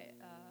that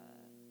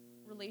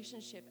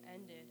relationship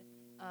ended,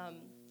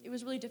 it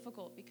was really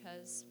difficult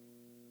because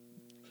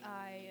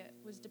I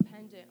was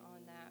dependent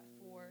on that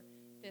for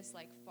this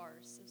like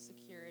farce of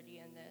security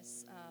and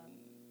this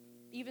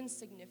even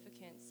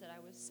significance, that I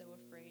was so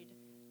afraid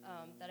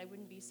that I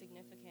wouldn't be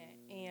significant,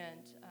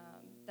 and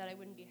that I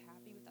wouldn't be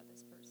happy without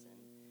this person.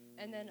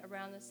 And then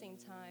around the same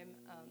time,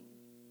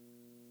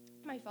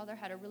 my father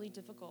had a really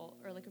difficult,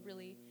 or like a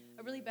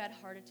really bad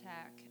heart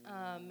attack,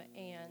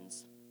 and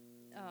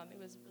it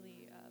was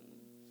really,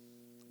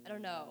 I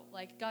don't know,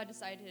 like God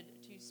decided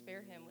to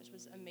spare him, which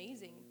was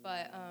amazing.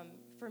 But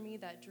for me,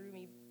 that drew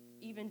me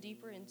even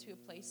deeper into a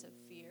place of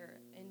fear,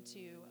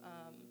 into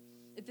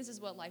if this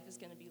is what life is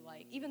going to be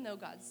like, even though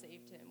God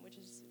saved him, which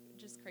is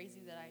just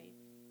crazy that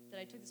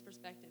I took this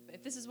perspective. But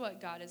if this is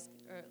what God is,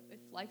 or if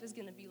life is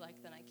going to be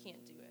like, then I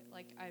can't do it.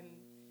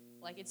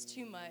 Like it's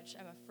too much.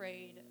 I'm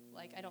afraid.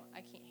 Like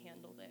I can't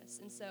handle this.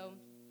 And so,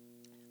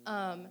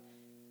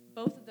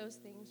 both of those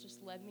things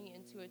just led me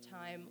into a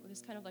time,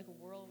 this kind of like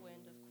a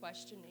whirlwind of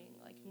questioning,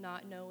 like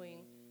not knowing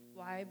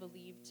why I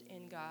believed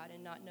in God,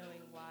 and not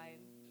knowing why,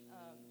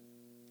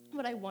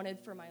 what I wanted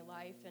for my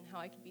life and how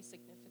I could be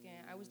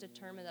significant. I was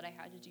determined that I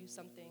had to do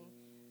something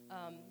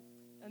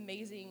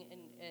amazing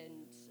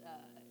and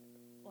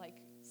like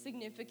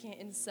significant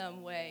in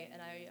some way. And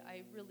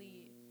I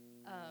really,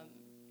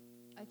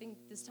 I think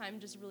this time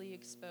just really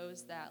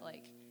exposed that,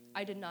 like,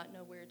 I did not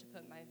know where to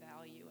put my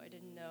value. I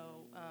didn't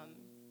know,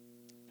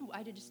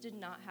 I just did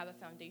not have a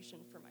foundation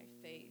for my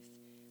faith.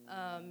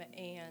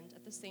 And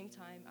at the same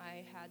time,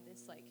 I had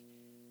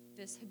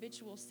this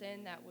habitual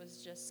sin that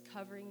was just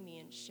covering me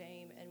in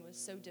shame and was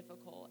so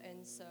difficult.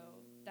 And so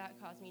that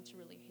caused me to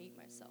really hate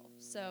myself.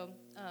 So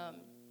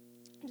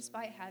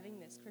despite having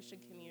this Christian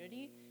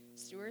community,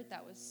 Stewart,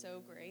 that was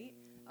so great,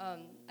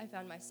 I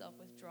found myself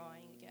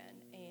withdrawing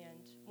again,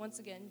 and once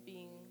again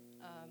being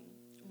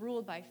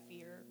ruled by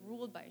fear,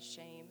 ruled by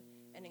shame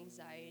and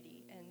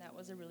anxiety, and that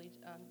was a really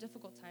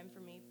difficult time for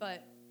me.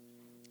 But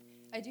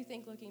I do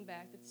think, looking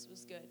back, that this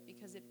was good,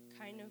 because it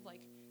kind of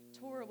like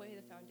tore away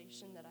the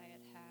foundation that I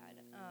had,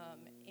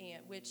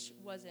 and which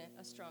wasn't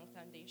a strong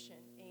foundation,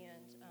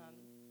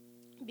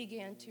 and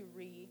began to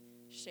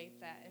reshape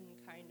that and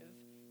kind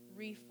of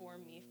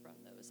reform me from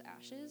those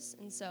ashes.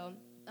 And so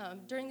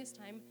during this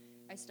time,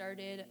 I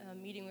started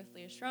meeting with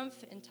Leah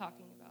Schrumpf and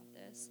talking about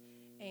this.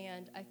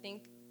 And I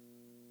think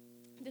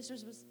this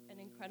was an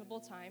incredible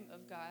time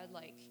of God,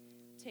 like,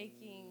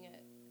 taking,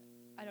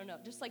 I don't know,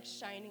 just, like,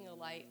 shining a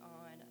light on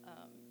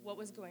what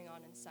was going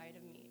on inside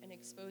of me and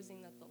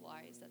exposing that the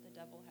lies that the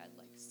devil had,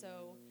 like,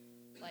 so,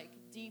 like,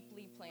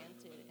 deeply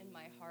planted in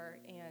my heart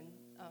and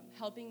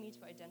helping me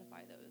to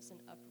identify those and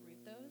uproot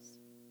those.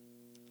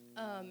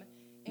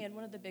 And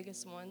one of the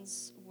biggest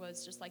ones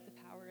was just, like, the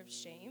power of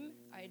shame.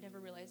 I had never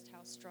realized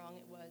how strong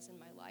it was in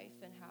my life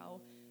and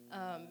how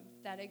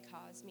that had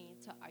caused me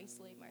to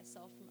isolate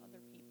myself from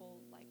other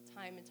people, like,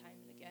 time and time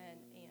and again,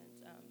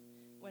 and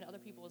when other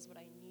people was what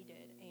I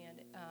needed,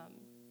 and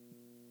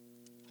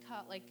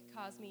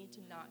caused me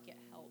to not get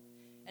help,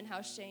 and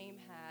how shame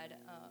had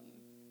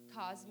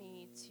caused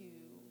me to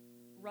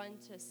run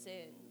to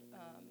sin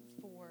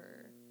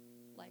for,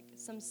 like,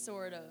 some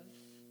sort of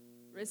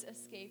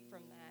escape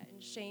from that,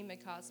 and shame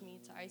had caused me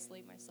to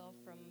isolate myself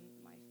from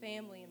my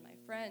family and my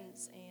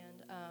friends,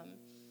 and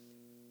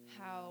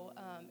how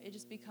it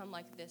just become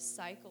like this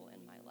cycle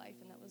in my life,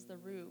 and that was the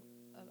root,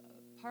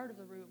 part of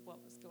the root of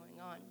what was going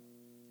on.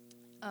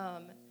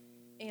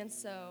 And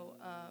so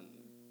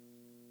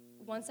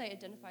once I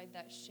identified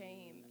that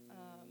shame,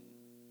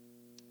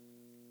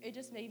 it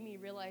just made me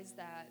realize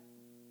that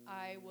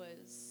I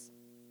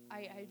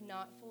had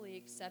not fully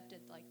accepted,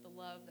 like, the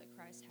love that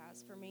Christ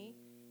has for me,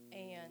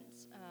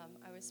 and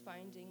I was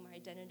finding my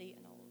identity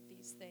in all of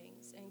these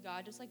things, and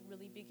God just, like,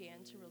 really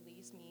began to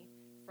release me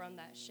from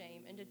that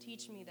shame and to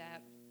teach me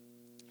that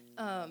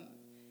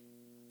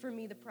for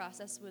me the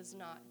process was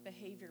not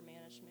behavior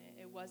management.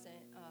 It wasn't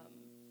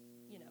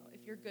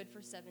if you're good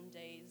for 7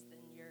 days then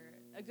you're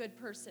a good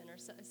person or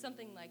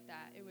something like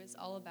that. It was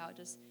all about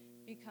just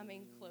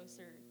becoming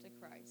closer to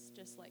Christ,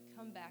 just, like,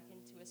 come back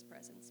into his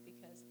presence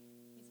because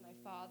he's my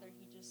Father.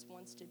 He just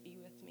wants to be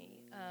with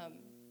me,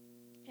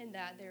 and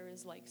that there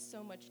is, like,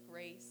 so much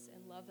grace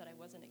and love that I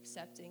wasn't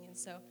accepting. And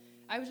so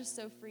I was just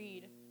so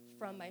freed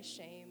from my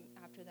shame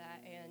after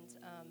that,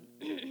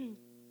 and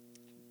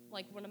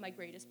like, one of my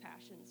greatest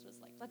passions was,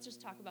 like, let's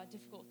just talk about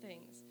difficult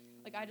things.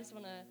 Like, I just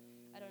want to,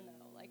 I don't know,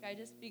 like, I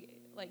just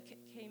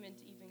came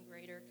into even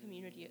greater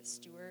community at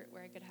Stewart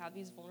where I could have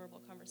these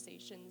vulnerable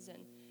conversations,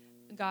 and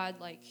God,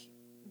 like,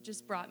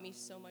 just brought me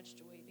so much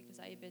joy because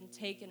I had been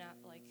taken out,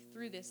 like,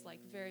 through this, like,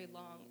 very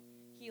long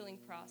healing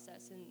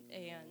process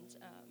and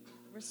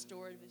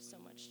restored with so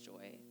much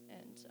joy,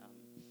 and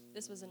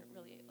this was a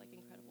really, like,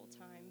 incredible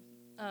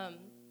time.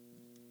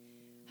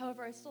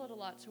 However, I still had a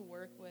lot to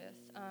work with.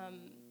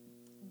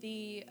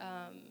 The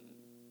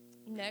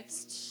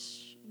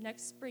next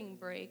spring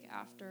break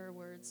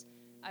afterwards,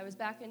 I was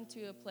back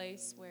into a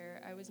place where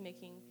I was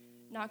making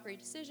not great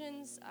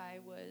decisions. I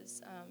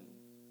was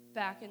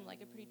back in,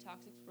 like, a pretty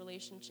toxic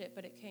relationship,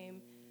 but it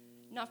came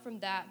not from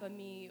that, but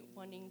me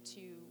wanting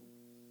to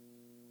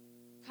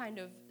kind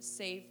of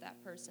save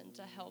that person,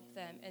 to help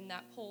them, and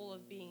that pull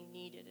of being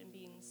needed and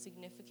being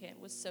significant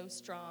was so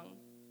strong.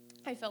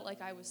 I felt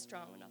like I was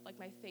strong enough, like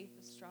my faith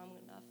was strong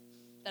enough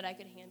that I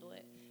could handle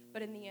it.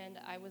 But in the end,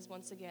 I was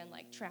once again,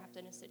 like, trapped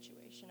in a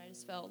situation. I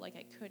just felt like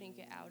I couldn't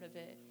get out of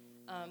it,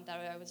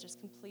 that I was just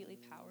completely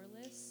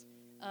powerless.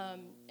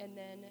 And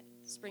then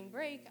spring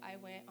break, I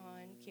went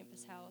on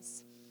Campus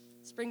House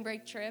spring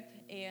break trip,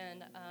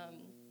 and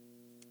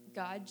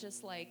God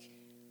just, like,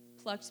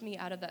 plucked me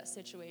out of that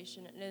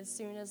situation. And as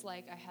soon as,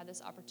 like, I had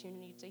this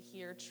opportunity to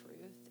hear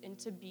truth and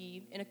to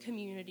be in a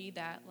community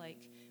that,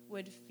 like,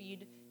 would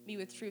feed me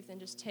with truth and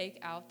just take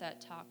out that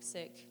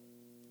toxic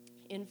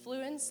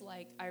influence,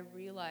 like, I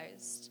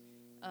realized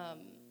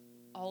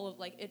all of,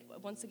 like, it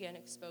once again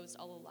exposed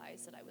all the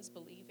lies that I was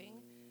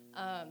believing.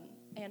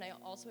 And I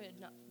also had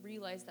not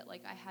realized that,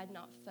 like, I had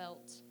not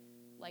felt,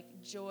 like,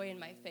 joy in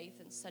my faith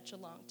in such a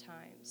long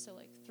time. So,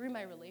 like, through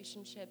my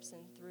relationships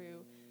and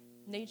through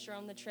nature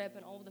on the trip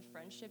and all of the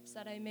friendships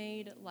that I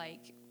made,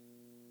 like,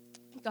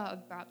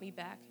 God brought me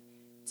back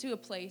to a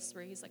place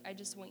where he's like, I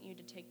just want you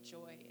to take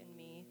joy in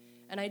me.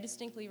 And I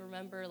distinctly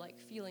remember, like,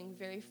 feeling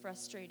very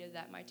frustrated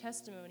that my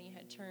testimony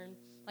had turned,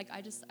 like,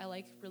 I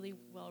like really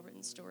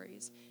well-written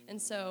stories.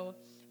 And so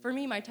for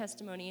me, my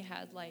testimony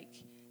had,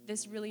 like,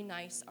 this really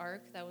nice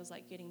arc that was,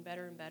 like, getting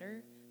better and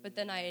better. But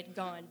then I had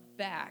gone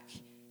back,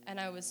 and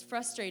I was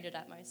frustrated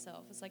at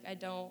myself. It's like,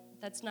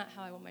 that's not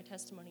how I want my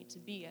testimony to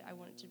be. I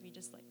want it to be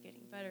just, like,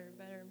 getting better and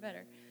better and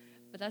better.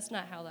 But that's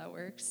not how that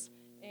works.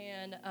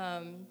 And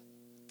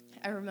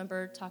I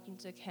remember talking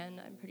to Ken,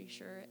 I'm pretty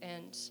sure,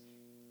 and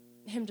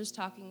him just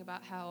talking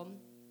about how,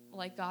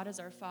 like, God is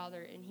our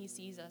Father, and he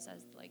sees us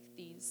as, like,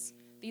 these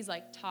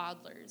like,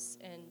 toddlers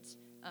and,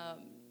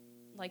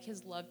 like,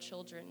 his loved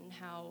children, and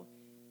how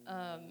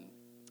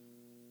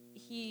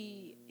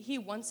he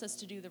wants us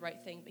to do the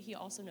right thing, but he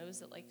also knows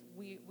that, like,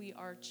 we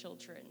are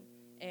children,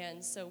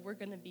 and so we're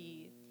going to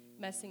be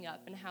messing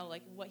up, and how,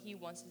 like, what he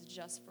wants is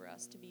just for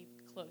us to be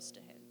close to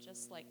him,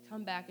 just, like,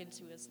 come back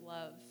into his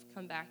love,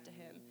 come back to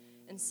him.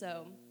 And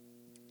so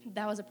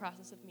that was a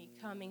process of me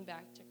coming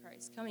back to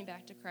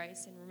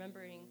Christ and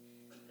remembering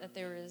that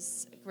there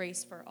is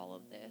grace for all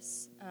of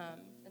this,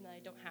 and that I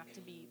don't have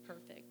to be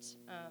perfect.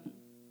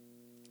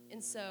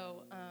 And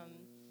so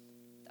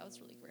that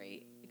was really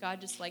great. God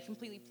just like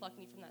completely plucked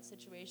me from that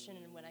situation.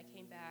 And when I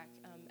came back,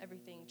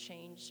 everything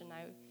changed, and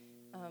I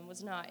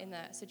was not in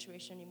that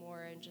situation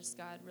anymore. And just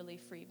God really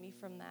freed me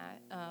from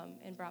that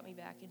and brought me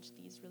back into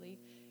these really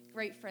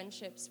great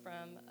friendships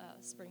from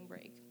spring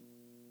break.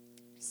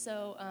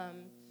 So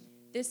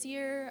this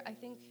year, I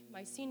think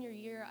my senior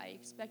year, I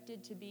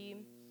expected to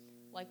be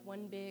like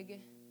one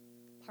big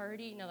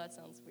party. No, that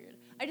sounds weird.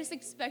 I just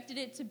expected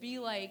it to be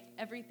like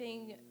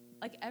everything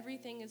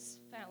is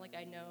found. Like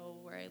I know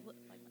where I live.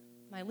 Like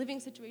my living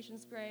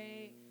situation's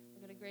great.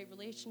 I've got a great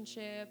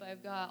relationship.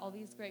 I've got all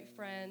these great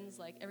friends.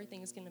 Like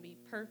everything is going to be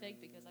perfect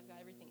because I've got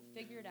everything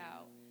figured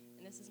out.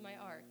 And this is my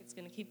arc. It's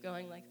going to keep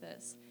going like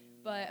this.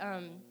 But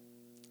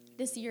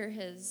this year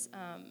has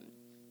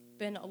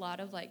been a lot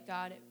of like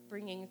God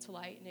bringing to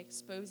light and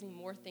exposing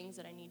more things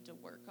that I need to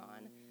work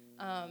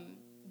on,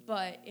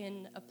 but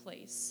in a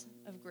place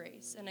of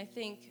grace. And I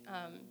think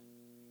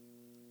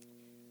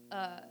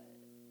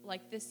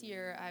like this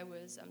year I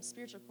was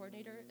spiritual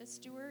coordinator at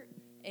Stewart,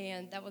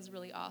 and that was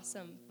really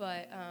awesome.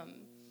 But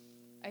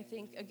I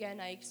think, again,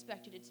 I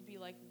expected it to be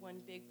like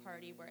one big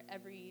party where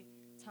every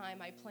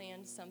time I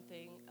planned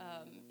something,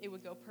 it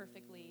would go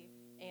perfectly,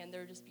 and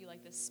there would just be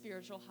like this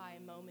spiritual high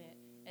moment.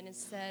 And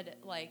instead,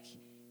 like,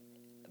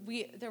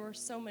 there were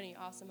so many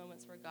awesome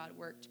moments where God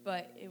worked,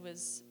 but it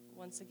was,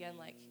 once again,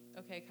 like,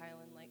 okay,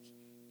 Kylan, like,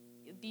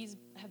 these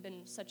have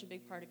been such a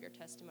big part of your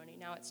testimony.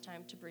 Now it's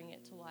time to bring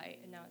it to light,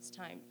 and now it's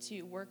time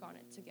to work on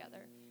it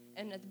together.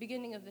 And at the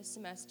beginning of this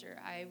semester,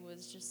 I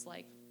was just,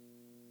 like,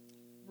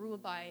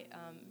 ruled by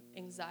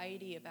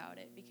anxiety about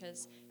it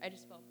because I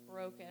just felt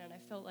broken, and I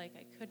felt like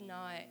I could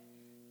not,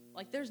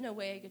 like, there's no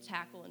way I could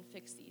tackle and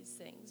fix these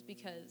things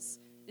because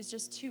it's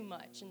just too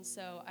much. And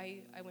so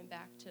I went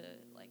back to,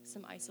 like,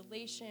 some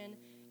isolation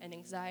and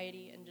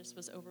anxiety and just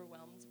was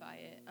overwhelmed by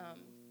it.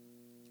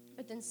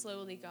 But then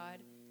slowly God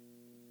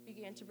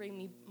began to bring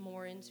me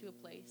more into a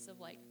place of,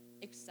 like,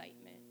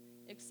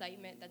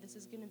 excitement that this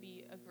is going to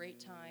be a great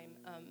time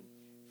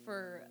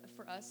for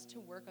us to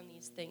work on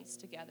these things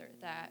together,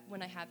 that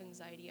when I have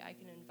anxiety, I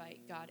can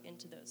invite God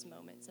into those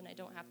moments, and I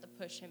don't have to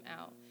push him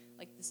out.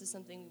 Like, this is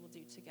something we will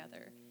do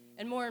together.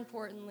 And more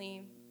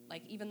importantly,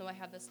 like, even though I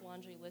have this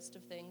laundry list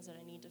of things that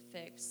I need to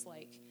fix,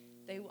 like,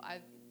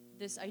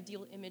 this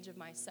ideal image of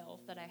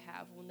myself that I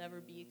have will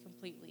never be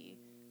completely,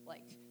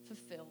 like,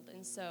 fulfilled.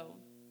 And so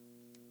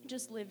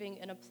just living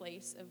in a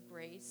place of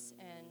grace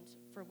and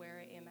for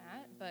where I am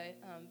at, but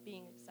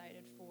being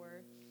excited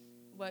for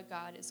what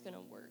God is going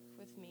to work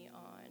with me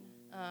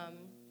on.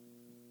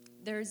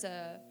 There's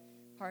a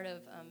part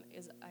of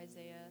is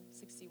Isaiah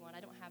 61. I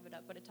don't have it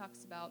up, but it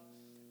talks about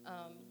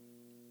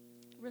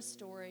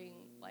restoring,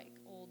 like,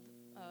 old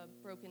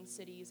broken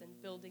cities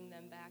and building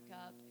them back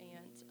up,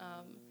 and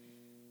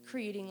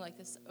creating, like,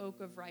 this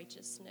oak of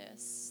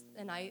righteousness.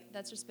 And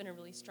that's just been a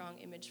really strong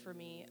image for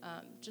me,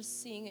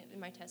 just seeing it in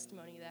my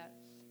testimony, that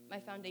my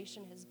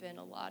foundation has been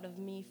a lot of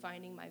me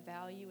finding my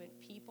value in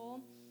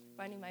people,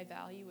 finding my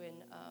value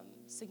in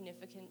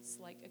significance,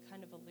 like a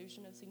kind of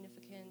illusion of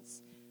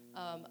significance,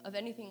 of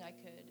anything I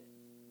could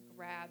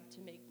grab to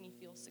make me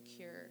feel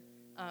secure.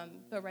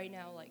 But right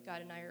now, like,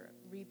 God and I are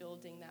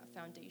rebuilding that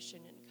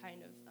foundation and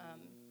kind of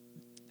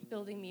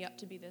building me up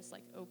to be this,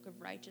 like, oak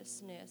of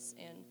righteousness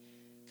and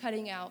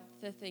cutting out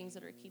the things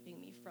that are keeping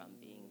me from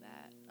being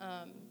that.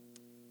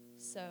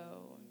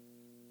 So,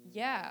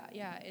 yeah,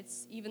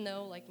 it's, even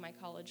though, like, my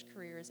college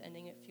career is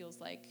ending, it feels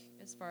like,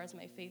 as far as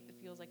my faith, it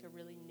feels like a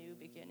really new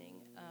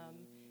beginning,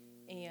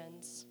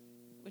 and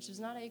which is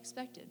not I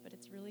expected, but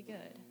it's really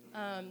good.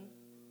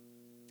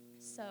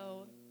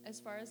 So, as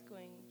far as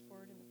going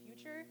forward in the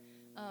future,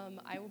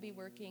 I will be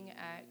working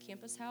at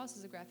Campus House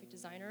as a graphic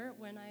designer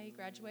when I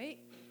graduate,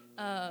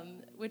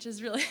 which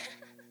is really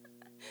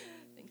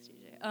thanks,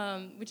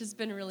 JJ. Which has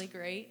been really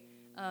great.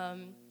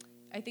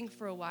 I think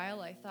for a while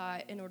I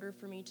thought in order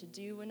for me to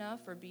do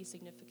enough or be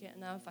significant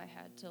enough, I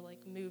had to,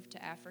 like, move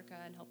to Africa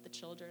and help the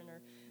children,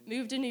 or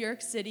move to New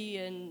York City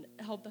and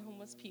help the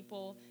homeless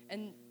people.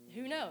 And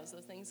who knows,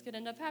 those things could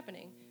end up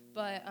happening.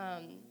 But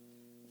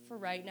for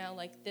right now,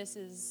 like, this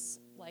is,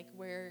 like,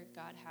 where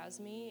God has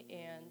me,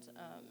 and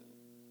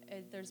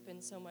there's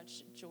been so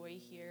much joy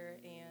here,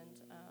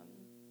 and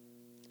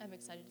I'm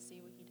excited to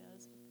see what he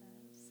does with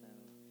that. So,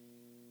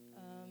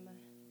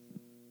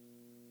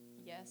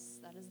 yes,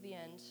 that is the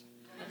end.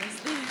 That is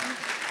the end.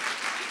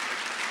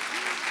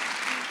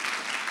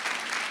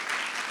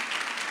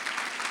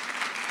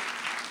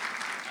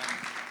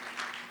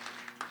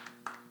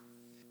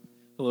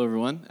 Hello,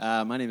 everyone.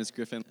 My name is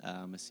Griffin.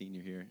 I'm a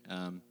senior here.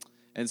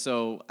 And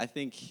so I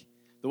think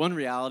the one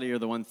reality or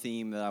the one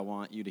theme that I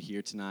want you to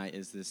hear tonight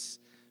is this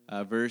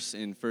verse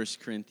in 1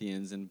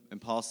 Corinthians. And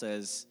Paul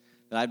says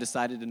that I've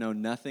decided to know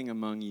nothing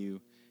among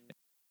you.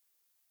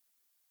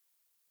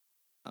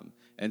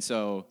 And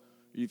so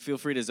you feel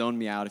free to zone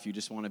me out if you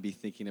just want to be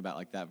thinking about,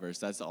 like, that verse.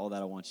 That's all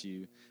that I want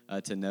you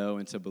to know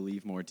and to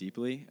believe more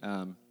deeply.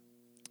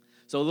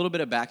 So a little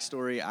bit of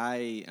backstory.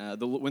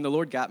 When the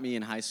Lord got me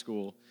in high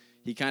school,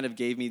 he kind of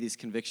gave me these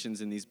convictions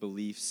and these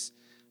beliefs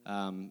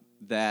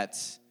that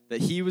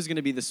he was going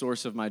to be the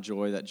source of my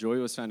joy, that joy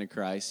was found in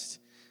Christ,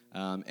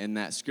 and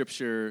that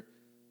Scripture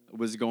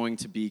was going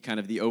to be kind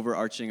of the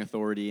overarching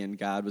authority, and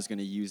God was going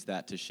to use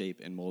that to shape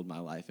and mold my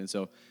life. And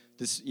so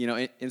this,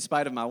 in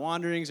spite of my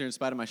wanderings or in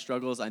spite of my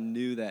struggles, I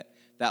knew that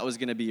was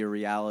going to be a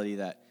reality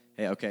that,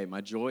 hey, okay,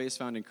 my joy is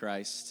found in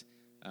Christ,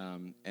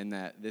 and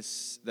that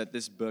this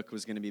book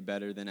was going to be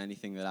better than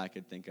anything that I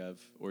could think of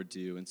or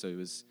do. And so it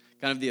was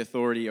kind of the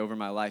authority over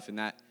my life, and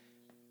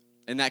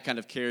that kind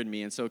of carried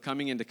me. And so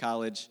coming into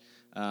college,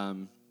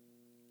 I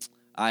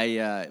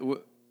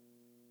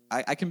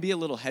can be a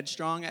little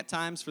headstrong at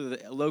times. For the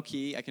low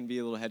key, I can be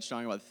a little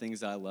headstrong about the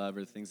things that I love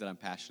or the things that I'm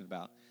passionate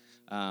about.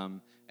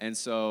 And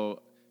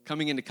so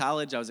coming into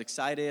college, I was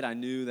excited. I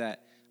knew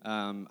that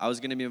I was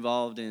going to be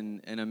involved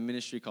in a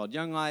ministry called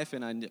Young Life,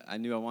 and I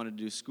knew I wanted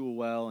to do school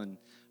well, and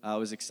I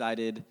was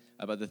excited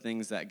about the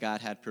things that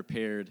God had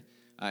prepared.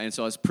 And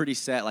so I was pretty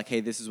set, like,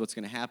 hey, this is what's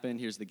going to happen.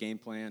 Here's the game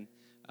plan.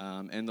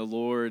 And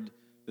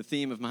the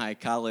theme of my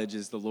college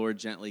is the Lord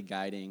gently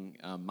guiding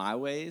my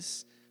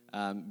ways.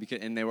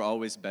 And they were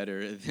always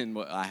better than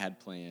what I had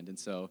planned. And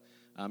so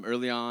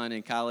early on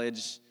in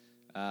college,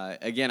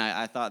 again,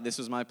 I thought this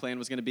was my plan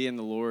was going to be, and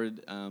the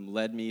Lord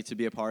led me to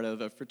be a part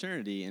of a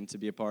fraternity and to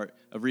be a part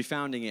of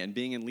refounding it and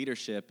being in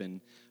leadership.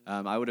 And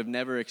I would have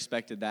never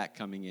expected that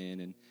coming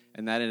in.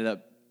 And that ended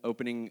up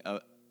opening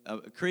a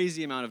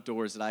crazy amount of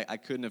doors that I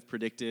couldn't have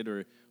predicted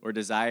or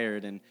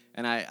desired. And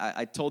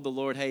I told the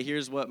Lord, hey,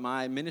 here's what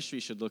my ministry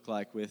should look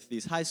like with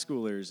these high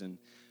schoolers.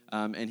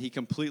 And he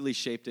completely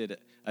shaped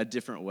it a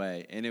different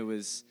way. And it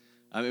was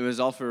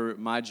all for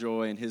my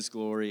joy and his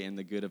glory and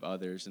the good of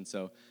others. And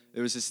so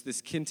there was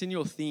this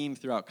continual theme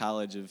throughout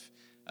college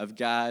of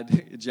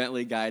God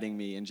gently guiding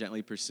me and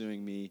gently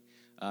pursuing me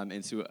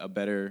into a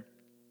better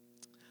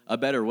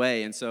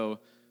way. And so,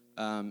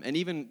 and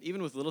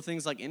even with little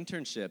things like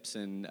internships,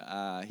 and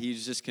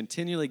he's just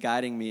continually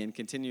guiding me and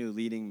continually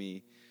leading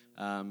me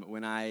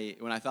when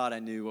I thought I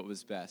knew what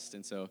was best.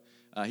 And so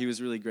he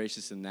was really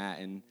gracious in that.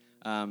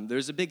 And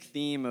there's a big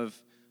theme of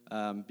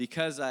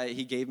because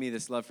he gave me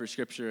this love for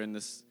Scripture and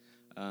this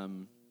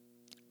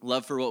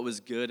love for what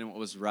was good and what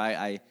was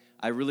right,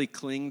 I really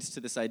clinged to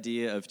this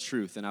idea of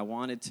truth, and I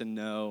wanted to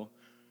know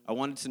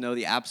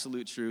the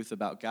absolute truth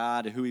about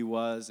God, who He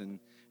was, and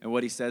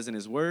what He says in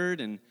His Word,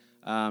 and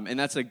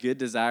that's a good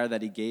desire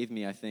that He gave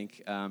me, I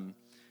think.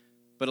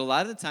 But a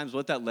lot of the times,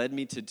 what that led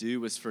me to do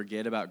was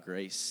forget about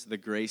grace, the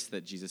grace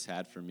that Jesus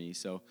had for me.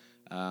 So,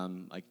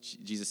 like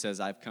Jesus says,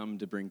 I've come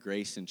to bring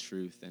grace and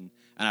truth, and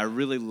I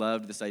really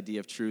loved this idea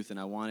of truth, and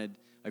I wanted,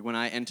 like, when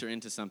I enter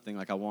into something,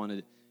 like, I want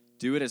to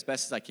do it as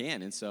best as I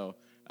can, and so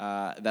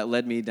that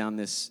led me down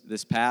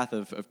this path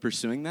of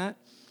pursuing that.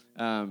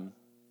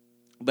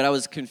 But I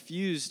was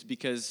confused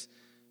because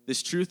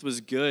this truth was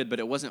good, but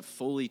it wasn't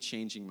fully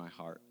changing my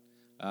heart.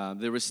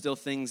 There were still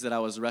things that I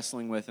was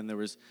wrestling with, and there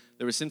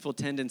were sinful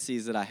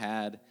tendencies that I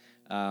had,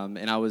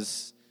 and I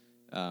was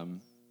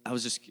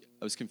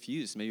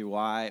confused. Maybe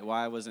why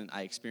wasn't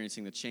I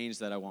experiencing the change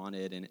that I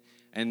wanted?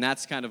 And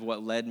that's kind of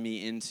what led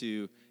me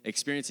into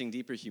experiencing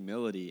deeper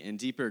humility and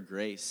deeper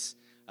grace,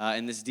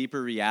 and this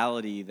deeper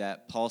reality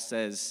that Paul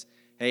says,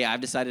 hey,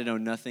 I've decided to know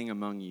nothing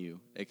among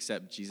you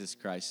except Jesus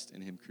Christ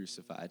and Him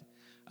crucified.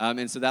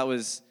 And so that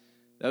was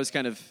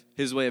kind of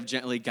His way of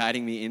gently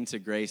guiding me into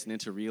grace and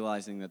into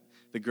realizing that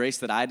the grace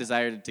that I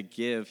desired to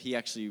give, He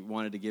actually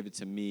wanted to give it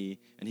to me,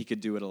 and He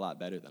could do it a lot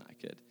better than I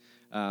could.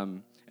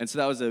 And so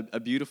that was a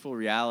beautiful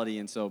reality.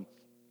 And so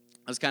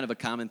that was kind of a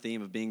common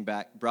theme of being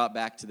brought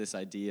back to this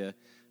idea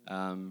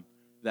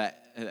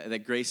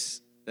that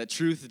grace, that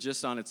truth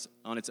just on its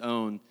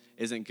own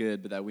isn't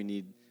good, but that we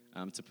need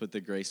to put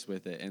the grace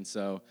with it. And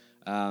so,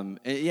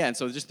 and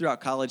so just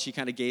throughout college, He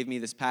kind of gave me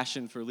this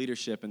passion for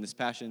leadership and this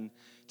passion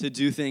to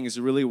do things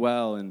really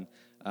well and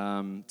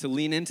to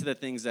lean into the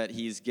things that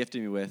He's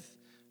gifted me with.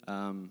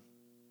 And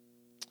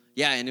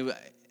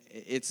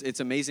it's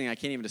amazing. I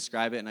can't even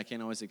describe it, and I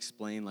can't always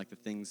explain like the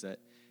things that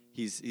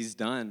He's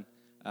done.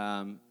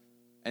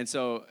 And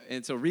so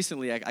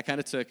recently, I kind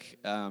of took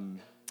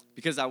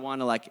because I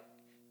want to like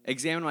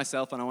examine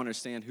myself and I want to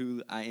understand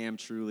who I am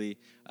truly.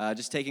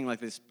 Just taking like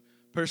this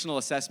personal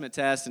assessment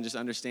test and just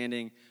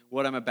understanding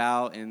what I'm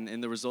about,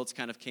 and the results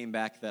kind of came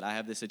back that I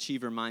have this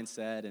achiever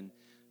mindset, and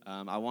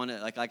I want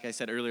to like I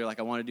said earlier, like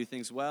I want to do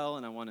things well,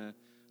 and I want to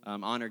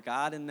honor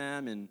God in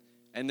them,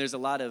 and there's a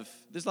lot of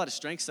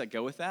strengths that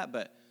go with that.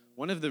 But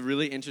one of the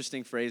really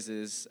interesting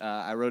phrases,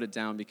 I wrote it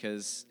down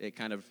because it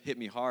kind of hit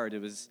me hard. It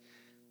was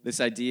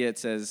this idea. It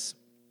says,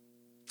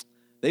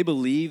 they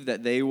believe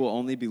that they will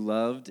only be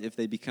loved if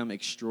they become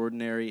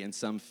extraordinary in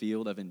some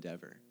field of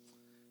endeavor.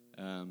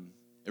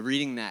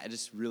 Reading that, it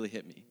just really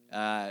hit me.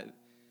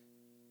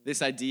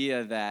 This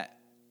idea that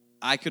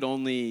I could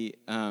only,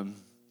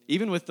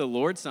 even with the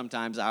Lord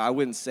sometimes, I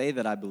wouldn't say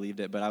that I believed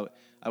it, but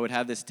I would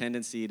have this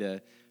tendency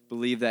to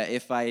believe that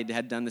if I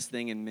had done this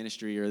thing in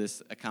ministry or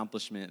this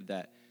accomplishment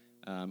that,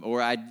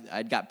 or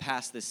I'd got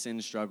past this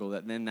sin struggle,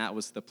 that then that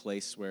was the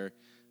place where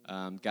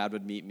God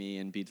would meet me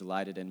and be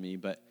delighted in me.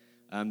 But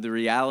the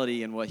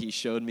reality and what He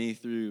showed me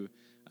through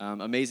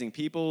amazing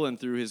people and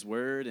through his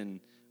word and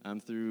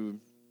through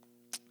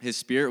his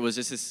spirit was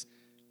just this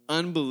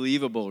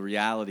unbelievable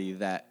reality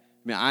that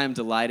I am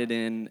delighted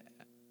in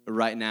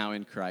right now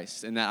in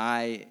Christ, and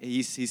that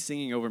he's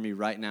singing over me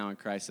right now in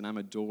Christ, and I'm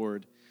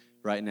adored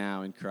right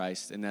now in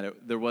Christ, and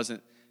that there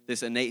wasn't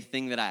this innate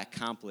thing that I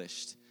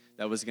accomplished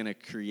that was going to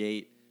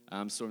create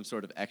some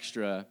sort of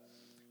extra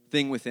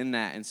thing within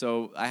that. And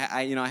so I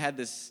had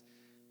this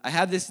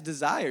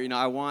desire.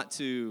 I want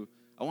to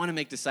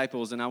make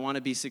disciples, and I want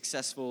to be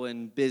successful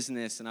in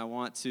business, and I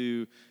want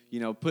to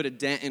put a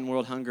dent in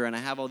world hunger, and I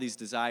have all these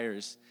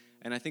desires,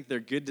 and I think they're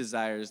good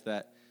desires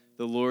that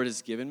the Lord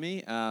has given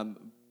me.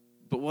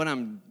 But what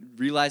I'm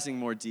realizing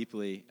more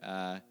deeply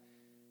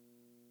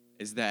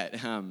is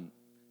that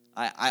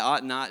I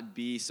ought not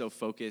be so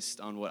focused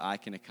on what I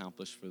can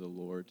accomplish for the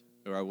Lord,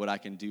 or what I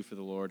can do for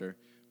the Lord, or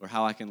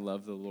how I can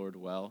love the Lord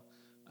well,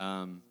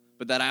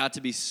 but that I ought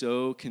to be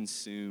so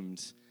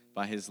consumed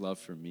by his love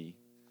for me,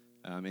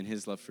 and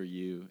his love for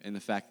you, and the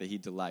fact that he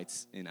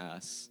delights in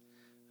us.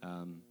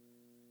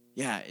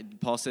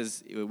 Paul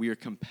says we are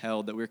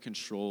compelled, that we're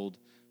controlled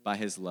by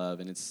his love,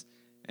 and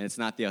it's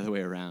not the other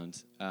way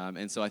around.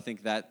 And so I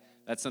think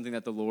that's something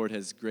that the Lord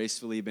has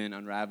gracefully been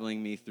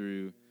unraveling me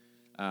through,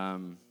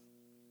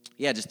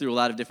 just through a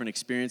lot of different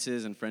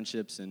experiences and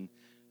friendships and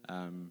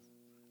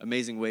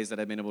amazing ways that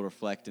I've been able to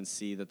reflect and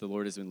see that the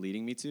Lord has been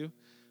leading me to.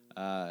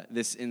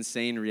 This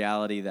insane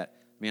reality that,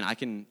 I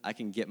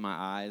can get my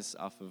eyes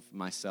off of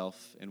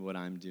myself and what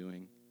I'm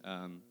doing.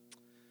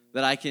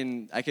 That I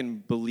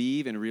can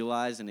believe and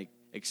realize and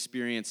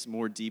experience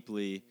more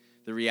deeply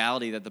the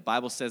reality that the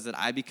Bible says that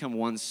I become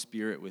one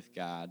spirit with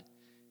God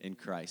in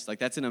Christ. Like,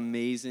 that's an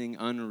amazing,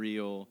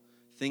 unreal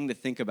thing to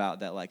think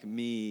about, that like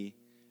me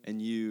and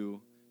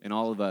you and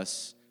all of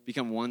us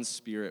become one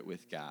spirit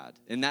with God.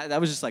 And that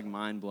was just like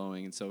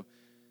mind-blowing.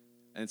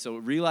 And so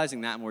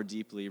realizing that more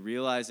deeply,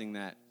 realizing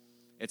that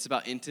it's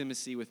about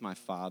intimacy with my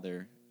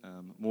Father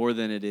more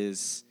than it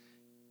is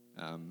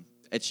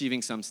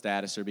achieving some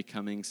status or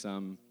becoming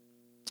some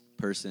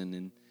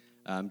person.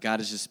 And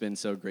God has just been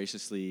so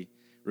graciously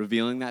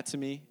revealing that to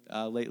me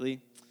lately.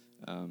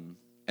 And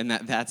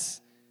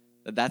that's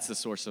the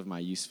source of my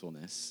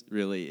usefulness,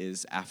 really,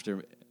 is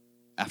after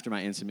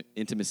my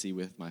intimacy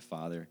with my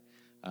Father.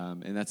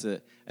 And that's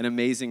an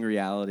amazing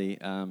reality.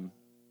 And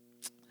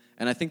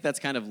I think that's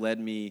kind of led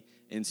me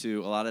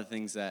into a lot of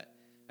things that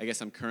I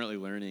guess I'm currently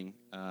learning.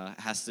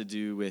 Has to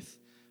do with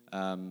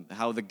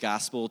how the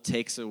gospel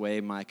takes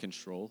away my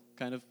control,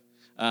 kind of.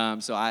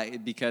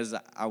 Because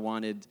I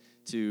wanted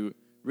to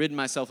rid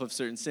myself of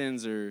certain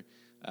sins or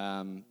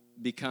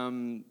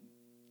become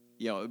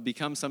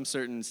some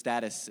certain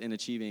status in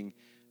achieving.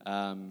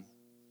 I'm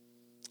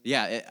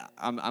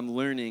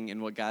learning,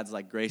 and what God's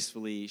like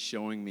gracefully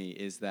showing me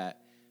is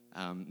that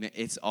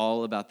it's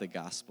all about the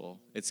gospel.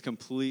 It's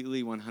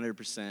completely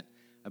 100%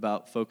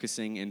 about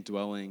focusing and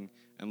dwelling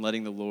and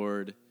letting the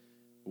Lord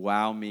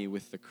wow me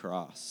with the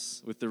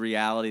cross, with the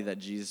reality that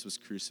Jesus was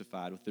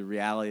crucified, with the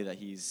reality that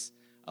he's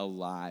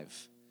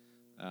alive.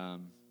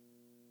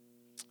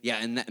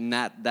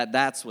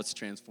 That's what's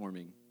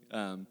transforming.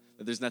 That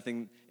there's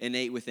nothing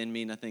innate within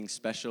me, nothing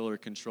special or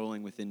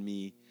controlling within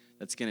me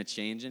that's going to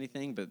change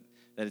anything, but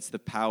that it's the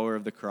power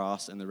of the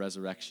cross and the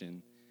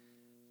resurrection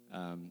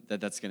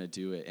that's going to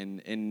do it.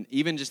 And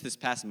even just this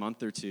past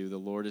month or two, the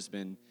Lord has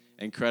been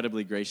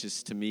incredibly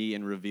gracious to me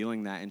in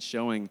revealing that and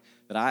showing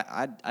that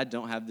I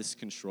don't have this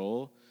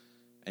control,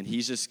 and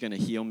he's just going to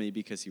heal me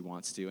because he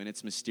wants to. And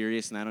it's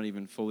mysterious, and I don't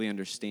even fully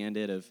understand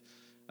it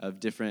of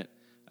different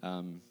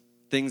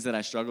things that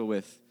I struggle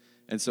with.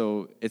 And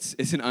so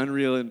it's an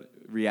unreal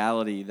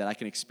reality that I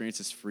can experience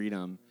this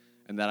freedom,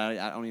 and that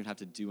I don't even have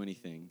to do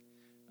anything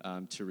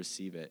to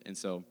receive it.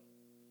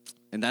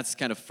 And that's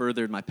kind of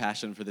furthered my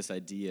passion for this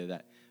idea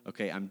that,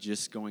 okay, I'm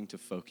just going to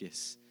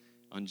focus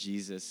on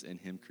Jesus and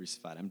him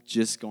crucified. I'm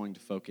just going to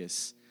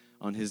focus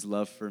on his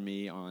love for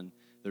me, on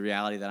the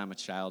reality that I'm a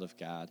child of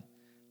God.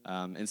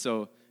 And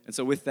so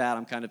with that,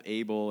 I'm kind of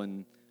able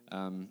and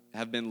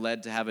have been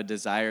led to have a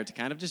desire to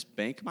kind of just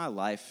bank my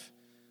life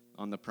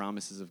on the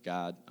promises of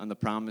God, on the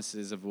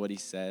promises of what he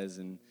says,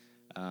 and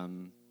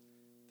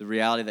the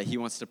reality that he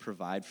wants to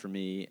provide for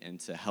me and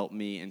to help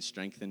me and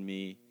strengthen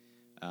me,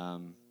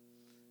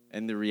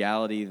 and the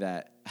reality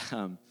that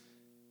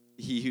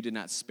he who did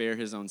not spare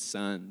his own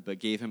son but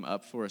gave him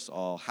up for us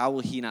all, how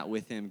will he not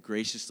with him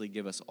graciously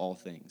give us all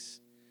things?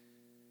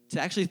 To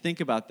actually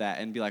think about that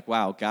and be like,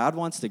 wow, God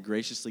wants to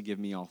graciously give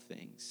me all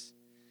things.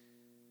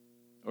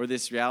 Or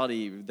this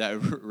reality that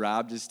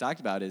Rob just talked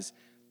about is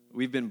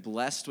we've been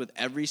blessed with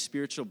every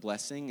spiritual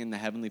blessing in the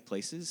heavenly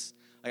places.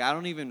 Like, I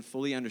don't even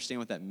fully understand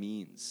what that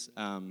means,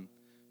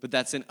 but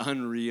that's an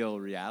unreal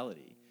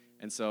reality.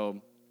 And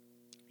so,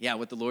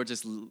 what the Lord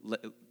just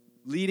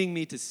leading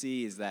me to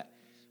see is that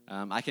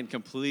I can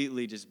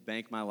completely just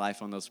bank my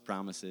life on those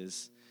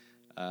promises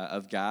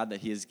of God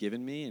that he has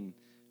given me,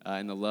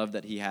 and the love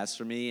that he has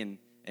for me.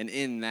 And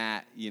in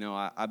that,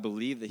 I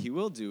believe that he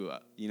will do,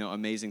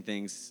 amazing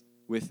things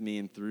with me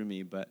and through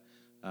me. But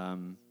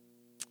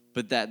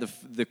that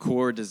the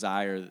core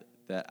desire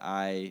that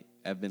I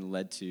have been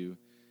led to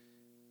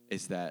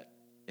is that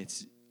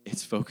it's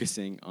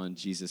focusing on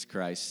Jesus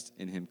Christ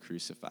and Him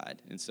crucified.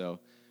 And so,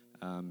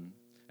 and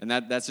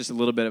that's just a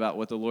little bit about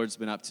what the Lord's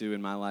been up to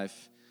in my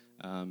life,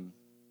 and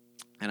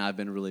I've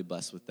been really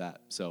blessed with that.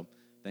 So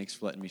thanks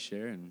for letting me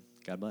share, and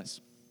God bless.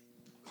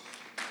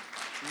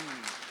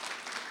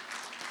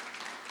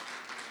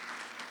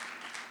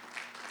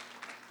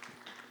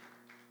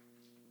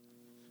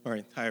 All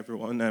right. Hi,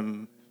 everyone.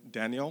 I'm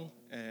Daniel,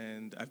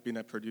 and I've been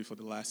at Purdue for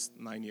the last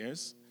 9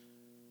 years.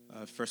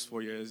 First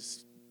 4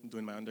 years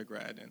doing my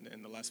undergrad, and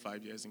then the last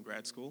 5 years in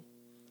grad school.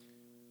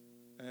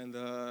 And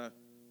so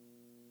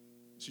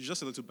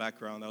just a little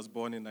background. I was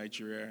born in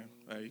Nigeria.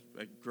 I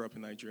grew up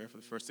in Nigeria for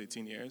the first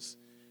 18 years.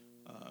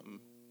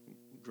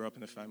 Grew up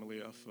in a family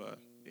of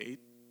 8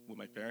 with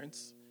my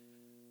parents.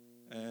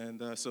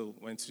 And so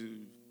went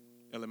to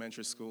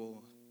elementary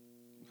school,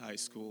 high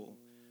school.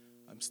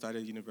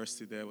 Started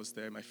university there, was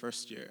there my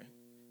first year.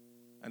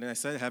 And then I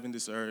started having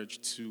this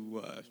urge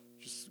to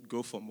just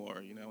go for more.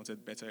 I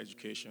wanted better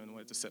education,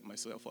 wanted to set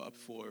myself up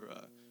for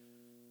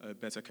a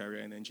better career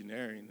in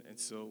engineering. And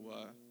so,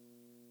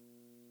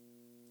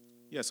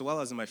 so while I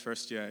was in my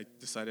first year, I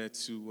decided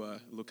to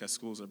look at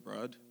schools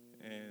abroad.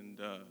 And,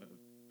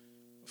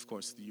 of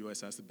course, the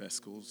U.S. has the best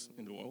schools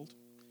in the world.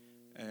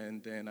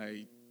 And then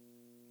I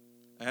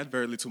had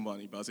very little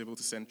money, but I was able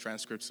to send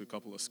transcripts to a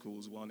couple of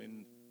schools, one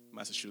in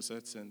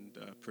Massachusetts and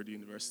Purdue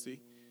University.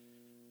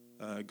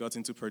 Got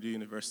into Purdue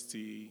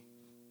University.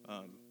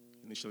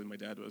 Initially, my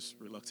dad was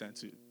reluctant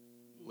to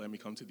let me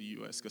come to the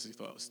U.S. because he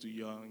thought I was too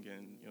young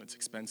and it's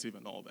expensive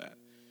and all that.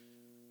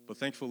 But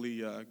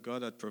thankfully,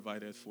 God had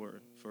provided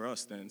for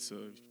us then. So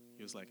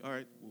he was like, "All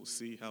right, we'll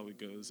see how it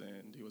goes,"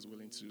 and he was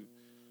willing to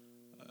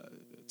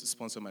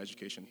sponsor my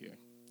education here.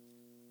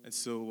 And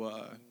so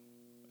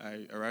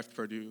I arrived at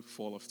Purdue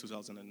fall of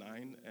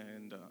 2009,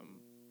 and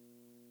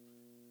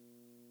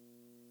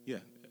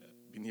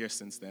been here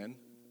since then.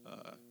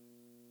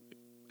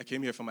 I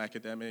came here for my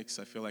academics.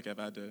 I feel like I've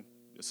had a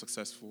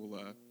successful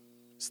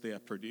stay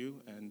at Purdue,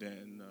 and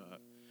then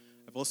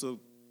I've also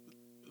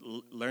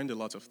learned a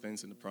lot of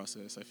things in the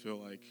process. I feel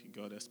like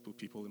God has put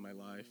people in my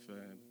life,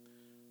 and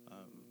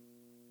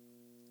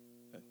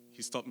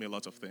He's taught me a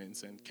lot of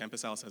things, and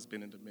Campus House has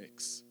been in the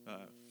mix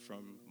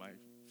from my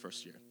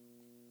first year.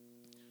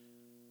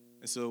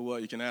 And so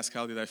you can ask,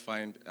 how did I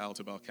find out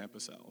about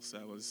Campus House?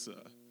 I was,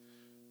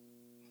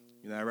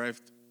 I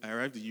arrived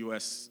at the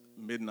U.S.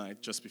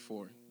 midnight just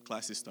before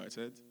classes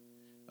started,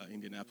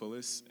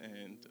 Indianapolis,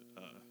 and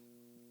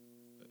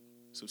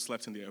so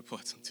slept in the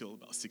airport until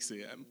about 6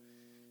 a.m.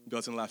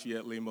 Got in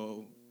Lafayette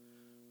limo.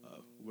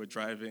 We're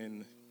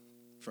driving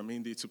from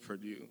Indy to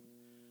Purdue.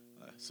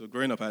 So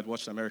growing up, I had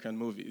watched American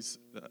movies.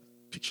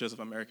 Pictures of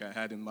America I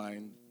had in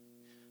mind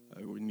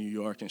were New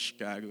York and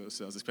Chicago.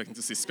 So I was expecting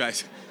to see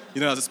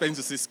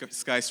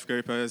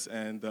skyscrapers,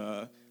 and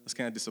I was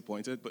kind of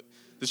disappointed. But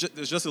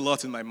there's just a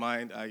lot in my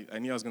mind. I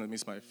knew I was going to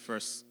miss my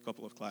first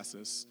couple of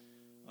classes.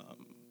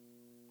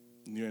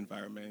 New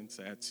environment,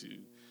 I had to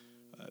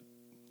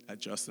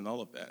adjust and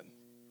all of that.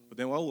 But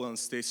then while we were on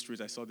State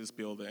Street, I saw this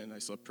building. I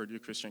saw Purdue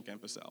Christian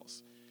Campus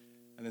House.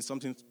 And then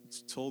something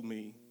told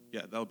me,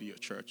 that'll be your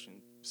church.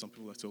 And some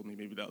people have told me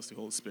maybe that was the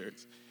Holy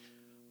Spirit.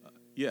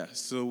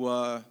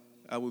 So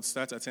I would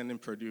start attending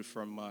Purdue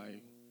from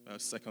my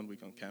second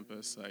week on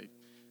campus. I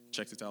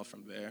checked it out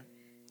from there.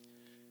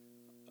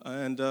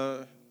 And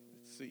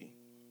let's see.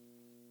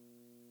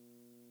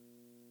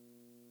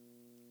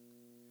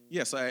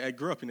 Yes, I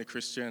grew up in a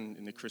Christian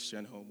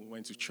home. We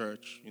went to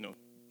church.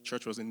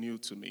 Church wasn't new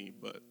to me,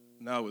 but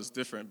now it was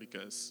different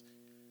because,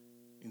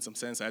 in some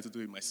sense, I had to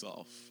do it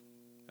myself.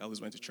 I always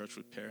went to church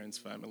with parents,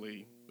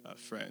 family,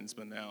 friends,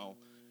 but now,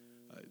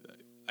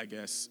 I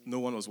guess no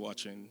one was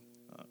watching.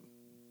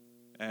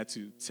 I had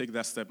to take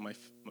that step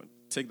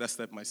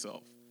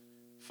myself,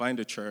 find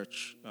a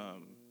church,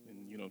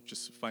 and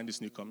just find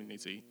this new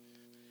community.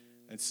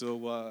 And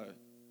so,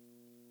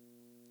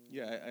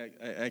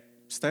 I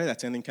started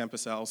attending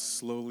Campus House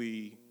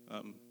slowly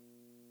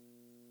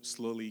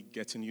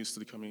getting used to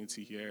the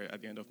community here.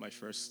 At the end of my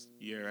first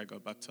year, I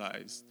got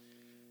baptized.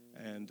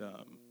 And,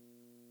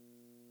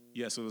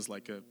 so it was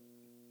like a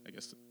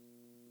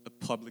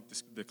public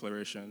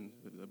declaration,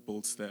 a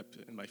bold step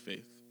in my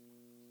faith.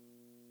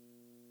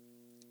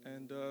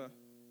 And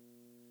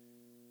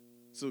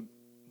so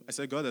I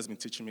said, God has been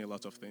teaching me a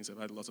lot of things. I've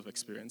had a lot of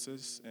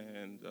experiences.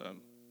 And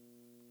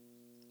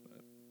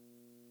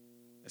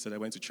I said I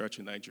went to church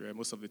in Nigeria.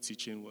 Most of the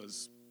teaching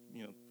was,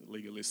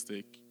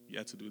 legalistic. You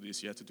had to do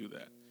this, you had to do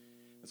that.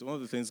 And so one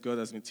of the things God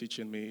has been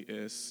teaching me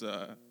is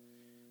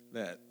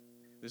that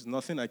there's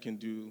nothing I can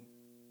do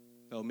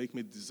that will make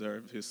me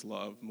deserve His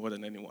love more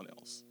than anyone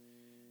else.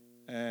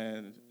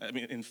 And,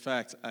 in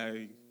fact,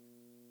 I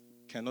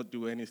cannot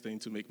do anything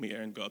to make me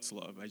earn God's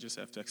love. I just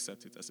have to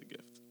accept it as a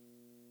gift.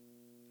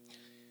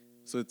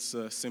 So it's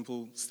a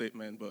simple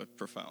statement, but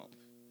profound.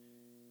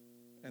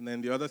 And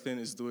then the other thing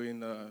is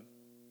doing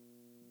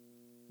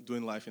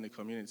life in a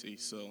community.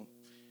 So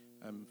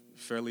I'm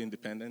fairly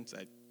independent.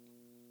 I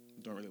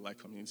don't really like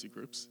community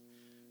groups.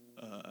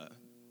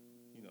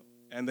 you know.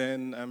 And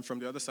then I'm from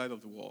the other side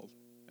of the wall.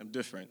 I'm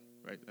different,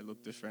 right? I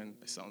look different.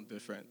 I sound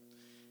different.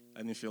 I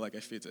didn't feel like I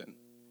fit in.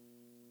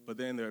 But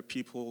then there are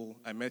people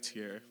I met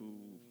here who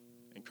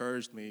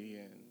encouraged me,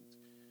 and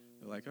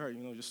they're like, all right,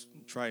 you know, just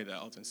try it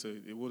out. And so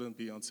it wouldn't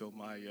be until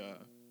my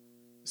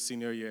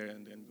senior year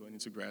and then going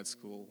into grad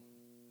school.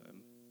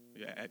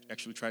 I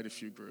actually tried a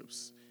few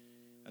groups,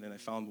 and then I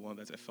found one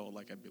that I felt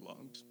like I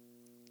belonged.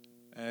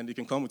 And it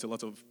can come with a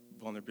lot of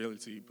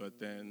vulnerability, but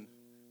then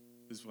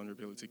this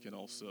vulnerability can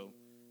also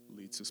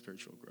lead to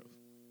spiritual growth.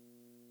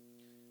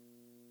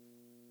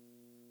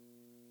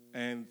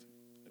 And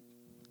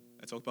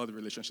I talk about the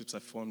relationships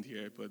I've formed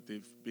here, but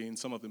they've been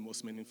some of the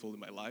most meaningful in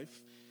my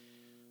life.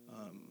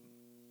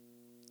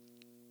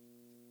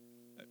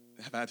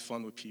 I've had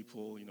fun with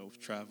people, you know,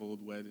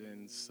 traveled,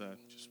 weddings,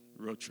 just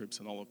road trips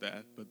and all of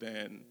that. But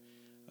then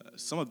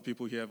some of the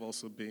people here have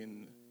also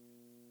been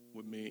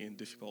with me in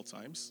difficult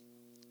times.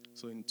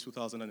 So in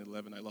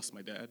 2011, I lost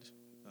my dad,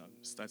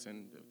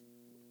 starting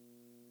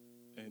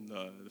in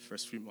the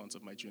first few months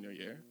of my junior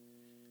year.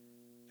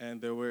 And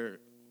there were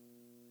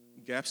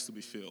gaps to be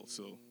filled.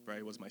 So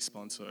Brian was my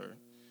sponsor,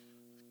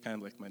 kind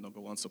of like my number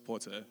one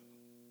supporter.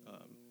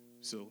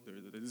 So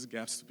there's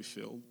gaps to be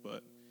filled,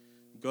 but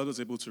God was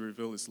able to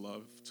reveal his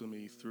love to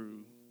me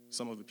through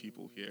some of the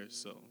people here.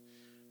 So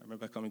I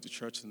remember coming to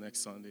church the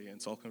next Sunday and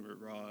talking with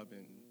Rob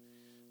and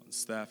on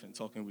staff and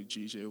talking with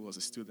GJ, who was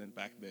a student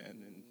back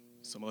then, and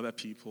some other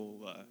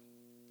people,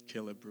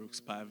 Caleb Brooks,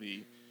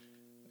 Pavi,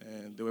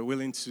 and they were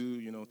willing to,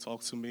 you know,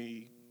 talk to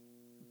me,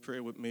 pray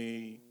with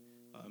me.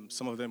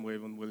 Some of them were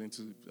even willing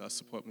to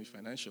support me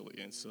financially.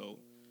 And so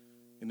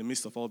in the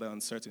midst of all that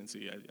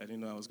uncertainty, I didn't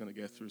know I was going to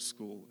get through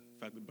school. In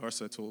fact, the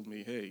bursar told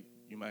me, hey,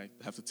 you might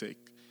have to take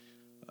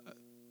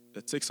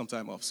some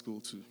time off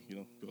school to, you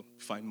know, go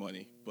find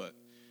money. But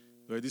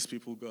there were these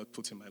people God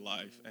put in my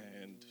life,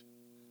 and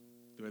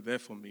they were there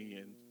for me.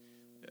 And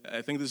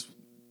I think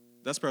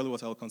that's probably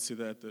what I'll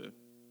consider the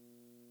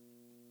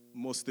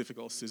most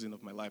difficult season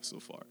of my life so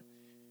far.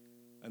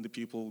 And the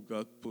people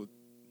God put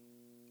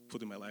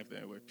in my life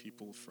there were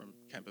people from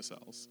Campus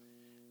House.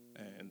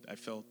 And I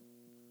felt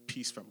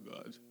peace from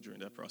God during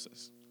that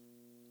process.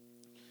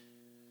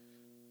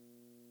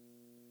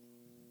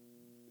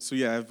 So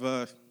yeah,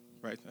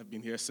 I've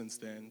been here since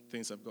then.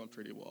 Things have gone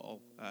pretty well.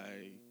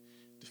 I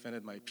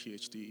defended my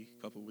PhD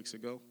a couple of weeks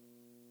ago,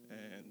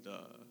 and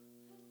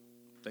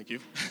thank you.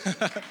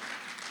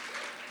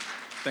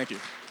 Thank you.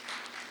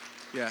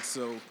 Yeah,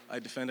 so I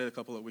defended a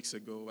couple of weeks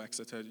ago. I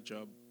accepted a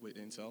job with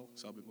Intel,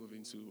 so I'll be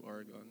moving to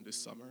Oregon this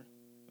summer,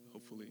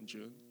 hopefully in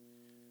June.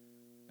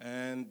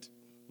 And,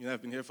 you know,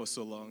 I've been here for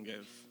so long.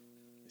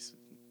 It's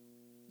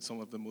some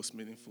of the most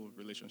meaningful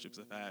relationships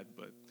I've had,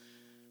 but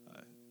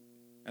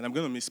and I'm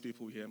going to miss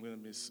people here. I'm going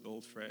to miss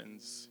old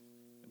friends.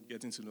 I'm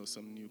getting to know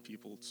some new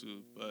people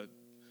too, but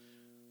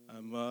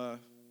I'm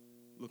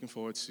looking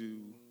forward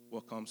to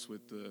what comes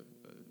with the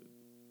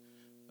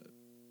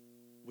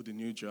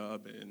new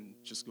job and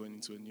just going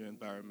into a new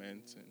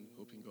environment and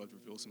hoping God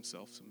reveals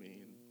himself to me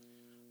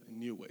in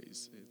new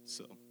ways.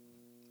 So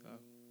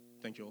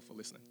thank you all for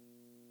listening.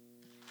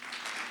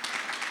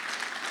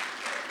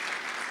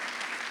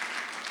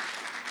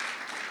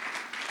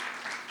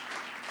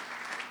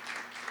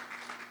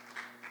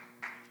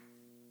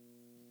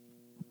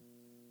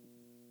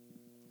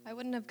 I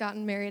wouldn't have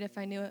gotten married if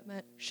I knew it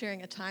meant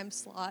sharing a time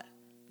slot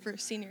for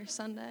Senior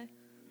Sunday.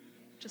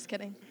 Just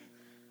kidding.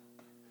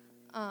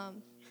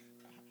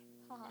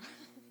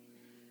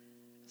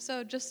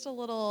 So just a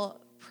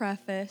little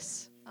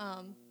preface.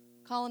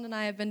 Colin and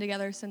I have been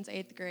together since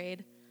 8th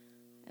grade,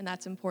 and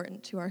that's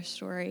important to our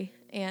story.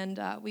 And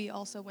we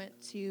also went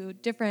to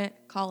different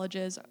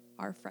colleges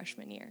our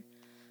freshman year.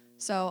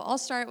 So I'll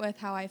start with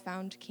how I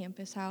found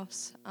Campus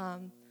House.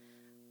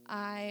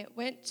 I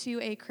went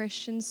to a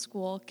Christian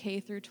school, K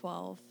through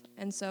 12,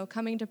 and so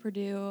coming to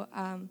Purdue,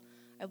 I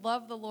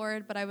love the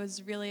Lord, but I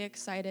was really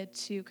excited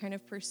to kind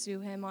of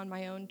pursue him on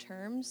my own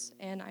terms,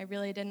 and I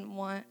really didn't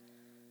want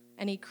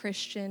any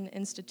Christian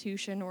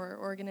institution or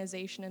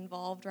organization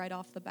involved right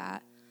off the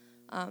bat.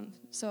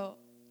 So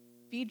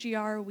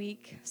BGR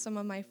week, some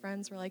of my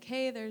friends were like,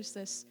 hey, there's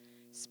this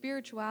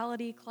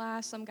spirituality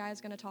class, some guy's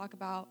going to talk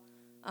about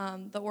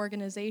the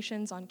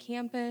organizations on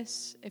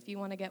campus if you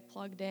want to get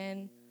plugged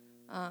in.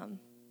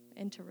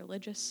 Into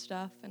religious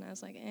stuff, and I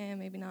was like,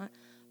 maybe not.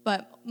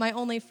 But my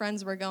only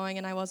friends were going,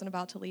 and I wasn't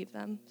about to leave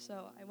them,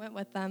 so I went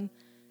with them.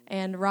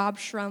 And Rob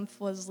Schrumpf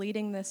was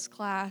leading this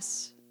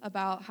class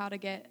about how to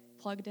get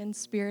plugged in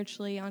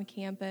spiritually on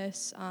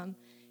campus.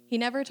 He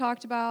never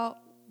talked about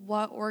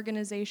what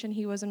organization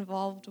he was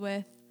involved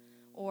with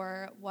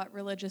or what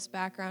religious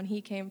background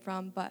he came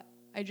from, but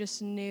I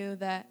just knew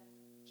that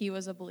he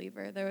was a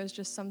believer. There was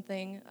just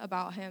something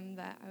about him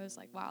that I was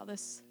like, wow,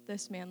 this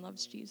man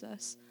loves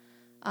Jesus.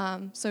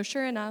 So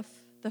sure enough,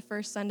 the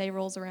first Sunday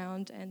rolls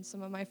around, and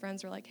some of my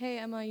friends were like, hey,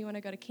 Emma, you want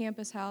to go to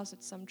Campus House?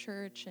 It's some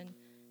church, and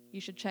you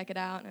should check it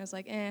out. And I was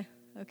like,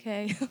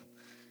 okay.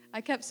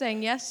 I kept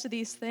saying yes to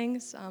these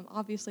things.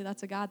 Obviously,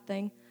 that's a God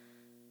thing.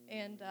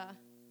 And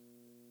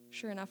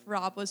sure enough,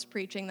 Rob was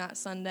preaching that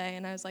Sunday,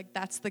 and I was like,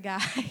 that's the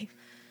guy.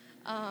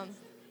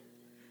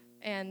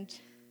 And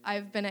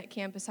I've been at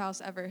Campus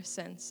House ever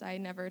since. I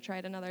never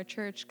tried another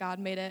church. God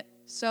made it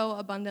so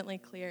abundantly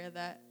clear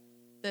that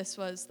this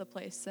was the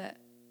place that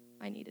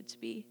I needed to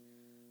be.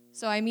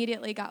 So I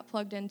immediately got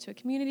plugged into a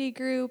community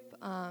group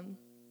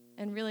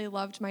and really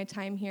loved my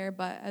time here.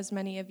 But as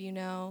many of you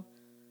know,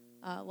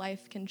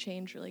 life can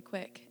change really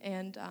quick.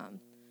 And a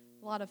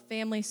lot of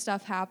family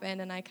stuff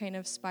happened, and I kind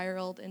of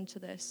spiraled into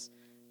this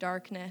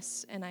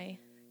darkness, and I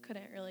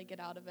couldn't really get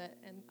out of it.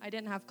 And I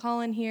didn't have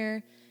Colin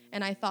here,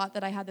 and I thought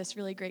that I had this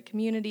really great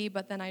community,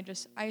 but then I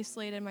just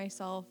isolated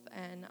myself,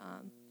 and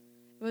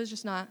it was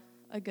just not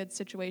a good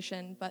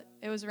situation. But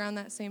it was around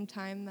that same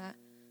time that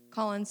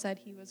Colin said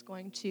he was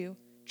going to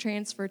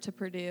transfer to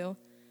Purdue,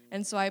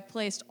 and so I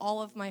placed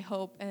all of my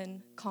hope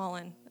in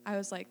Colin. I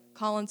was like,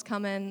 Colin's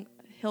coming,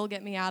 he'll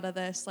get me out of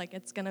this, like,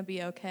 it's gonna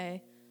be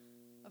okay.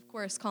 Of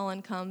course,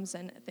 Colin comes,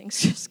 and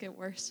things just get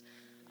worse.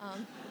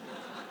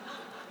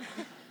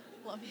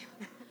 Love you.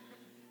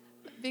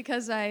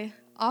 Because I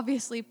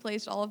obviously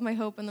placed all of my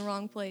hope in the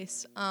wrong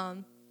place.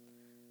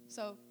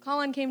 So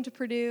Colin came to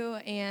Purdue,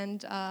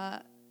 and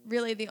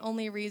really the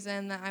only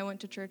reason that I went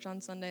to church on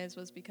Sundays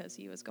was because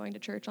he was going to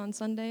church on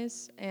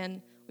Sundays,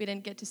 and we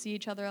didn't get to see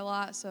each other a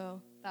lot,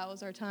 so that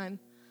was our time.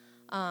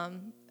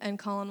 And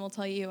Colin will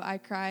tell you, I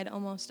cried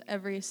almost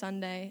every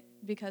Sunday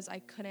because I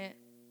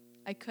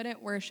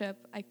couldn't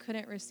worship, I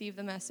couldn't receive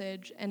the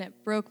message, and it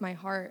broke my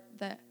heart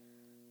that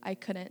I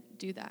couldn't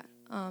do that.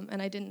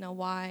 And I didn't know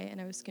why, and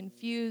I was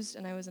confused,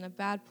 and I was in a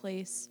bad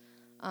place.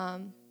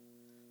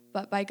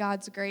 But by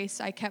God's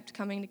grace, I kept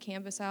coming to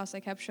Campus House. I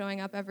kept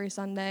showing up every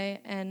Sunday,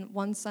 and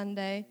one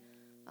Sunday,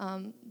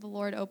 the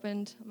Lord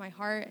opened my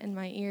heart and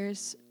my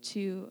ears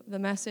to the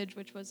message,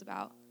 which was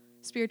about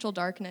spiritual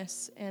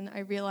darkness, and I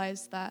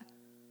realized that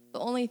the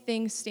only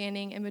thing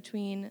standing in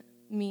between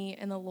me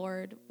and the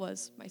Lord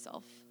was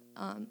myself.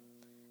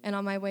 And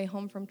on my way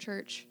home from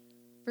church,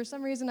 for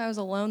some reason, I was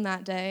alone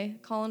that day.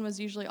 Colin was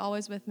usually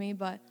always with me,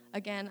 but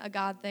again, a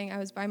God thing. I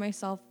was by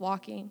myself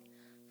walking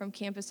from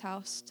Campus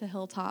House to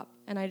Hilltop,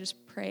 and I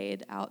just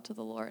prayed out to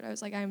the Lord. I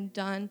was like, I'm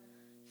done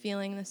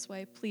feeling this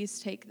way. Please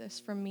take this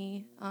from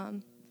me.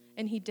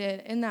 And he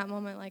did. In that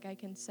moment, like, I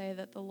can say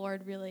that the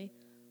Lord really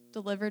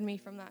delivered me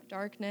from that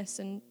darkness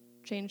and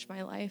changed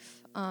my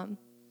life.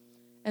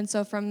 And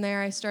so from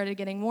there, I started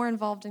getting more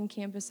involved in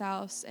Campus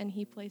House, and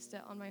he placed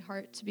it on my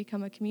heart to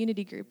become a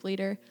community group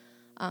leader.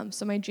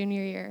 So my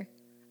junior year,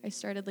 I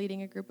started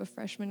leading a group of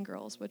freshman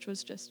girls, which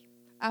was just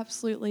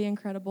absolutely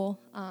incredible.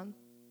 I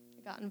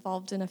got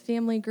involved in a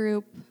family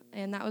group,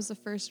 and that was the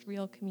first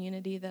real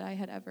community that I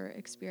had ever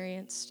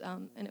experienced,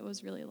 and it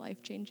was really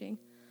life-changing.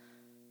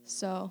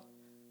 So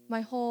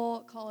my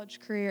whole college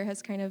career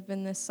has kind of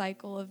been this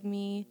cycle of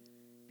me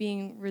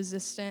being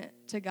resistant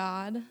to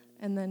God,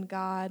 and then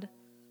God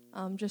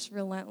just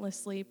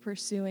relentlessly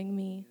pursuing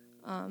me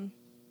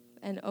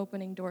and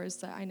opening doors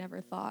that I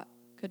never thought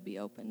could be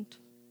opened.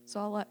 So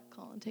I'll let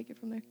Colin take it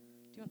from there. Do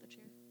you want the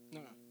chair?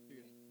 No, you're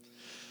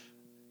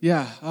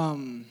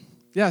good.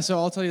 Yeah, so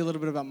I'll tell you a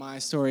little bit about my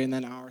story and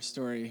then our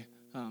story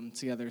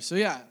together.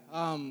 So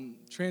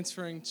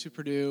transferring to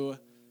Purdue,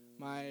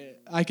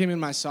 I came in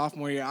my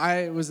sophomore year.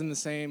 I was in the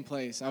same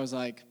place. I was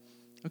like,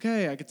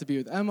 okay, I get to be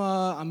with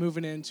Emma. I'm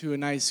moving into a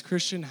nice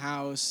Christian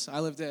house.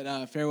 I lived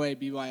at Fairway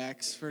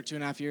BYX for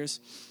 2.5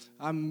 years.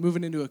 I'm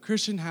moving into a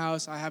Christian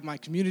house. I have my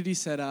community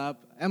set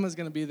up. Emma's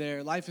going to be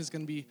there. Life is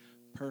going to be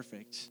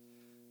perfect.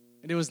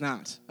 And it was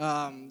not.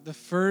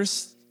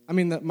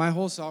 My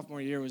whole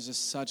sophomore year was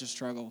just such a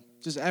struggle.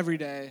 Just every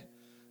day.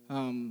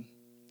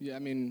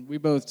 We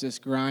both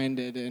just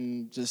grinded,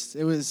 and just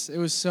it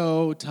was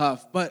so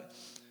tough. But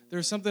there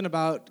was something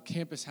about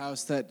Campus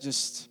House that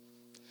just,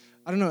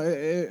 I don't know,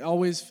 it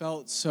always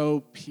felt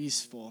so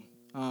peaceful.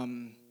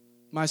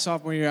 My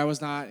sophomore year, I was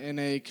not in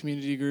a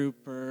community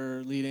group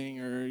or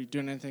leading or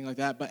doing anything like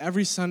that. But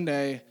every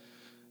Sunday,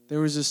 there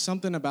was just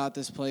something about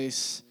this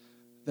place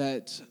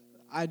that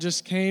I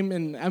just came,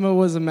 and Emma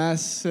was a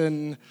mess,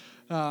 and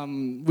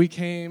we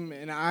came,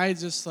 and I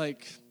just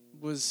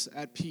was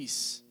at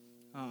peace.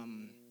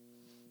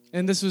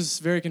 And this was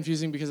very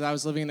confusing because I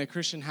was living in a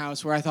Christian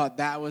house where I thought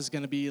that was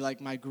going to be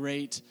my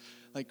great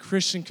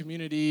Christian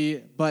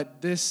community,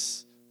 but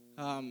this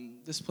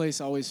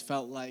place always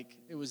felt like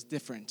it was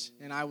different,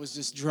 and I was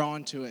just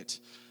drawn to it.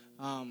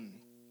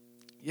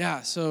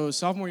 So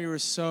sophomore year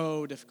was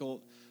so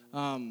difficult.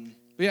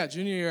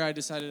 Junior year I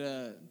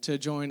decided to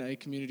join a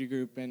community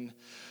group, and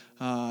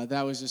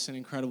that was just an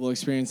incredible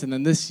experience. And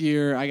then this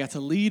year I got to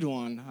lead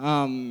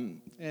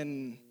one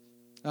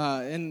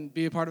and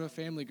be a part of a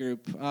family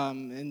group.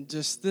 And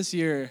just this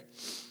year,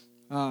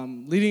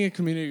 leading a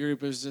community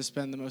group has just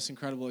been the most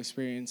incredible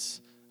experience.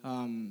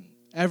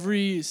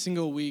 Every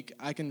single week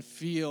I can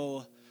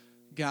feel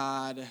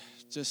God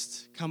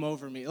just come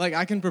over me.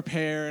 I can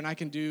prepare and I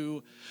can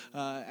do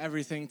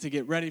everything to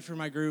get ready for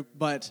my group,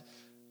 but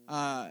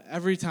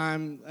every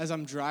time as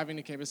I'm driving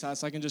to Campus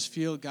House, I can just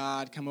feel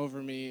God come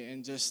over me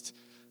and just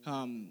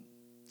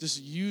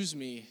use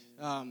me.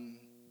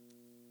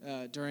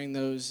 during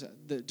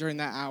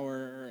that hour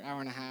or hour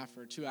and a half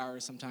or 2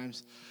 hours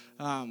sometimes.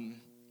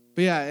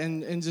 But yeah,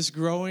 and just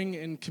growing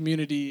in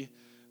community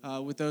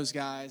with those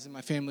guys and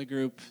my family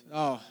group,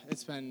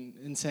 it's been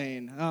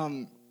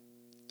insane.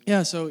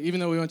 Yeah, so even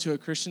though we went to a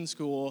Christian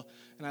school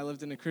and I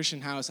lived in a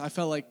Christian house, I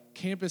felt like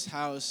Campus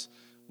House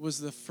was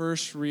the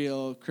first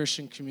real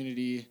Christian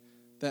community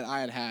that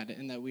I had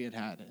and that we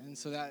had. And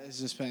so that has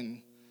just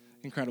been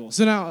incredible.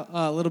 So now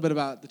a little bit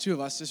about the two of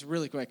us, just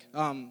really quick.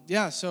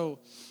 So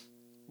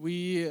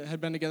we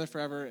had been together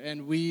forever,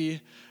 and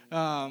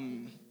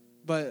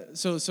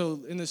so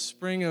in the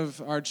spring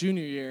of our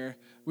junior year,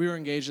 we were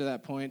engaged at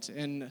that point,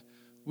 and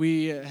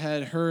we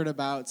had heard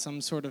about some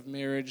sort of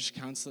marriage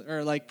counseling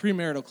or like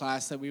premarital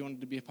class that we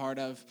wanted to be a part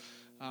of.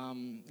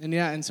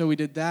 And so we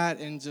did that,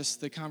 and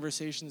just the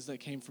conversations that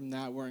came from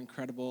that were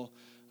incredible.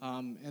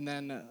 And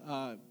then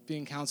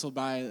being counseled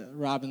by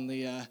Rob and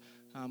Leah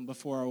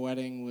before our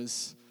wedding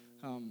was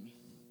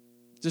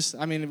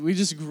we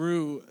just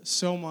grew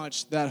so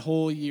much that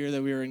whole year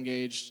that we were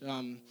engaged.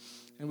 And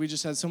we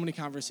just had so many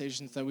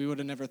conversations that we would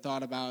have never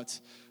thought about.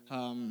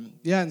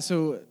 And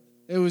so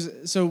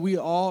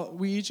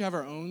we each have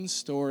our own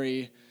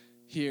story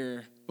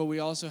here, but we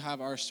also have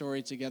our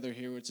story together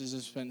here, which has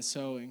just been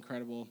so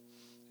incredible.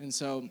 And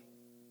so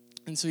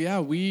we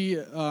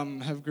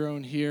have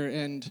grown here,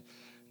 and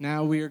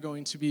now we are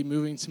going to be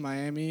moving to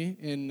Miami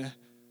in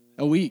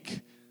a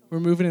week. We're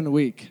moving in a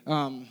week.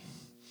 And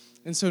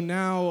so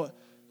now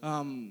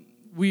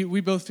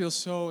we both feel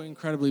so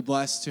incredibly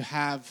blessed to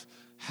have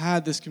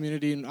had this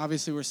community, and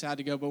obviously we're sad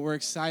to go, but we're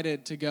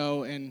excited to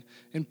go and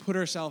put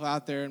ourselves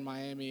out there in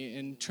Miami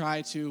and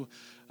try to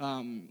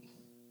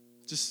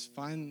just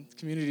find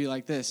community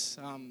like this.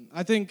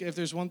 I think if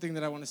there's one thing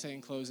that I want to say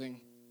in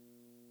closing,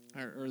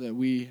 or that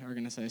we are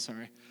going to say,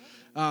 sorry,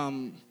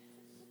 Emma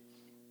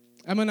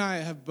and I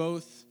have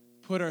both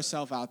put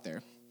ourselves out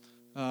there,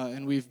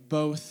 and we've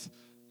both,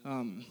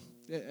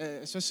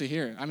 especially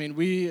here,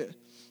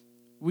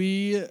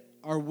 we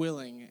are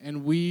willing,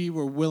 and we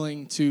were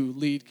willing to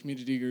lead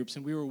community groups,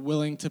 and we were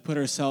willing to put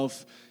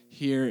ourselves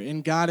here,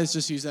 and God has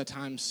just used that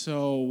time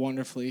so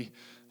wonderfully,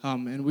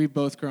 and we've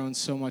both grown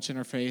so much in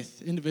our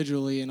faith,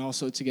 individually and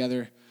also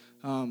together,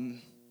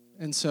 and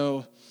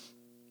so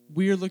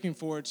we are looking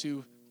forward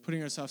to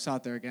putting ourselves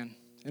out there again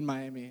in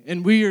Miami,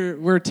 and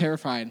we're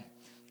terrified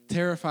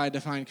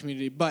to find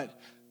community, but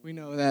we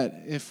know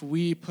that if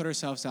we put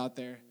ourselves out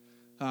there,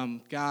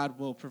 God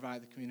will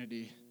provide the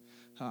community.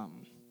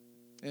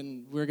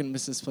 And we're going to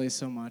miss this place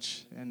so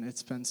much, and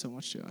it's been so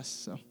much to us.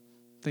 So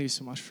thank you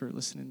so much for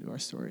listening to our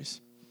stories.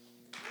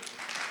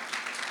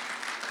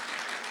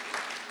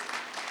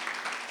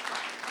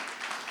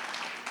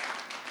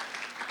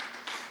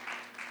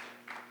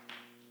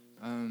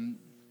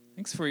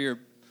 Thanks for your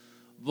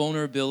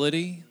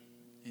vulnerability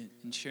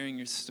in sharing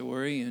your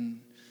story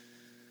and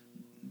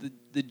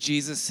the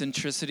Jesus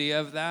centricity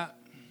of that.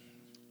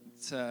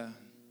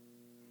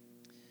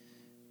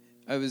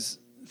 I was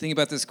thinking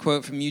about this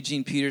quote from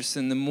Eugene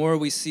Peterson: the more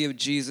we see of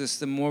Jesus,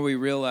 the more we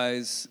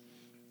realize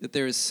that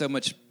there is so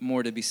much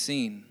more to be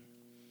seen.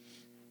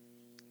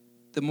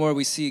 The more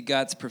we see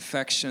God's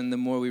perfection, the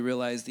more we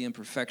realize the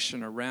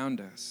imperfection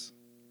around us.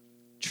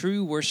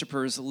 True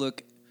worshipers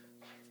look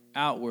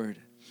outward,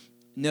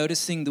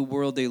 noticing the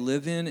world they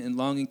live in and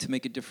longing to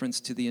make a difference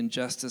to the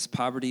injustice,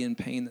 poverty, and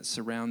pain that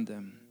surround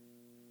them.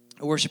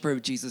 A worshiper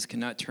of Jesus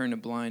cannot turn a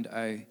blind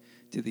eye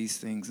to these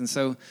things. And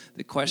so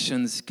the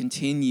questions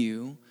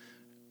continue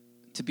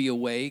to be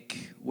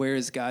awake. Where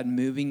is God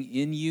moving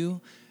in you?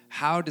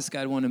 How does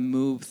God want to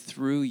move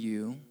through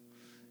you?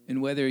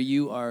 And whether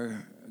you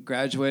are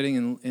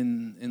graduating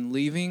and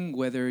leaving,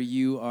 whether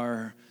you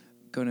are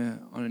going to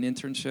on an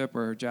internship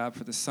or a job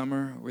for the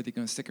summer, or whether you're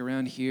going to stick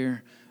around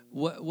here,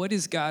 what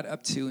is God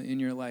up to in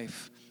your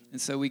life?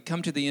 And so we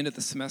come to the end of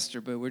the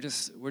semester, but we're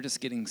just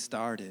getting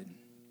started.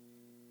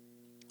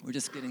 We're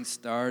just getting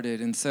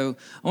started. And so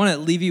I want to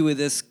leave you with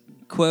this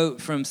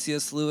quote from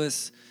C.S.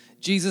 Lewis: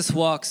 Jesus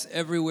walks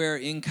everywhere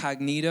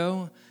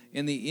incognito,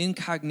 and the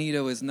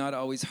incognito is not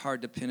always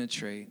hard to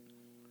penetrate.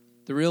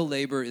 The real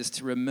labor is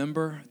to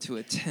remember, to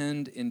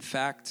attend, in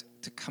fact,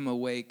 to come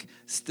awake,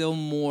 still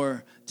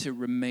more to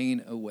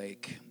remain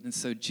awake. And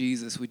so,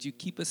 Jesus, would you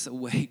keep us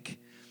awake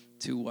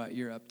to what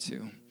you're up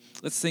to?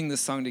 Let's sing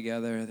this song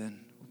together,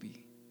 then we'll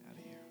be out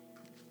of here.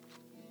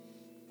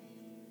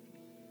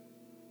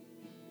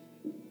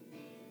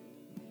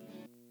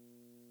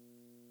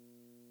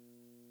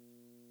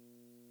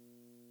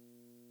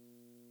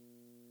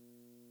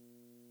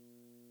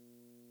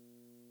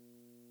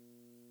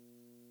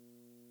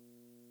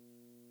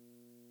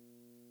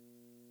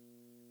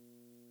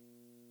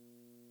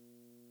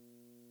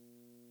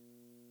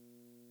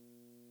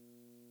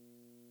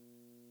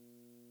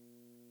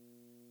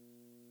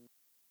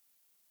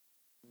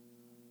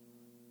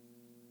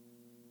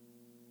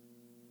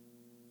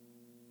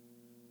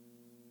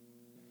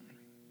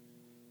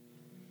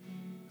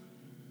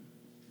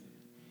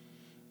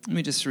 Let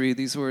me just read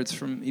these words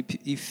from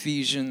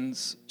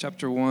Ephesians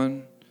chapter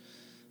 1.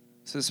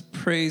 says,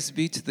 "Praise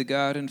be to the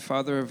God and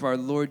Father of our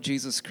Lord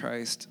Jesus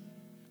Christ,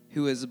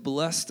 who has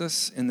blessed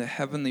us in the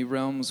heavenly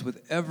realms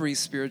with every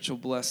spiritual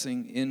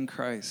blessing in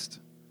Christ.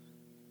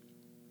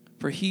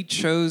 For he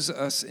chose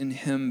us in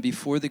him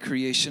before the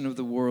creation of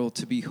the world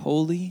to be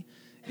holy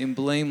and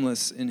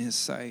blameless in his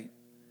sight.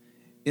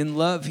 In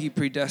love he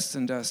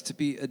predestined us to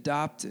be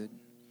adopted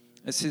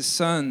as his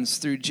sons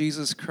through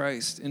Jesus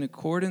Christ in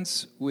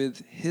accordance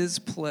with his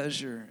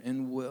pleasure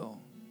and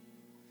will,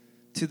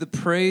 to the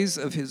praise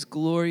of his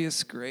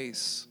glorious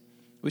grace,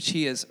 which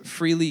he has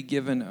freely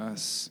given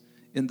us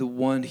in the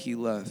one he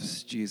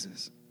loves,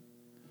 Jesus.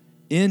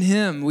 In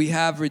him we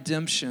have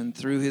redemption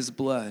through his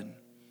blood,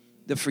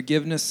 the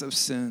forgiveness of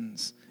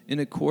sins, in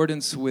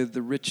accordance with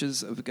the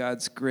riches of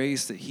God's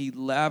grace that he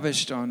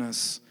lavished on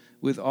us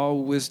with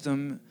all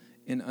wisdom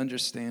and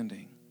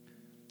understanding.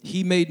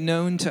 He made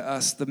known to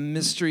us the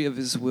mystery of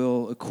his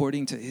will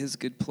according to his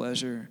good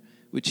pleasure,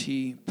 which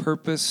he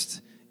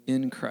purposed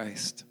in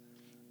Christ,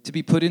 to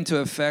be put into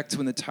effect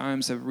when the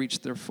times have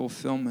reached their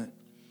fulfillment,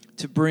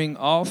 to bring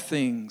all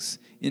things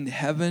in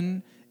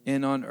heaven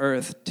and on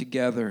earth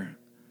together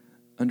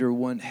under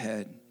one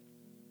head,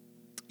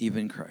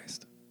 even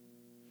Christ.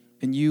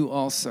 And you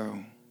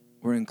also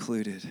were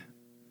included.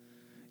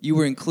 You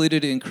were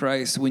included in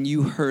Christ when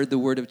you heard the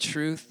word of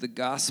truth, the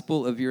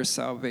gospel of your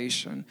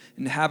salvation.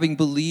 And having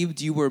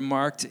believed, you were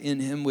marked in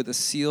him with a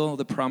seal,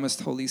 the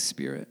promised Holy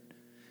Spirit,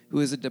 who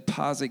is a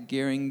deposit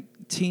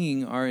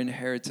guaranteeing our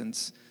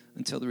inheritance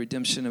until the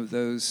redemption of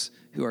those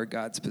who are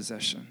God's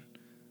possession,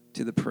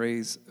 to the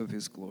praise of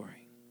his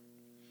glory.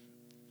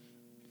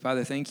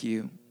 Father, thank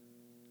you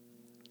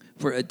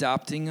for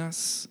adopting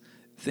us.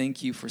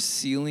 Thank you for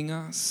sealing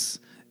us.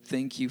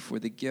 Thank you for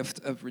the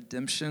gift of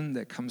redemption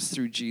that comes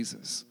through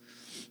Jesus.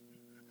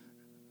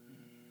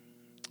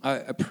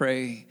 I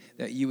pray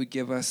that you would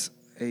give us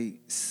a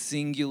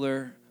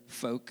singular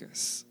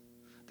focus,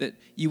 that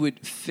you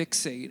would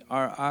fixate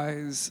our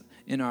eyes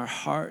in our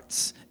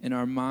hearts, in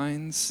our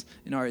minds,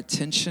 in our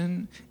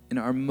attention, in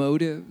our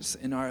motives,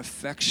 in our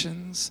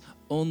affections,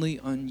 only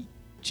on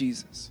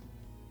Jesus.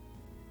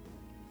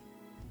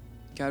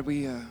 God,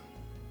 we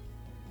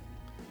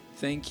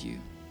thank you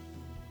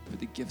for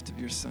the gift of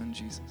your Son,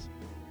 Jesus.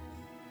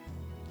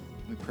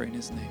 We pray in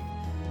his name.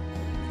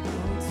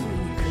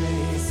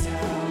 Grace,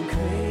 how great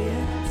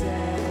a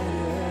day.